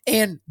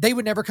 and they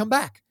would never come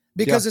back.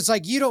 Because it's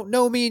like, you don't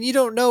know me and you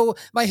don't know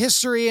my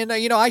history. And,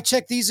 I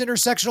check these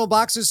intersectional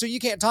boxes, so you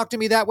can't talk to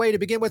me that way to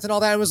begin with and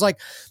all that. It was like,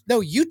 no,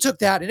 you took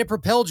that and it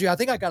propelled you. I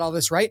think I got all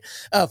this right.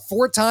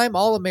 4-time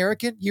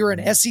All-American. You're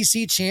an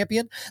SEC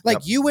champion. Like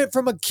you went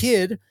from a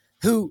kid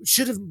who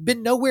should have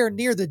been nowhere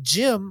near the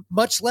gym,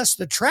 much less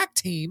the track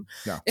team.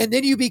 No. And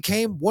then you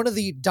became one of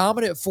the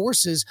dominant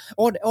forces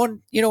on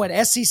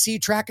an SEC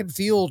track and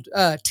field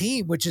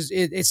team, which is,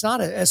 it's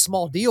not a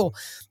small deal.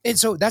 And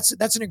so that's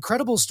an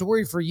incredible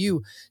story for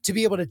you to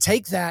be able to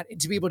take that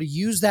and to be able to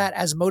use that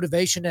as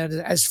motivation and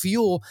as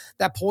fuel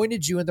that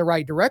pointed you in the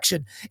right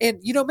direction. And,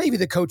 maybe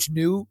the coach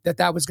knew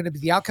that was going to be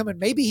the outcome, and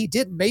maybe he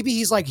didn't. Maybe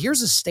he's like,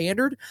 here's a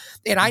standard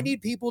and I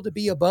need people to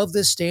be above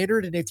this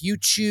standard. And if you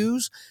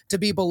choose to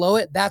be below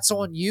it, that's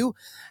on you.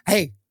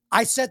 Hey,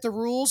 I set the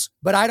rules,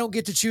 but I don't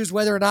get to choose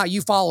whether or not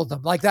you follow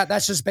them. Like that.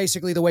 That's just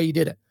basically the way you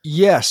did it.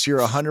 Yes, you're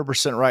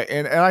 100% right.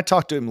 And I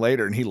talked to him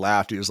later and he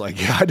laughed. He was like,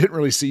 yeah, I didn't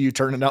really see you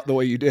turning out the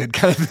way you did,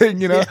 kind of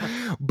thing, Yeah.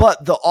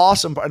 But the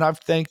awesome part, and I've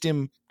thanked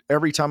him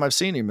every time I've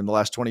seen him in the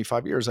last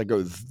 25 years, I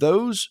go,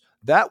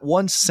 that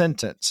one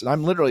sentence, and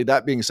I'm literally,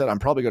 that being said, I'm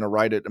probably going to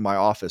write it in my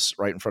office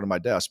right in front of my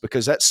desk,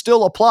 because that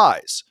still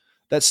applies.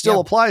 That still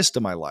applies to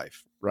my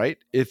life. right?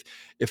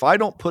 If I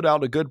don't put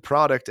out a good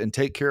product and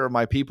take care of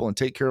my people and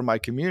take care of my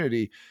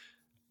community,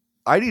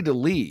 I need to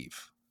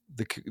leave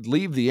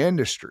the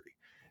industry.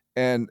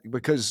 And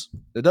because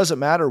it doesn't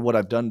matter what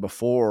I've done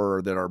before,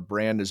 or that our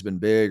brand has been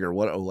big or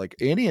what, or like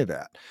any of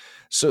that.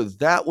 So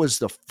that was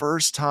the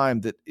first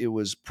time that it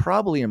was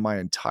probably in my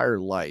entire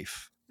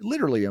life,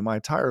 literally in my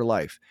entire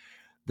life,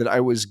 that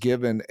I was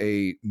given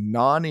a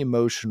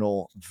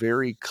non-emotional,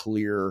 very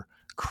clear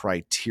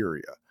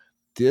criteria.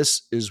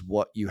 This is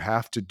what you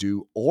have to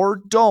do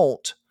or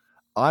don't.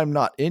 I'm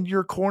not in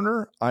your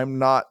corner. I'm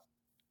not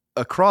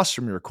across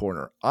from your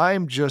corner.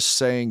 I'm just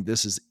saying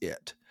this is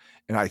it.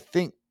 And I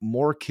think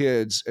more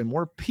kids and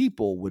more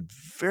people would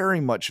very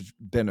much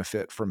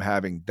benefit from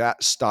having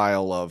that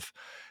style of,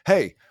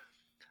 hey,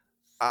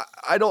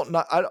 I don't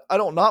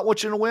not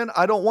want you to win.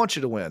 I don't want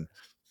you to win.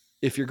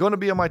 If you're going to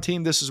be on my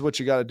team, this is what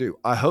you got to do.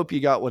 I hope you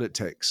got what it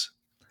takes.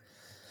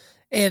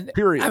 And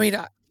period. I mean,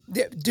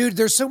 dude,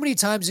 there's so many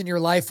times in your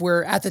life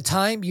where at the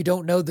time you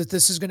don't know that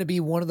this is going to be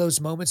one of those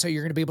moments that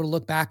you're going to be able to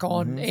look back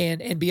on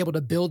and be able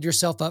to build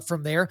yourself up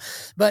from there.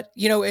 But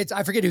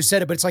I forget who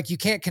said it, but it's like, you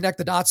can't connect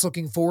the dots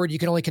looking forward. You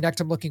can only connect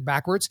them looking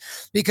backwards,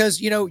 because,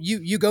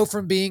 you go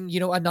from being,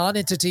 a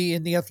non-entity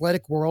in the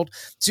athletic world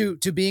to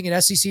being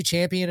an SEC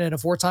champion and a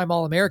 4-time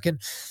All-American.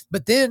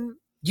 But then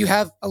you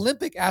have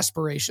Olympic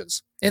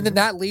aspirations. And then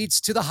that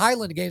leads to the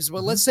Highland Games.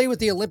 But let's say with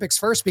the Olympics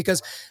first,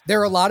 because there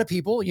are a lot of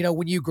people,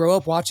 when you grow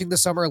up watching the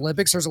Summer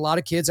Olympics, there's a lot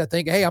of kids that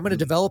think, hey, I'm going to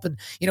develop and,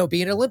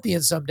 be an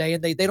Olympian someday.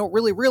 And they don't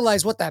really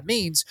realize what that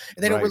means.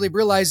 And they don't really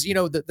realize,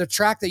 the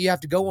track that you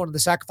have to go on and the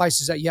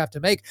sacrifices that you have to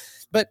make.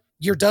 But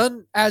you're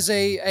done as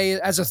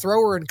a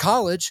thrower in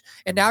college,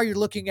 and now you're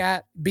looking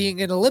at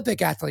being an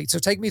Olympic athlete. So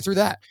take me through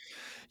that.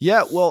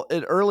 Yeah, well,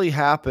 it early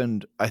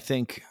happened, I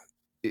think,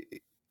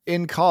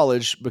 in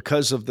college,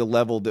 because of the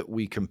level that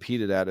we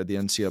competed at the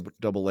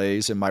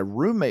NCAAs. And my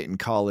roommate in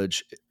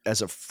college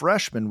as a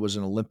freshman was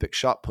an Olympic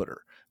shot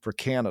putter for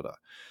Canada.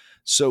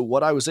 So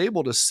what I was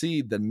able to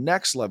see the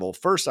next level,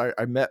 first I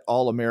met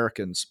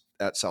All-Americans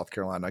at South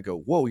Carolina. I go,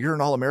 whoa, you're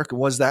an All-American.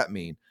 What does that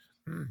mean?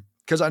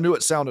 Because I knew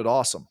it sounded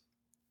awesome.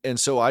 And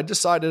so I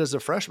decided as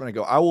a freshman, I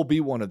go, I will be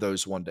one of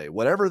those one day.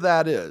 Whatever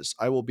that is,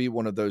 I will be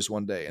one of those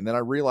one day. And then I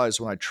realized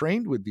when I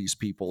trained with these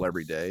people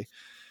every day,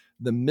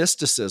 the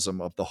mysticism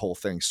of the whole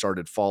thing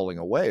started falling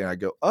away. And I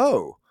go,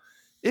 oh,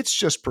 it's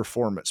just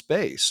performance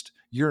based.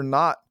 You're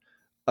not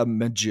a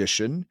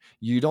magician.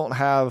 You don't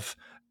have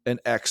an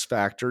X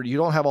factor. You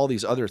don't have all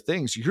these other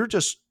things.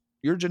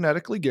 You're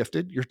genetically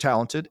gifted, you're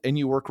talented, and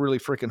you work really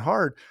freaking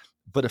hard.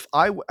 But if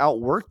I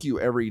outwork you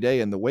every day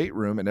in the weight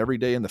room and every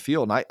day in the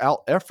field, and I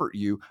out effort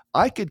you,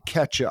 I could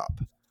catch up.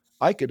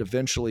 I could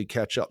eventually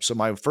catch up. So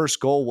my first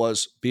goal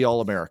was be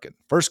All-American.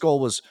 First goal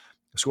was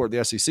score at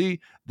the SEC.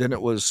 Then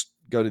it was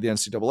go to the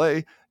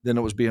NCAA, then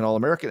it was being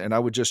All-American. And I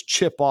would just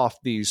chip off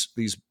these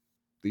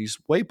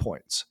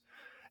waypoints.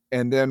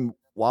 And then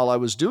while I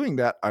was doing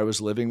that, I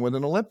was living with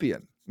an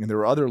Olympian, and there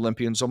were other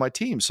Olympians on my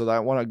team. So that I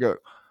want to go,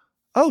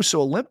 oh, so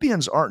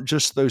Olympians aren't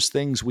just those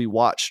things we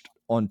watched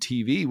on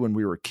TV when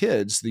we were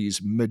kids, these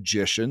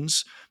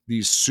magicians,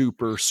 these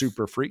super,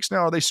 super freaks.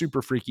 Now, are they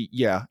super freaky?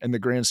 Yeah, in the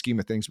grand scheme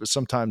of things, but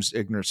sometimes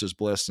ignorance is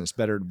bliss, and it's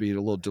better to be a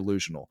little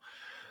delusional.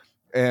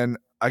 And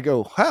I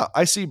go,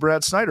 I see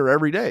Brad Snyder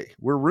every day.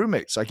 We're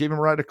roommates. I gave him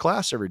a ride to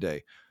class every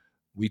day.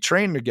 We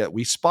train together.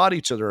 We spot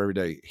each other every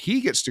day. He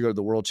gets to go to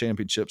the World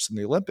Championships and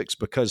the Olympics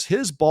because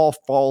his ball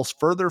falls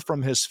further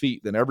from his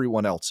feet than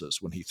everyone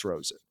else's when he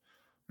throws it.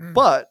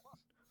 But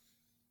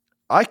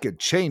I could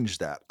change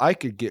that. I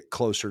could get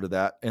closer to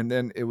that. And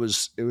then it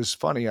was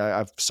funny.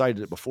 I've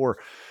cited it before.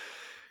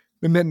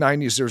 In the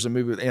mid-90s, there was a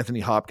movie with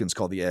Anthony Hopkins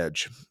called The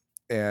Edge.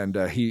 And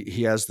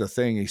he has the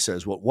thing. He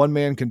says, what one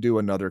man can do,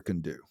 another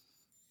can do.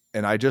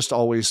 And I just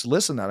always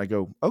listen to that. I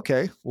go,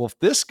 okay, well, if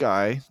this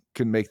guy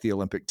can make the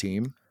Olympic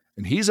team,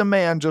 and he's a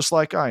man just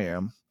like I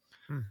am,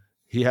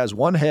 he has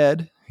one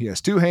head, he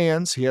has two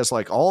hands, he has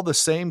like all the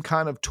same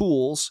kind of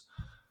tools,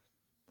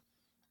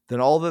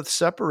 then all that's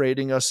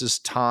separating us is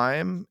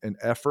time and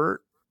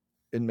effort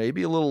and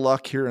maybe a little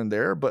luck here and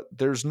there, but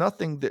there's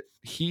nothing that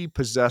he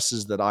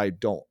possesses that I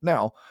don't.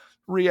 Now,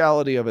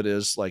 reality of it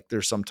is, like,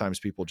 there's sometimes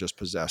people just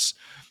possess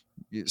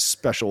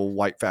special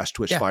white fast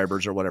twitch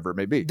fibers or whatever it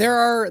may be. There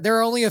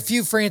are only a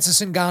few Francis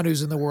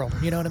Ngannous in the world.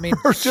 You know what I mean?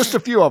 There's just a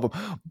few of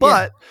them,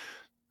 but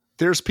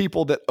there's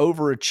people that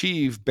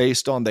overachieve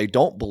based on they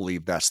don't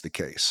believe that's the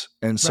case.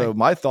 And so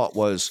my thought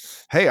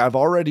was, hey, I've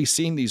already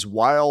seen these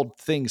wild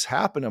things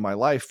happen in my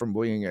life, from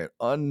being an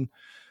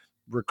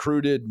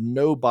unrecruited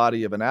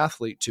nobody of an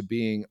athlete to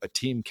being a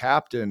team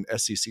captain,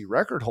 SEC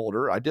record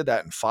holder. I did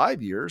that in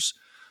 5 years.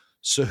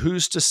 So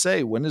who's to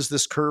say, when is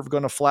this curve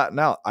going to flatten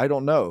out? I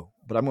don't know,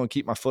 but I'm going to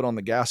keep my foot on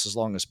the gas as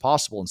long as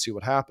possible and see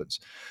what happens.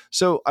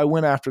 So I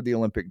went after the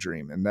Olympic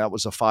dream, and that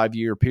was a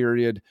 5-year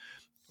period.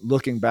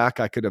 Looking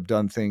back, I could have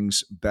done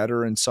things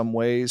better in some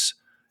ways.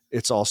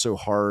 It's also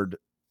hard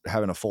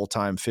having a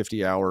full-time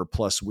 50-hour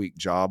plus week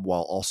job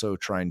while also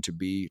trying to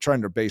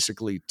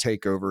basically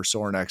take over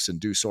Sorinex and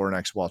do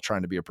Sorinex while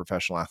trying to be a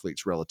professional athlete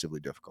is relatively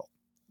difficult.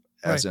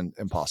 as Right. in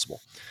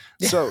impossible.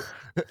 Yeah. So,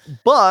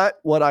 but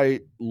what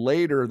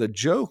the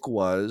joke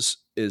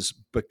is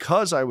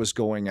because I was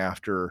going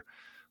after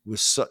with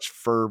such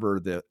fervor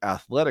the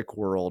athletic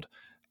world,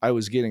 I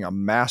was getting a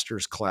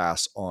master's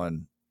class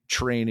on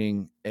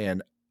training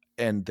and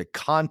the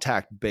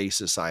contact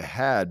basis I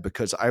had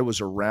because I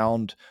was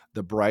around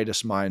the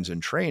brightest minds in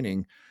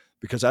training,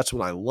 because that's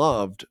what I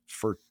loved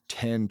for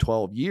 10,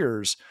 12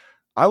 years.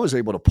 I was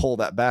able to pull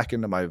that back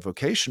into my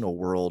vocational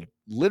world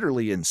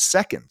literally in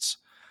seconds.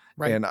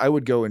 Right. And I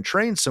would go and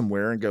train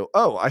somewhere and go,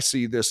 oh, I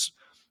see this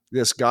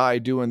guy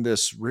doing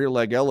this rear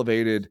leg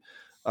elevated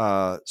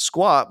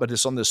squat, but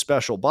it's on this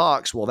special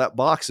box. Well, that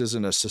box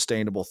isn't a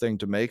sustainable thing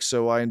to make.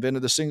 So I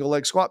invented the single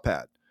leg squat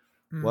pad.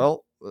 Mhm.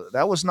 Well,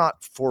 that was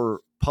not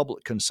for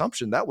public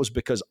consumption. That was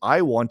because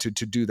I wanted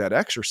to do that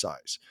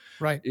exercise.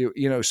 Right.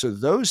 So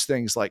those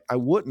things, like, I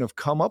wouldn't have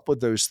come up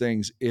with those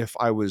things if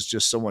I was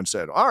just someone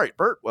said, all right,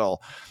 Bert,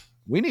 well,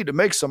 we need to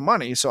make some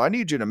money. So I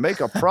need you to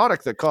make a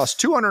product that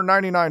costs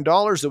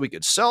 $299 that we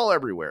could sell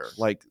everywhere.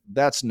 Like,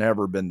 that's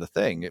never been the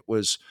thing. It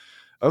was,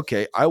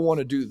 okay, I want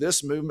to do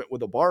this movement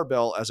with a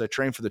barbell as I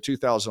train for the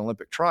 2000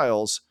 Olympic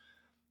trials.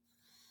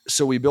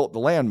 So we built the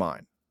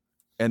landmine.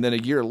 And then a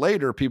year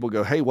later, people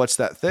go, hey, what's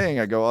that thing?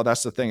 I go, oh,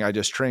 that's the thing I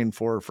just trained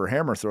for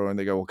hammer throwing.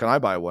 They go, well, can I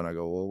buy one? I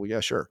go, well,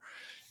 yeah, sure.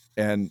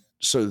 And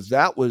so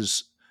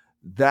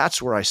that's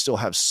where I still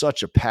have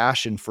such a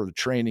passion for the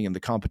training and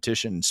the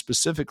competition,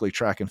 specifically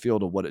track and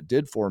field, of what it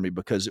did for me,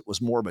 because it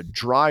was more of a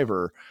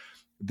driver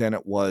than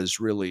it was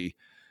really.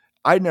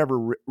 I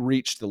never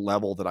reached the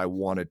level that I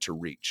wanted to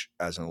reach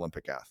as an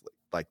Olympic athlete.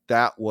 Like,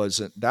 that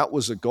was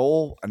a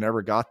goal. I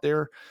never got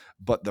there,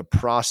 but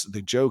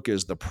the joke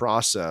is the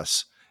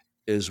process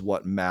is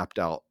what mapped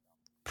out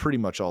pretty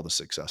much all the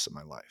success of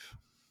my life.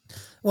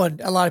 Well,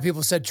 a lot of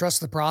people said, trust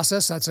the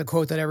process. That's a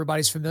quote that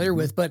everybody's familiar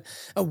with. But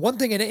one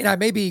thing, and I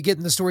may be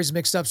getting the stories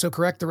mixed up, so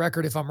correct the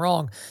record if I'm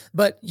wrong,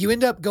 but you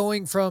end up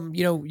going from,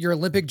 your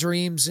Olympic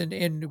dreams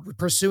and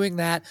pursuing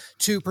that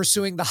to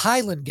pursuing the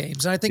Highland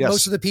Games. And I think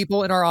most of the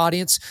people in our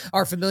audience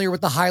are familiar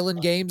with the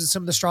Highland Games and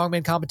some of the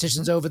strongman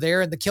competitions over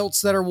there and the kilts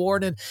that are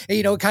worn. And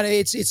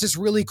it's this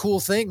really cool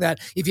thing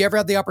that if you ever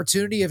have the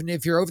opportunity, and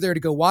if you're over there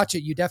to go watch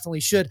it, you definitely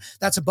should.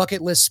 That's a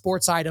bucket list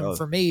sports item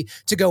for me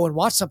to go and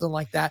watch something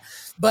like that.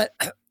 But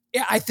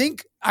yeah, I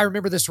think I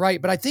remember this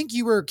right, but I think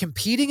you were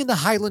competing in the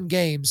Highland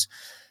Games,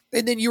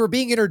 and then you were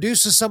being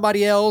introduced to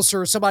somebody else,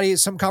 or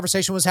some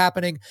conversation was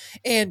happening,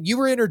 and you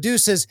were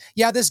introduced as,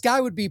 yeah, this guy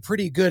would be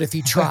pretty good if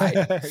he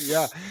tried.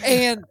 Yeah.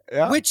 And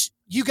which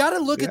you got to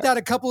look at that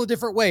a couple of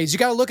different ways. You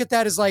got to look at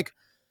that as like,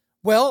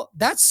 well,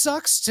 that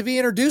sucks to be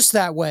introduced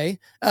that way,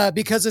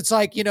 because it's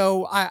like,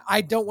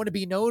 I don't want to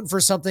be known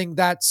for something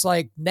that's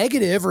like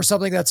negative, or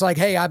something that's like,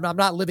 hey, I'm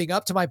not living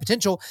up to my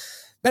potential.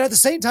 But at the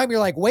same time, you're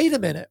like, wait a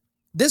minute.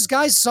 This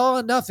guy saw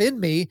enough in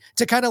me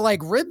to kind of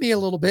like rib me a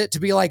little bit, to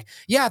be like,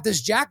 yeah, if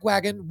this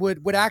jackwagon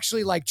would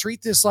actually like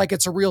treat this like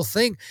it's a real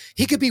thing,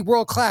 he could be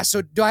world class.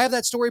 So do I have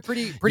that story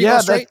pretty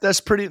well straight? That's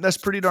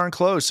pretty darn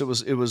close. It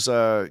was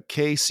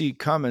KC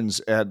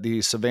Cummins at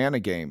the Savannah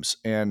Games.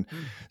 And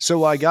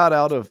so I got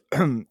out of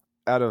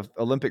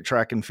Olympic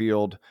track and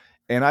field,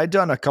 and I'd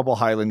done a couple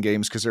Highland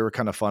Games because they were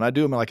kind of fun. I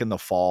do them like in the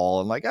fall,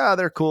 and like,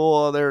 they're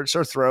cool. They're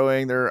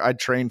throwing. I'd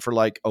train for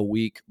like a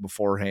week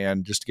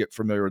beforehand just to get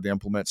familiar with the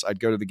implements. I'd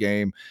go to the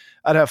game.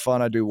 I'd have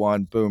fun. I'd do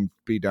one, boom,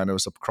 be done. It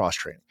was a cross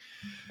training.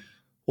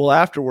 Well,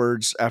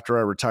 afterwards, after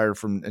I retired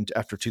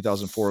after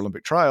 2004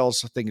 Olympic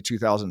trials, I think in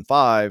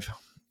 2005,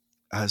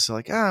 I was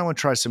like, I want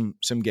to try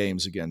some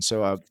games again.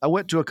 So I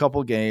went to a couple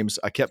of games.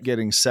 I kept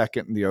getting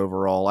second in the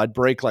overall. I'd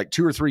break like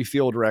 2 or 3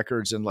 field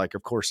records, and like,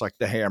 of course, like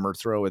the hammer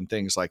throw and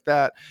things like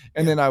that.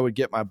 And then I would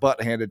get my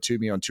butt handed to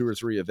me on 2 or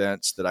 3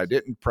 events that I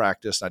didn't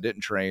practice and I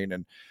didn't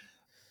train.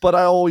 But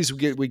I always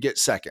would get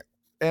second,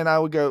 and I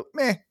would go,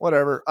 meh,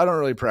 whatever. I don't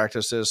really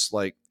practice this.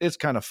 Like, it's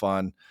kind of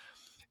fun.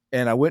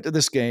 And I went to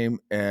this game,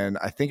 and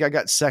I think I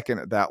got second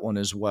at that one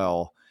as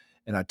well.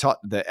 And I taught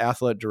the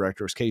athletic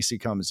director, Casey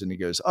Cummins, and he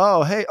goes,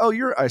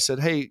 I said,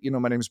 hey,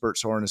 my name's Bert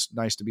Soren. It's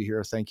nice to be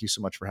here. Thank you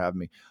so much for having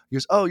me. He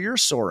goes, oh, you're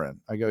Soren.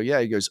 I go, yeah.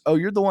 He goes, oh,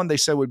 you're the one they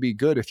said would be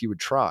good if you would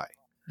try.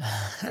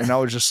 And I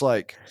was just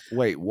like,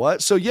 wait,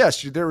 what? So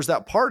yes, there was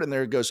that part in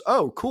there. It goes,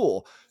 oh,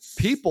 cool.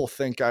 People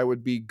think I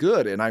would be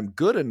good, and I'm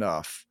good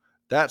enough.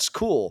 That's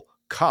cool,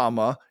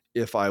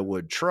 if I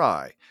would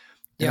try.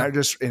 And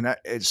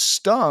it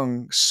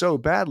stung so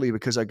badly,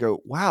 because I go,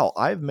 wow,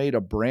 I've made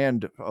a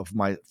brand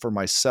for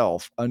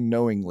myself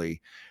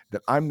unknowingly,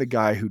 that I'm the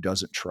guy who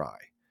doesn't try,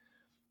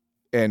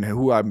 and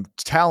who I'm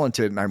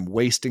talented, and I'm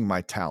wasting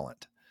my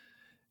talent.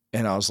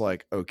 And I was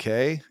like,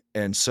 okay.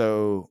 And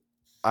so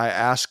I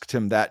asked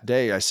him that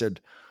day, I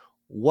said,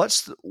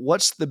 what's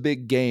the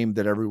big game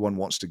that everyone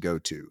wants to go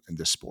to in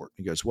this sport?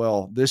 He goes,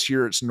 well, this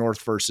year it's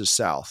North versus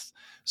South.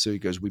 So he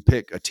goes, we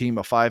pick a team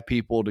of 5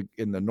 people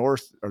in the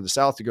North or the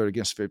South to go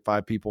against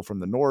 5 people from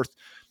the North.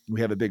 We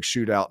have a big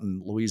shootout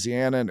in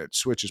Louisiana, and it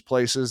switches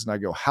places. And I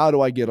go, how do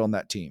I get on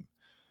that team?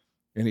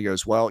 And he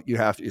goes, well,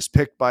 it's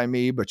picked by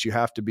me, but you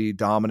have to be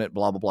dominant,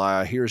 blah, blah,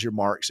 blah. Here's your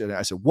marks. And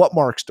I said, what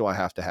marks do I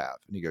have to have?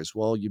 And he goes,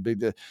 well,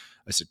 I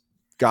said,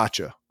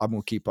 gotcha. I'm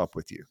going to keep up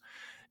with you.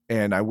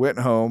 And I went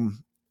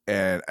home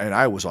and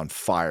I was on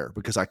fire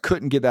because I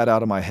couldn't get that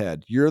out of my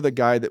head. You're the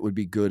guy that would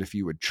be good if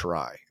you would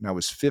try. And I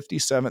was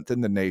 57th in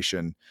the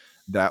nation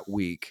that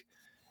week.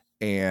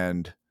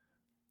 And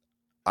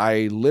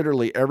I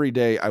literally every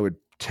day I would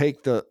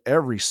take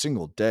every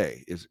single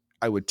day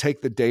I would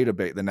take the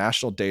database, the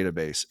national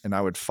database, and I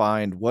would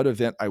find what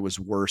event I was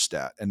worst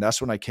at. And that's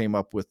when I came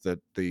up with the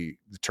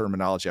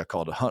terminology I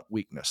called a hunt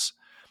weakness.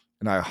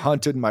 And I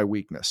hunted my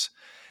weakness,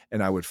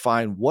 and I would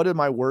find, what am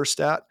I worst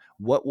at?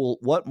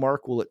 What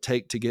mark will it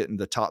take to get in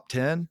the top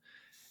 10?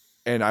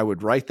 And I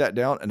would write that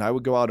down, and I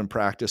would go out and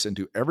practice and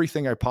do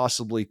everything I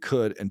possibly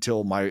could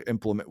until my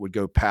implement would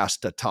go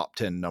past the top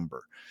 10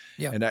 number.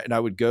 Yeah. And I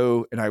would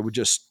go and I would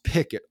just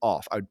pick it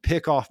off. I would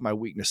pick off my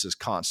weaknesses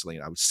constantly,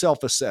 and I would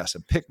self-assess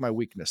and pick my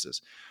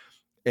weaknesses.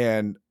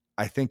 And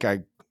I think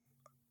I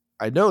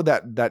know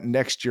that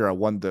next year I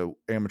won the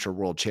amateur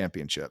world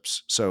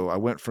championships. So I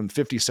went from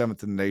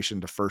 57th in the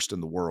nation to first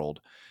in the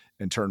world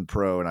and turned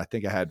pro. And I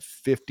think I had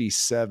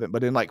 57,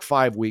 but in like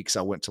 5 weeks,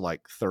 I went to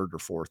like third or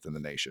fourth in the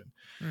nation.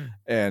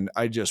 And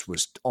I just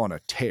was on a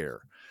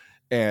tear.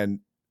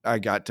 And I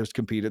got to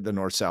compete at the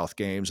North-South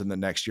games. And the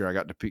next year I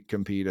got to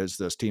compete as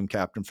this team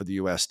captain for the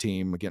U.S.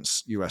 team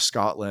against U.S.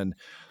 Scotland.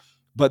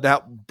 But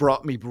that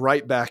brought me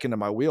right back into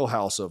my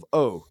wheelhouse of,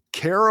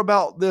 care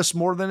about this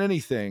more than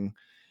anything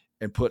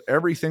and put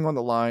everything on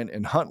the line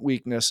and hunt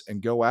weakness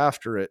and go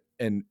after it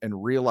and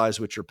realize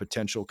what your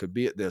potential could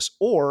be at this,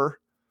 or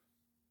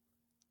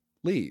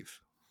leave.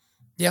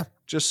 Yeah.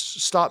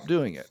 Just stop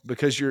doing it,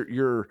 because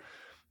you're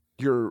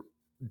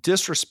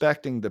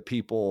disrespecting the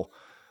people.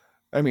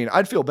 I mean,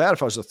 I'd feel bad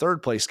if I was a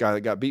third place guy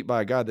that got beat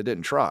by a guy that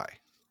didn't try.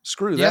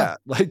 Screw that.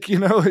 Like,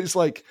 it's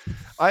like,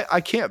 I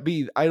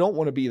don't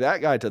want to be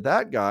that guy to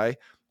that guy,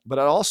 but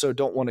I also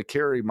don't want to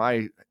carry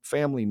my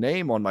family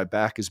name on my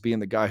back as being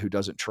the guy who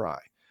doesn't try.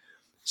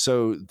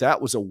 So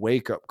that was a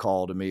wake up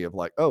call to me of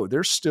like,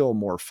 there's still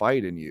more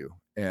fight in you.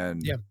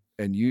 And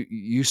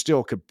you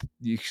still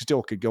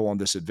could go on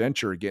this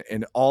adventure again.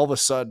 And all of a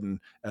sudden,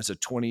 as a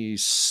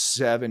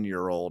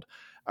 27-year-old,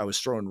 I was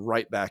thrown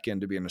right back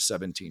into being a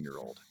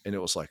 17-year-old. And it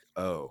was like,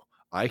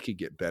 I could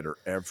get better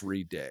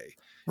every day.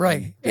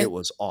 Right. And it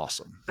was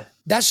awesome.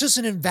 That's just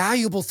an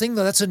invaluable thing,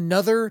 though. That's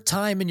another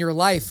time in your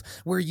life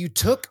where you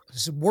took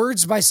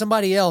words by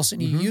somebody else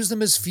and you used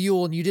them as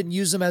fuel, and you didn't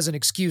use them as an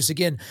excuse.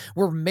 Again,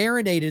 we're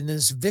marinated in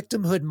this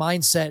victimhood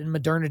mindset and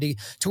modernity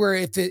to where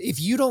if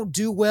you don't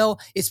do well,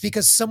 it's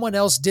because someone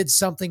else did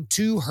something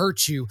to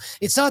hurt you.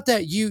 It's not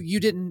that you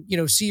didn't,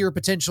 see your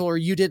potential, or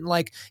you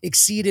didn't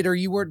exceed it, or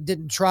you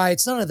didn't try.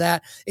 It's none of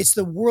that. It's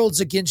the world's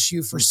against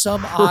you for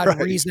some odd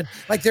reason.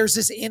 Like there's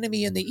this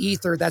enemy in the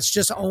ether that's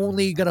just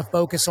only going to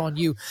focus on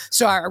you.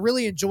 So I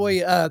really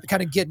enjoy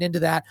kind of getting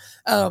into that.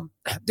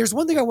 There's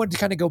one thing I wanted to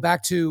kind of go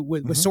back to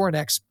with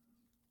Sorinex.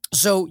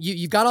 So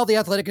you've got all the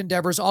athletic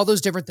endeavors, all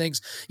those different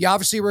things. You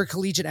obviously were a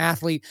collegiate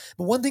athlete,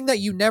 but one thing that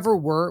you never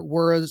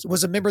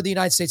was a member of the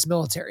United States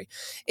military.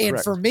 And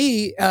Correct. For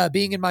me,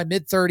 being in my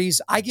mid-30s,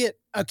 I get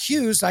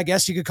accused, I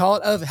guess you could call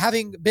it, of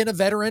having been a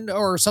veteran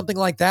or something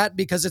like that,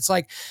 because it's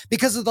like,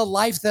 because of the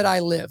life that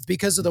I live,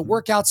 because of the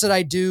workouts that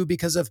I do,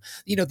 because of,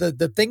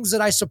 the things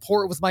that I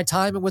support with my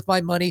time and with my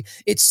money.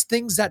 It's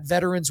things that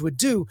veterans would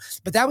do,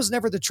 but that was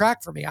never the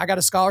track for me. I got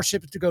a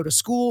scholarship to go to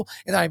school,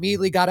 and I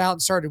immediately got out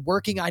and started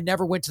working. I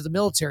never went to the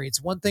military. It's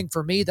one thing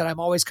for me that I'm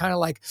always kind of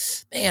like,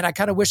 man, I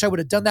kind of wish I would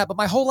have done that, but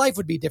my whole life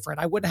would be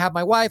different. I wouldn't have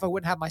my wife. I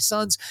wouldn't have my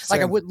sons. Same.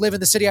 Like I wouldn't live in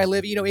the city I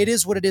live. It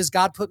is what it is.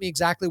 God put me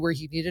exactly where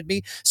he needed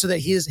me so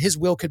that his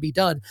will could be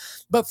done.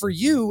 But for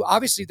you,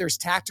 obviously there's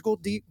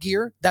tactical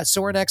gear that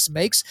Sorinex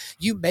makes.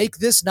 You make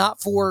this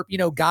not for,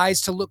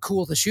 guys to look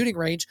cool at the shooting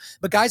range,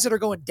 but guys that are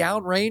going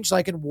down range,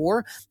 like in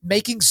war,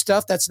 making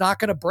stuff that's not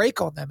going to break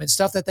on them and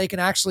stuff that they can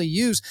actually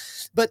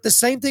use. But the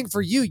same thing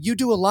for you. You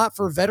do a lot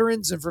for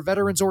veterans and for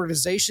veterans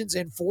organizations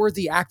and for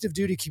the active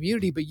duty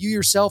community, but you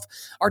yourself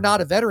are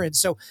not a veteran.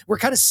 So we're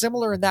kind of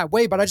similar in that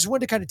way, but I just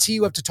wanted to kind of tee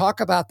you up to talk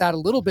about that a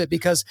little bit,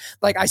 because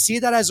I see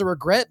that as a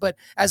regret, but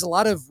as a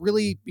lot of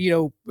really,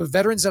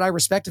 veterans that I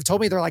respect have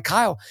told me, they're like,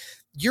 Kyle,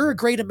 you're a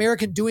great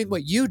American doing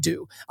what you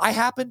do. I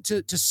happen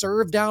to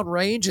serve down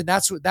range, and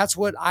that's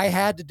what I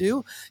had to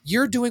do.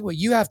 You're doing what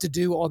you have to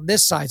do on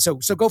this side. So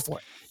go for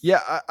it.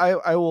 Yeah,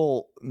 I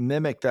will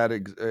mimic that,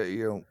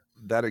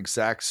 that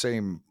exact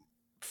same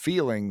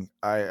feeling.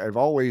 I've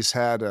always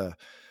had an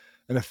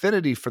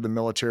affinity for the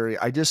military.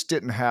 I just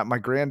didn't have, my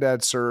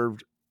granddad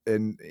served,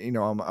 and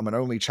I'm an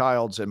only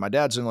child, and my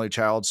dad's an only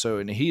child. So,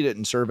 and he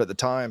didn't serve at the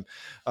time.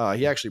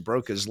 He actually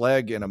broke his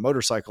leg in a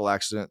motorcycle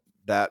accident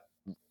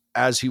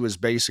as he was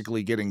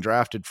basically getting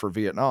drafted for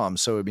Vietnam.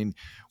 So, I mean,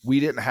 we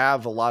didn't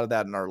have a lot of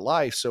that in our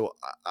life. So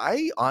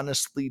I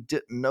honestly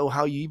didn't know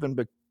how you even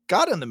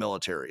got in the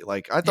military.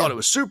 Like, I thought it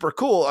was super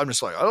cool. I'm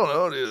just like, I don't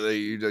know. Do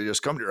they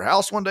just come to your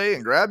house one day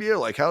and grab you?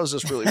 Like, how does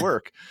this really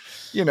work?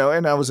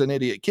 And I was an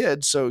idiot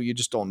kid, so you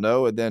just don't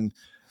know. And then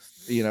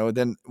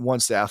Then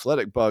once the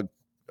athletic bug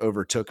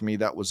overtook me,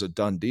 that was a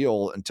done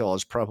deal until I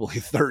was probably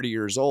 30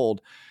 years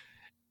old.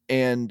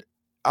 And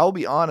I'll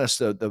be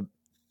honest, a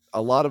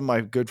lot of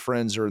my good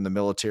friends are in the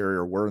military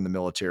or were in the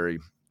military.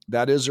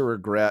 That is a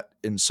regret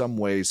in some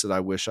ways, that I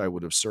wish I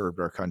would have served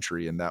our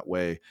country in that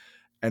way.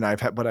 And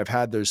I've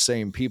had those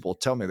same people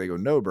tell me, they go,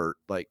 no, Bert,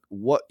 like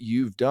what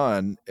you've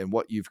done and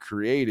what you've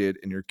created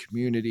in your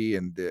community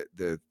and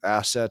the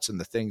assets and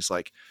the things,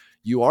 like,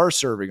 you are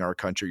serving our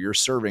country. You're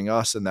serving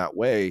us in that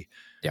way.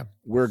 Yeah.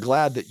 We're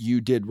glad that you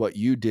did what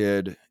you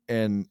did.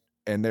 And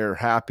they're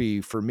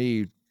happy for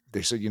me.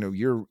 They said,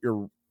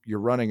 you're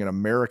running an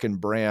American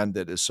brand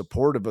that is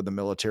supportive of the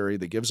military,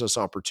 that gives us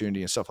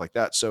opportunity and stuff like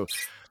that. So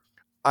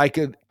I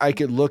could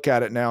look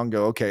at it now and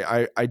go, okay,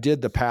 I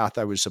did the path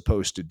I was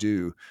supposed to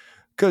do,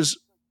 because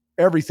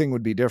everything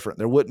would be different.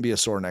 There wouldn't be a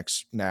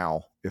Sorinex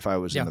now if I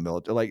was in the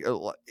military.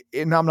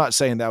 And I'm not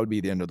saying that would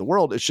be the end of the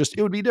world. It's just,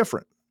 it would be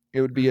different. It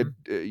would be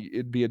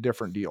it'd be a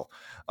different deal.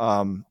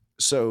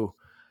 So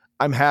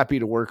I'm happy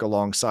to work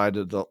alongside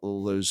of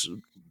those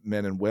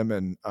men and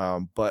women.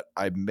 But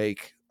I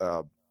make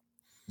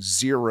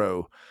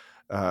zero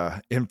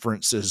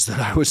inferences that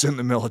I was in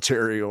the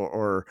military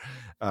or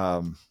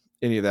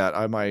any of that.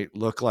 I might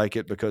look like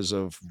it because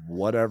of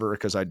whatever,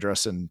 because I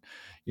dress in,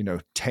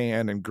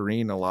 tan and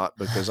green a lot,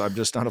 because I'm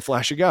just not a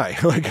flashy guy.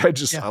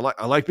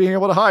 I like being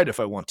able to hide if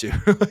I want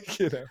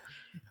to.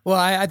 Well,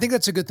 I think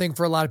that's a good thing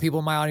for a lot of people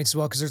in my audience as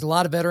well, because there's a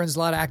lot of veterans, a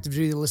lot of active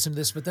duty that listen to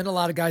this, but then a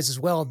lot of guys as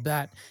well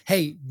that,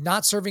 hey,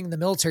 not serving in the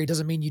military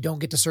doesn't mean you don't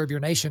get to serve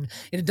your nation.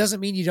 And it doesn't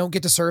mean you don't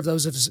get to serve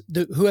those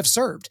who have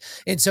served.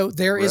 And so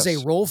there is a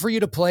role for you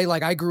to play.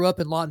 Like, I grew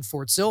up in Lawton,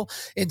 Fort Sill.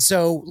 And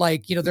so,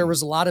 there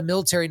was a lot of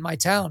military in my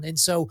town. And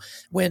so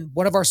when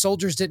one of our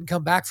soldiers didn't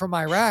come back from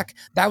Iraq,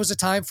 that was a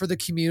time for the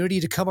community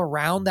to come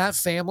around that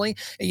family.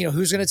 And,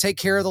 who's going to take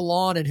care of the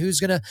lawn, and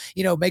who's going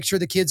to, make sure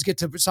the kids get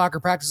to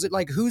soccer practice.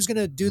 Like, who's going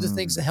to do the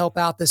things to help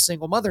out this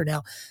single mother.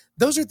 Now,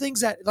 those are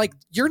things that, like,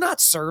 you're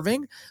not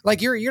serving,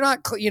 like you're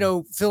not,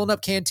 filling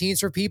up canteens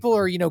for people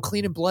or,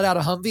 cleaning blood out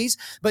of Humvees,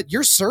 but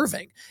you're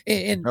serving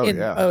in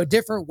a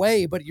different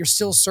way, but you're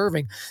still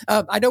serving.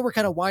 I know we're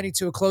kind of winding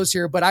to a close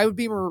here, but I would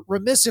be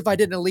remiss if I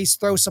didn't at least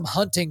throw some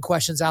hunting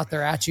questions out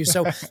there at you.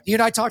 So you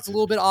and I talked a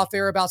little bit off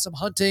air about some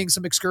hunting,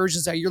 some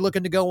excursions that you're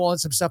looking to go on,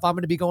 some stuff I'm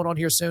going to be going on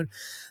here soon.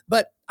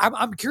 But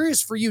I'm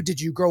curious for you,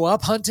 did you grow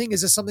up hunting?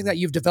 Is this something that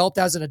you've developed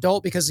as an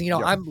adult? Because,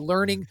 I'm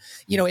learning,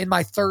 in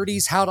my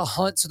 30s how to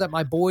hunt so that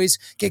my boys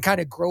can kind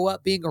of grow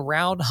up being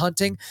around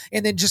hunting.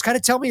 And then just kind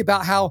of tell me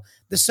about how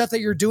the stuff that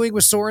you're doing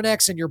with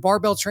Sorinex and your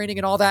barbell training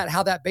and all that,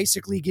 how that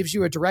basically gives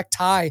you a direct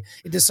tie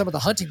into some of the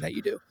hunting that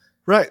you do.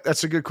 Right.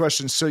 That's a good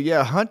question. So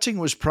yeah, hunting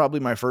was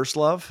probably my first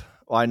love.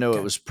 Well, I know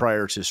it was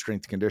prior to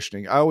strength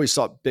conditioning. I always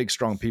thought big,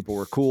 strong people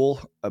were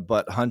cool,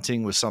 but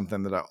hunting was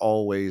something that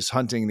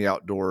hunting the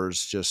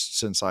outdoors, just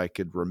since I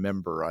could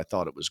remember, I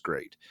thought it was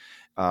great.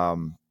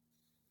 That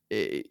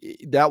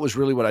was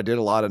really what I did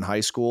a lot in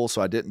high school.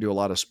 So I didn't do a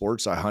lot of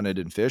sports. I hunted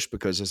and fished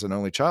because as an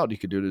only child, you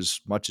could do it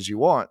as much as you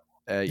want.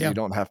 You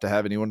don't have to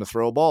have anyone to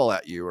throw a ball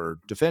at you or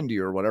defend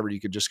you or whatever. You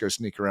could just go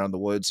sneak around the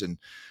woods and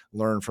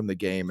learn from the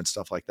game and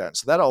stuff like that.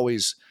 So that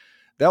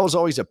was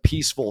always a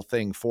peaceful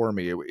thing for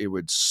me. It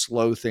would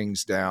slow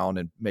things down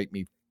and make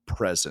me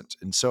present.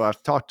 And so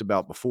I've talked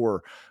about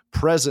before,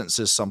 presence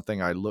is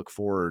something I look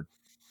for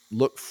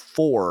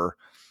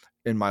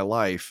in my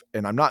life,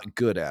 and I'm not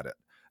good at it.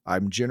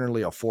 I'm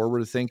generally a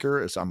forward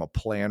thinker. I'm a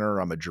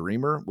planner. I'm a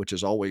dreamer, which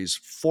is always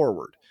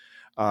forward.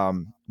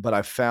 But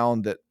I've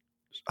found that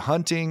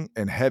hunting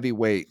and heavy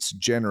weights,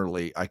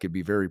 generally, I could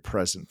be very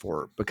present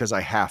for because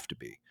I have to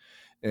be.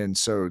 And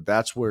so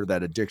that's where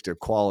that addictive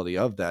quality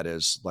of that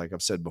is. Like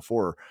I've said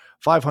before,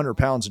 500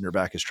 pounds in your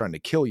back is trying to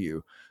kill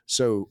you.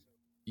 So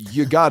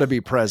you got to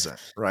be present.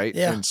 Right.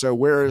 Yeah. And so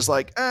whereas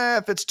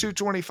if it's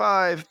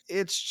 225,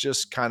 it's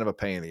just kind of a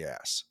pain in the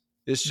ass.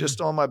 It's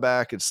just on my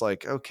back. It's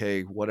like,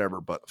 okay,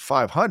 whatever. But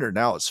 500,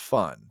 now it's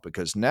fun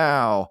because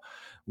now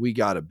we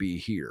got to be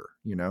here,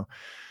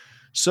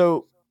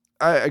 So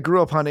I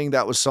grew up hunting.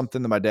 That was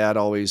something that my dad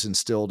always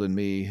instilled in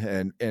me.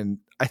 And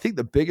I think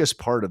the biggest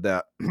part of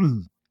that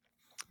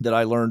that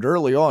I learned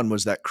early on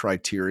was that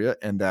criteria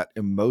and that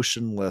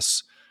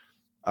emotionless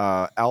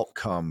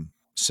outcome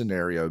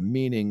scenario,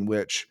 meaning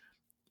which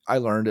I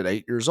learned at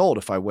 8 years old.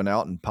 If I went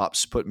out and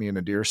Pops put me in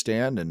a deer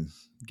stand and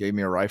gave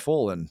me a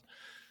rifle and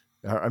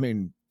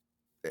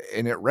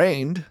it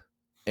rained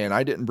and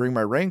I didn't bring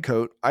my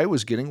raincoat, I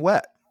was getting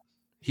wet.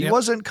 He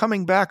wasn't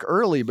coming back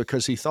early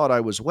because he thought I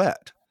was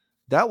wet.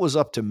 That was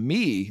up to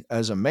me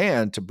as a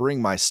man to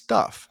bring my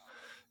stuff,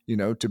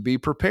 to be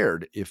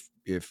prepared. If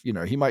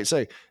he might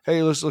say,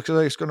 hey, looks like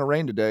it's going to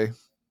rain today.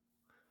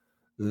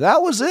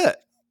 That was it.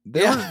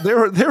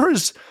 There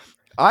was,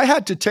 I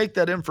had to take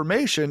that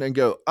information and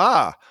go,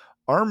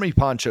 army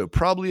poncho,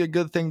 probably a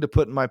good thing to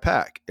put in my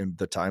pack. And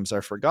the times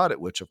I forgot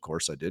it, which of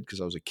course I did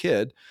because I was a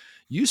kid,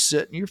 you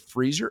sit and you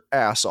freeze your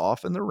ass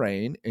off in the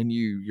rain and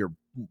you're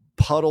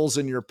puddles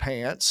in your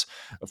pants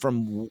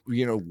from,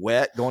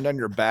 wet going down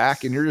your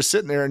back. And you're just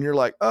sitting there and you're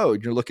like, oh,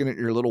 you're looking at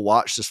your little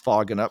watch just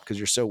fogging up because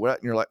you're so wet.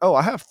 And you're like, oh,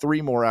 I have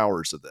 3 more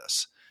hours of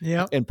this.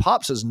 Yeah. And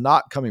Pops is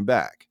not coming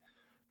back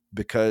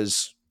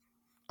because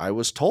I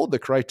was told the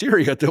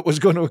criteria that was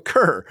going to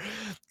occur.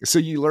 So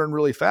you learn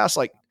really fast.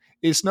 Like,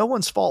 it's no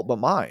one's fault but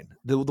mine.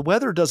 The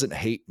weather doesn't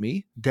hate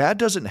me. Dad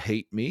doesn't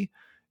hate me.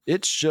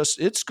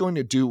 It's going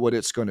to do what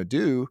it's going to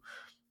do.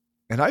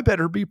 And I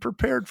better be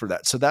prepared for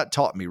that. So that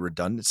taught me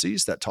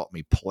redundancies. That taught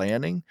me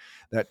planning.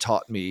 That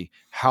taught me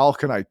how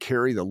can I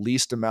carry the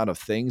least amount of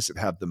things that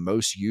have the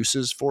most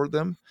uses for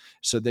them.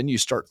 So then you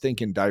start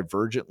thinking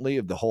divergently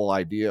of the whole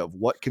idea of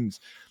what can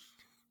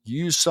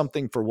use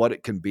something for what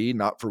it can be,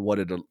 not for what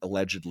it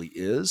allegedly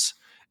is.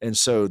 And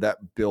so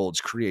that builds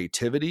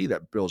creativity,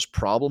 that builds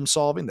problem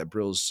solving, that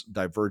builds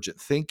divergent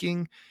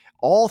thinking,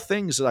 all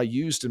things that I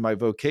used in my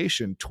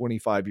vocation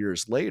 25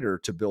 years later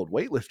to build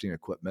weightlifting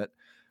equipment,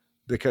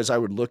 because I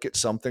would look at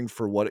something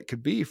for what it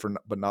could be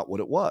but not what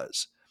it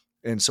was.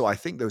 And so I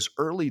think those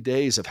early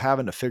days of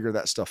having to figure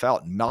that stuff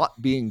out,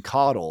 not being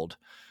coddled,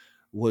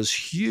 was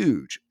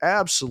huge,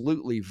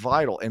 absolutely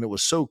vital. And it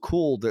was so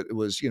cool that it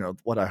was,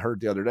 what I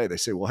heard the other day, they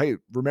say, well, hey,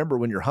 remember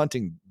when you're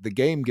hunting, the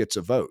game gets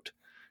a vote.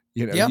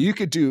 You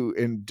could do,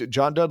 and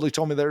John Dudley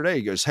told me the other day,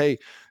 he goes, hey,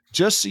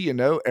 just so you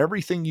know,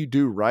 everything you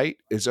do right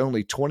is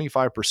only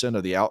 25%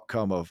 of the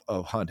outcome of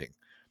hunting.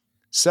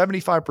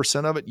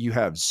 75% of it, you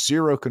have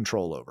zero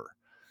control over.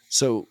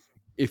 So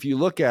if you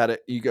look at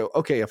it, you go,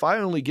 okay, if I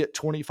only get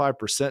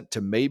 25%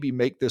 to maybe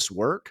make this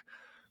work,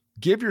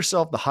 give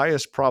yourself the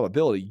highest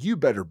probability. You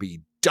better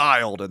be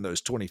dialed in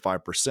those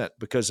 25%,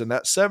 because in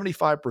that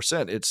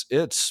 75%,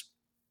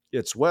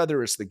 it's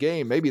weather, it's the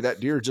game. Maybe that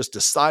deer just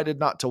decided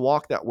not to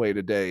walk that way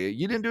today.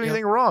 You didn't do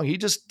anything wrong. He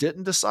just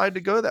didn't decide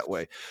to go that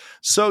way.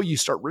 So you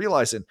start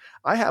realizing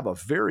I have a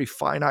very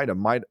finite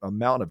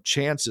amount of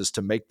chances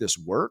to make this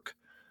work.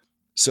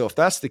 So if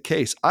that's the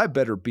case, I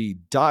better be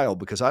dialed,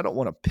 because I don't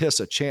want to piss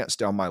a chance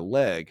down my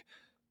leg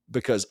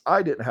because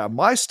I didn't have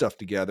my stuff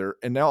together.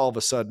 And now all of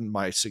a sudden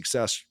my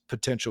success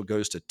potential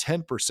goes to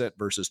 10%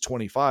 versus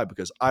 25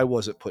 because I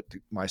wasn't put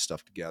my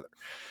stuff together.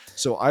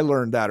 So I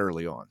learned that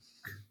early on.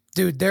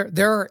 Dude,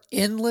 there are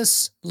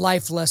endless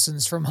life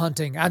lessons from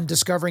hunting I'm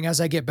discovering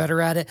as I get better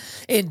at it.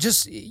 And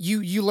just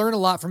you learn a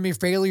lot from your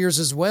failures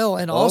as well.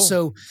 And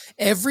also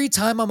every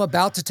time I'm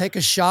about to take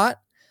a shot,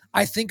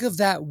 I think of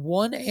that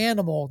one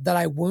animal that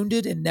I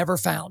wounded and never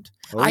found.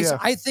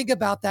 I think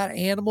about that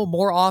animal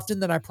more often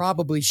than I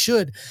probably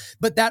should,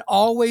 but that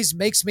always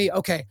makes me,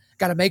 okay,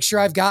 got to make sure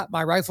I've got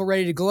my rifle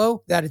ready to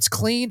glow, that it's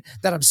clean,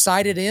 that I'm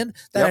sighted in,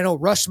 that I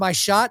don't rush my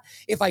shot.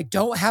 If I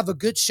don't have a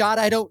good shot,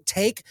 I don't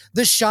take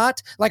the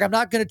shot. Like, I'm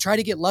not going to try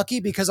to get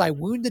lucky because I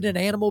wounded an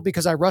animal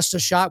because I rushed a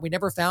shot. We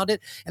never found it.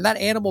 And that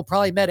animal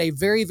probably met a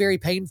very, very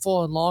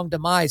painful and long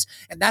demise.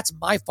 And that's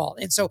my fault.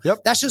 And so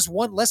that's just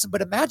one lesson.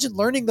 But imagine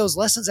learning those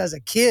lessons as a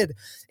kid,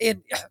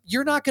 and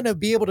you're not going to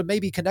be able to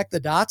maybe connect the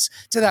dots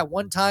to that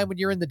one time when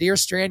you're in the deer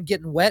stand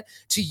getting wet,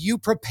 to you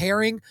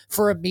preparing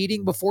for a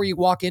meeting before you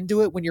walk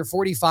into it when you're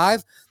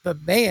 45.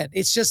 But man,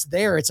 it's just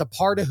there. It's a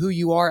part of who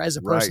you are as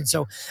a person. Right.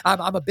 So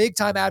I'm a big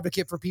time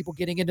advocate for people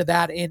getting into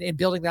that and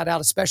building that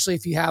out, especially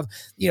if you have,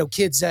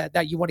 kids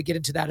that you want to get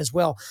into that as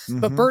well. Mm-hmm.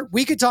 But Bert,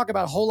 we could talk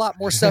about a whole lot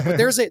more stuff, but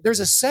there's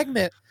a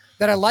segment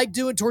that I like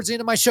doing towards the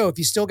end of my show. If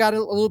you still got a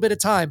little bit of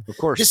time, of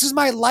course, this is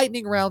my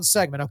lightning round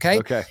segment.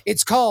 Okay.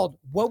 It's called,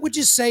 what would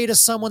you say to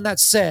someone that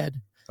said,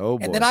 oh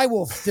boy. And then I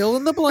will fill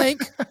in the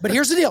blank. But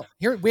here's the deal.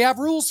 Here we have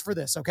rules for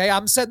this. Okay.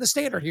 I'm setting the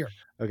standard here.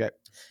 Okay.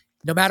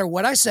 No matter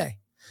what I say,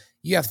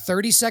 you have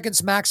 30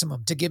 seconds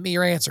maximum to give me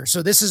your answer.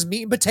 So this is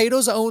meat and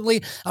potatoes only.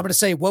 I'm going to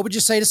say, what would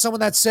you say to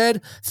someone that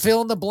said,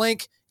 fill in the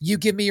blank? You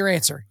give me your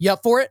answer. You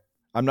up for it?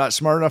 I'm not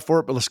smart enough for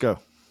it, but let's go.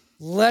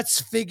 Let's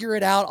figure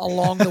it out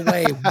along the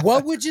way.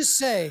 What would you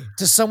say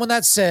to someone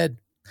that said,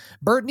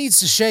 Bert needs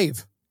to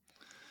shave?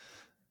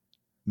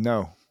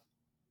 No.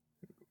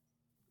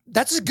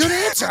 That's a good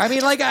answer. At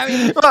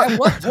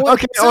what point?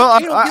 Okay.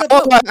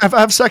 I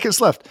have seconds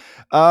left.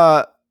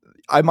 I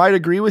might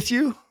agree with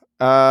you.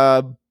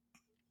 I'm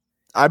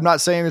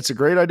not saying it's a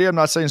great idea. I'm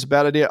not saying it's a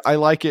bad idea. I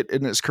like it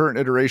in its current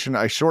iteration.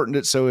 I shortened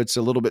it so it's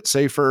a little bit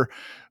safer,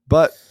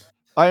 but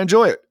I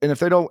enjoy it. And if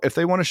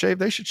they want to shave,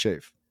 they should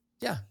shave.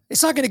 Yeah.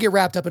 It's not going to get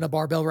wrapped up in a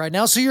barbell right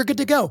now. So you're good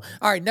to go.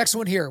 All right. Next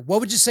one here. What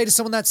would you say to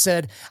someone that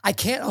said, I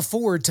can't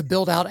afford to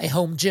build out a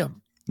home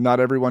gym? Not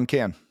everyone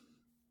can.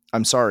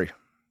 I'm sorry.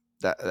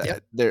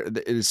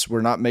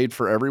 We're not made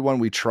for everyone.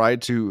 We try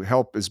to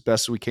help as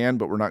best we can,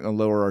 but we're not going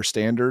to lower our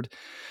standard.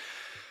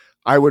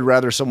 I would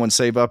rather someone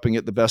save up and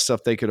get the best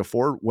stuff they could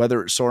afford,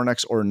 whether it's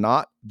Sorinex or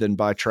not, than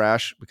buy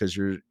trash, because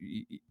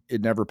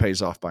it never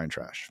pays off buying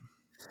trash.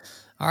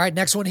 All right,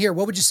 next one here.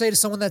 What would you say to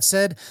someone that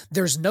said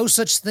there's no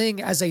such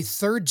thing as a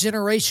third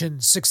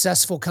generation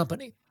successful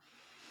company?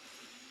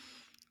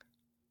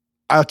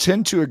 I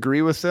tend to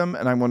agree with them,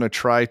 and I'm going to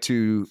try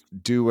to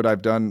do what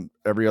I've done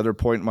every other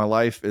point in my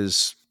life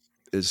is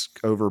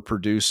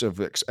overproduce of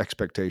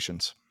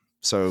expectations.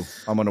 So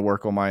I'm going to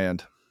work on my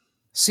end.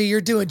 See,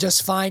 you're doing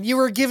just fine. You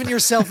were giving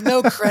yourself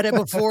no credit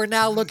before.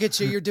 Now look at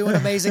you. You're doing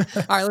amazing.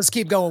 All right, let's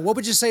keep going. What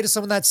would you say to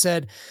someone that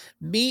said,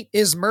 meat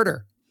is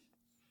murder?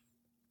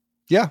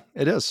 Yeah,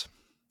 it is.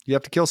 You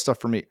have to kill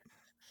stuff for meat.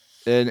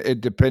 And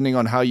it, depending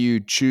on how you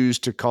choose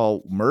to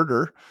call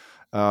murder,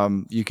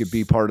 you could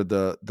be part of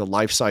the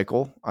life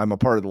cycle. I'm a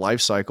part of the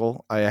life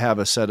cycle. I have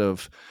a set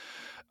of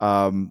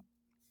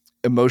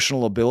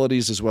emotional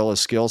abilities as well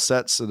as skill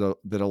sets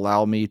that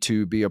allow me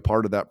to be a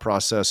part of that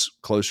process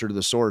closer to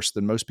the source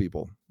than most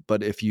people.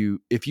 But if you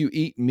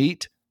eat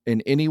meat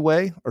in any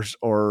way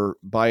or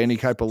buy any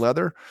type of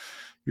leather,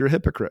 you're a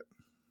hypocrite.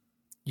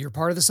 You're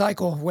part of the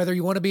cycle, whether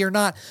you want to be or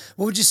not.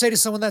 What would you say to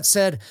someone that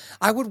said,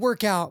 I would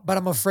work out, but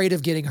I'm afraid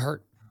of getting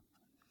hurt?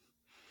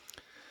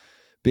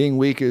 Being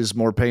weak is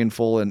more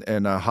painful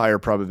and a higher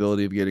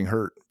probability of getting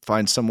hurt.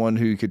 Find someone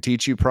who could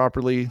teach you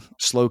properly,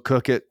 slow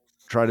cook it,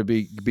 try to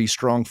be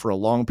strong for a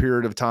long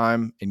period of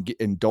time,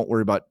 and don't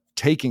worry about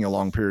taking a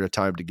long period of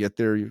time to get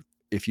there.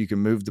 If you can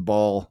move the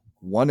ball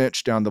 1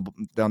 inch down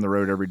the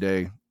road every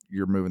day,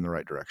 you're moving the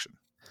right direction.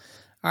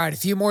 All right, a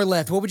few more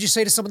left. What would you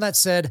say to someone that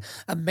said,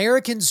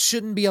 Americans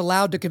shouldn't be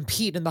allowed to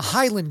compete in the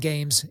Highland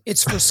Games?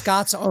 It's for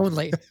Scots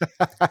only.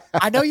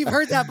 I know you've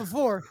heard that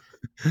before.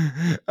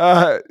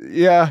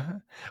 Yeah.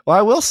 Well,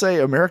 I will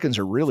say Americans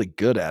are really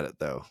good at it,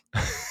 though.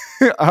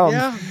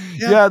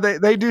 Yeah,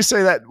 they do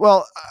say that.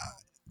 Well,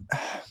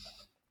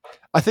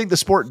 I think the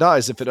sport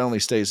dies if it only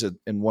stays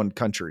in one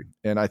country.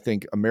 And I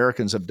think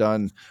Americans have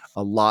done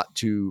a lot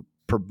to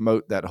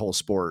promote that whole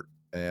sport.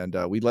 And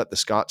we let the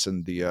Scots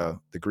in the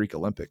Greek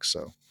Olympics.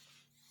 So,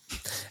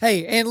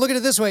 hey, and look at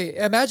it this way.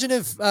 Imagine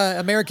if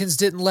Americans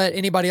didn't let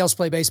anybody else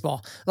play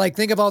baseball. Like,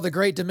 think of all the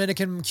great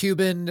Dominican,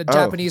 Cuban,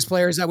 Japanese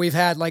players that we've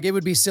had. Like, it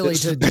would be silly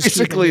to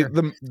basically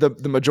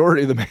the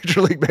majority of the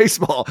Major League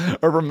Baseball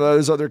are from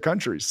those other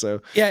countries.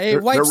 So yeah,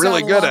 they're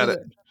really good at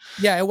it.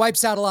 Yeah, it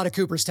wipes out a lot of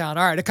Cooperstown.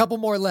 All right, a couple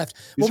more left.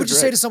 What would you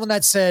say to someone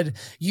that said,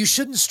 you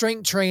shouldn't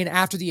strength train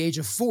after the age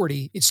of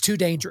 40? It's too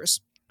dangerous.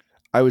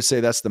 I would say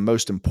that's the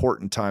most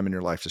important time in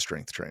your life to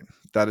strength train.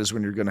 That is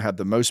when you're going to have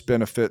the most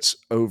benefits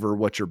over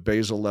what your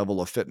basal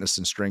level of fitness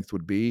and strength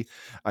would be.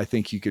 I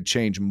think you could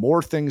change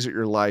more things at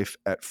your life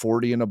at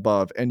 40 and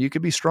above, and you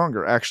could be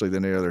stronger actually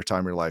than any other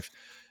time in your life.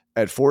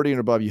 At 40 and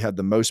above, you have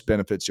the most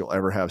benefits you'll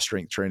ever have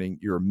strength training.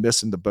 You're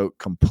missing the boat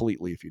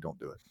completely if you don't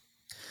do it.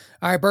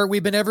 All right, Bert,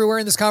 we've been everywhere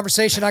in this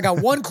conversation. I got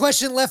one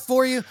question left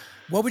for you.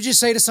 What would you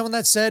say to someone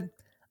that said,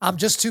 I'm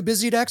just too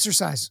busy to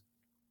exercise?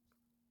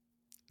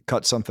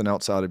 Cut something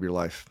else out of your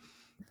life.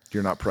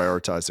 You're not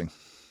prioritizing.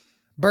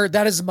 Bert,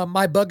 that is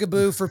my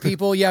bugaboo for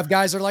people. You have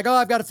guys that are like, oh,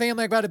 I've got a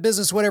family, I've got a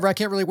business, whatever. I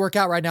can't really work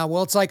out right now.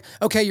 Well, it's like,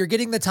 okay, you're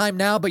getting the time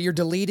now, but you're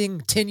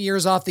deleting 10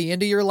 years off the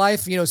end of your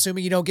life,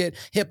 assuming you don't get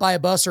hit by a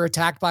bus or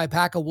attacked by a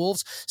pack of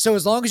wolves. So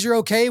as long as you're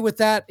okay with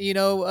that,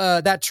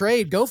 that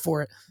trade, go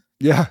for it.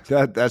 Yeah,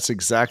 that's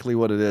exactly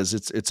what it is.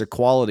 It's a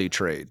quality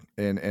trade.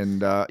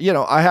 And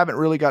I haven't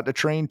really got to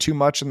train too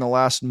much in the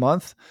last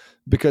month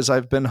because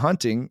I've been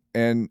hunting.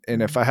 And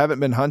if I haven't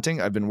been hunting,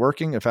 I've been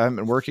working. If I haven't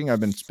been working, I've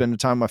been spending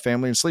time with my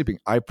family and sleeping.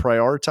 I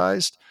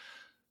prioritized,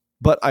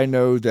 but I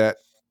know that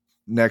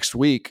next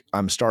week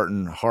I'm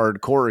starting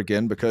hardcore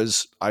again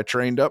because I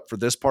trained up for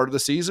this part of the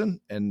season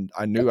and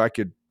I knew I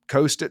could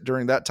coast it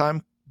during that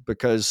time,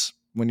 because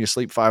when you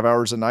sleep 5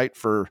 hours a night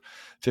for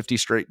 50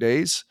 straight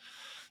days,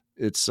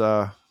 it's,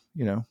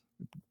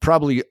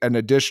 probably an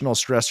additional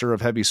stressor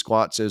of heavy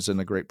squats isn't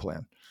a great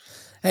plan.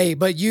 Hey,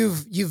 but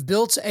you've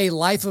built a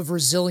life of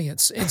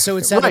resilience. And so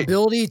it's that Right.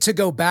 ability to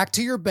go back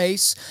to your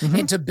base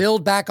and to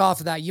build back off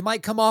of that. You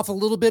might come off a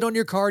little bit on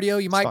your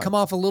cardio. You might come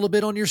off a little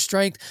bit on your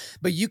strength,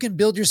 but you can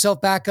build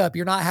yourself back up.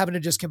 You're not having to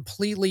just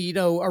completely,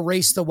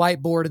 erase the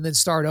whiteboard and then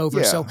start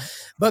over. Yeah. So,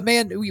 but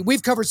man,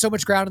 we've covered so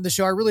much ground in the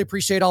show. I really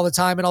appreciate all the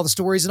time and all the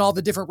stories and all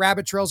the different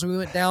rabbit trails we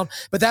went down,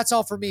 but that's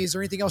all for me. Is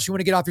there anything else you want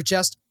to get off your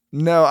chest?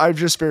 No, I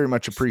just very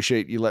much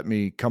appreciate you letting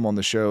me come on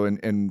the show,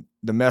 and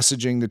the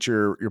messaging that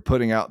you're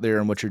putting out there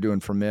and what you're doing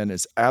for men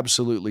is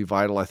absolutely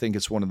vital. I think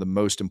it's one of the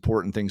most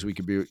important things we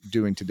could be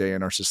doing today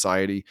in our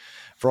society.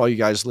 For all you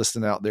guys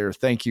listening out there,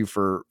 thank you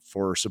for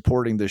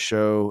supporting this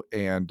show,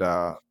 and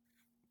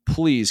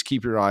please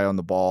keep your eye on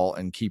the ball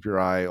and keep your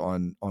eye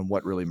on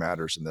what really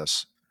matters in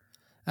this.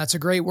 That's a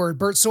great word.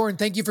 Bert Soren,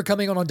 thank you for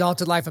coming on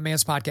Undaunted Life of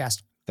Man's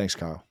podcast. Thanks,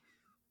 Kyle.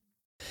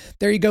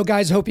 There you go,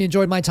 guys. Hope you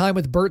enjoyed my time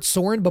with Bert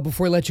Soren. But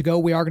before I let you go,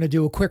 we are going to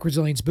do a quick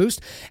resilience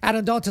boost. At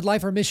Undaunted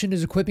Life, our mission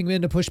is equipping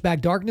men to push back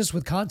darkness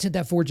with content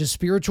that forges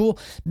spiritual,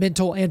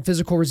 mental, and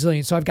physical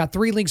resilience. So I've got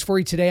 3 links for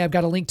you today. I've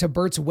got a link to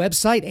Bert's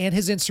website and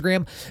his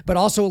Instagram, but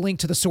also a link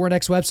to the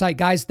SorenX website.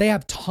 Guys, they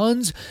have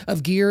tons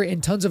of gear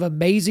and tons of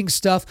amazing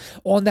stuff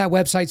on that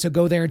website, so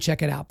go there and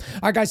check it out.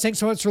 All right, guys, thanks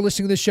so much for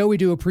listening to the show. We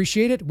do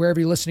appreciate it.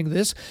 Wherever you're listening to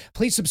this,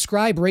 please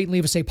subscribe, rate, and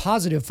leave us a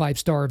positive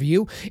 5-star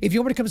review. If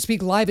you want me to come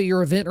speak live at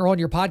your event or on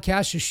your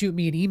podcast, just shoot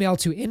me an email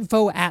to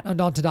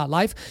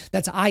info@undaunted.life.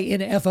 That's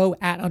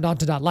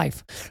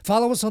info@undaunted.life.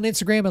 Follow us on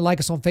Instagram and like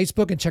us on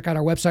Facebook, and check out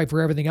our website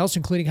for everything else,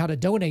 including how to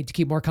donate to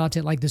keep more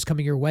content like this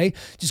coming your way.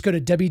 Just go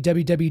to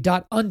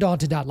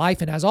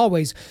www.undaunted.life. And as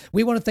always,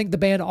 we want to thank the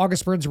band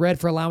August Burns Red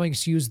for allowing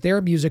us to use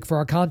their music for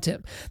our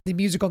content. The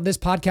music on this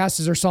podcast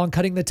is their song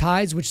Cutting the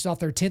Tides, which is off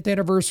their 10th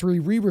anniversary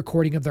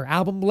re-recording of their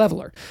album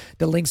Leveler.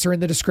 The links are in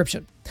the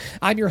description.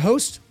 I'm your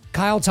host,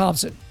 Kyle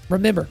Thompson.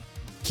 Remember,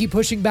 keep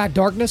pushing back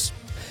darkness,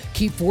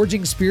 keep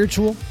forging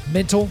spiritual,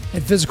 mental,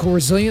 and physical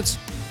resilience,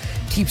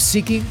 keep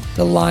seeking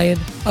the Lion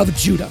of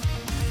Judah.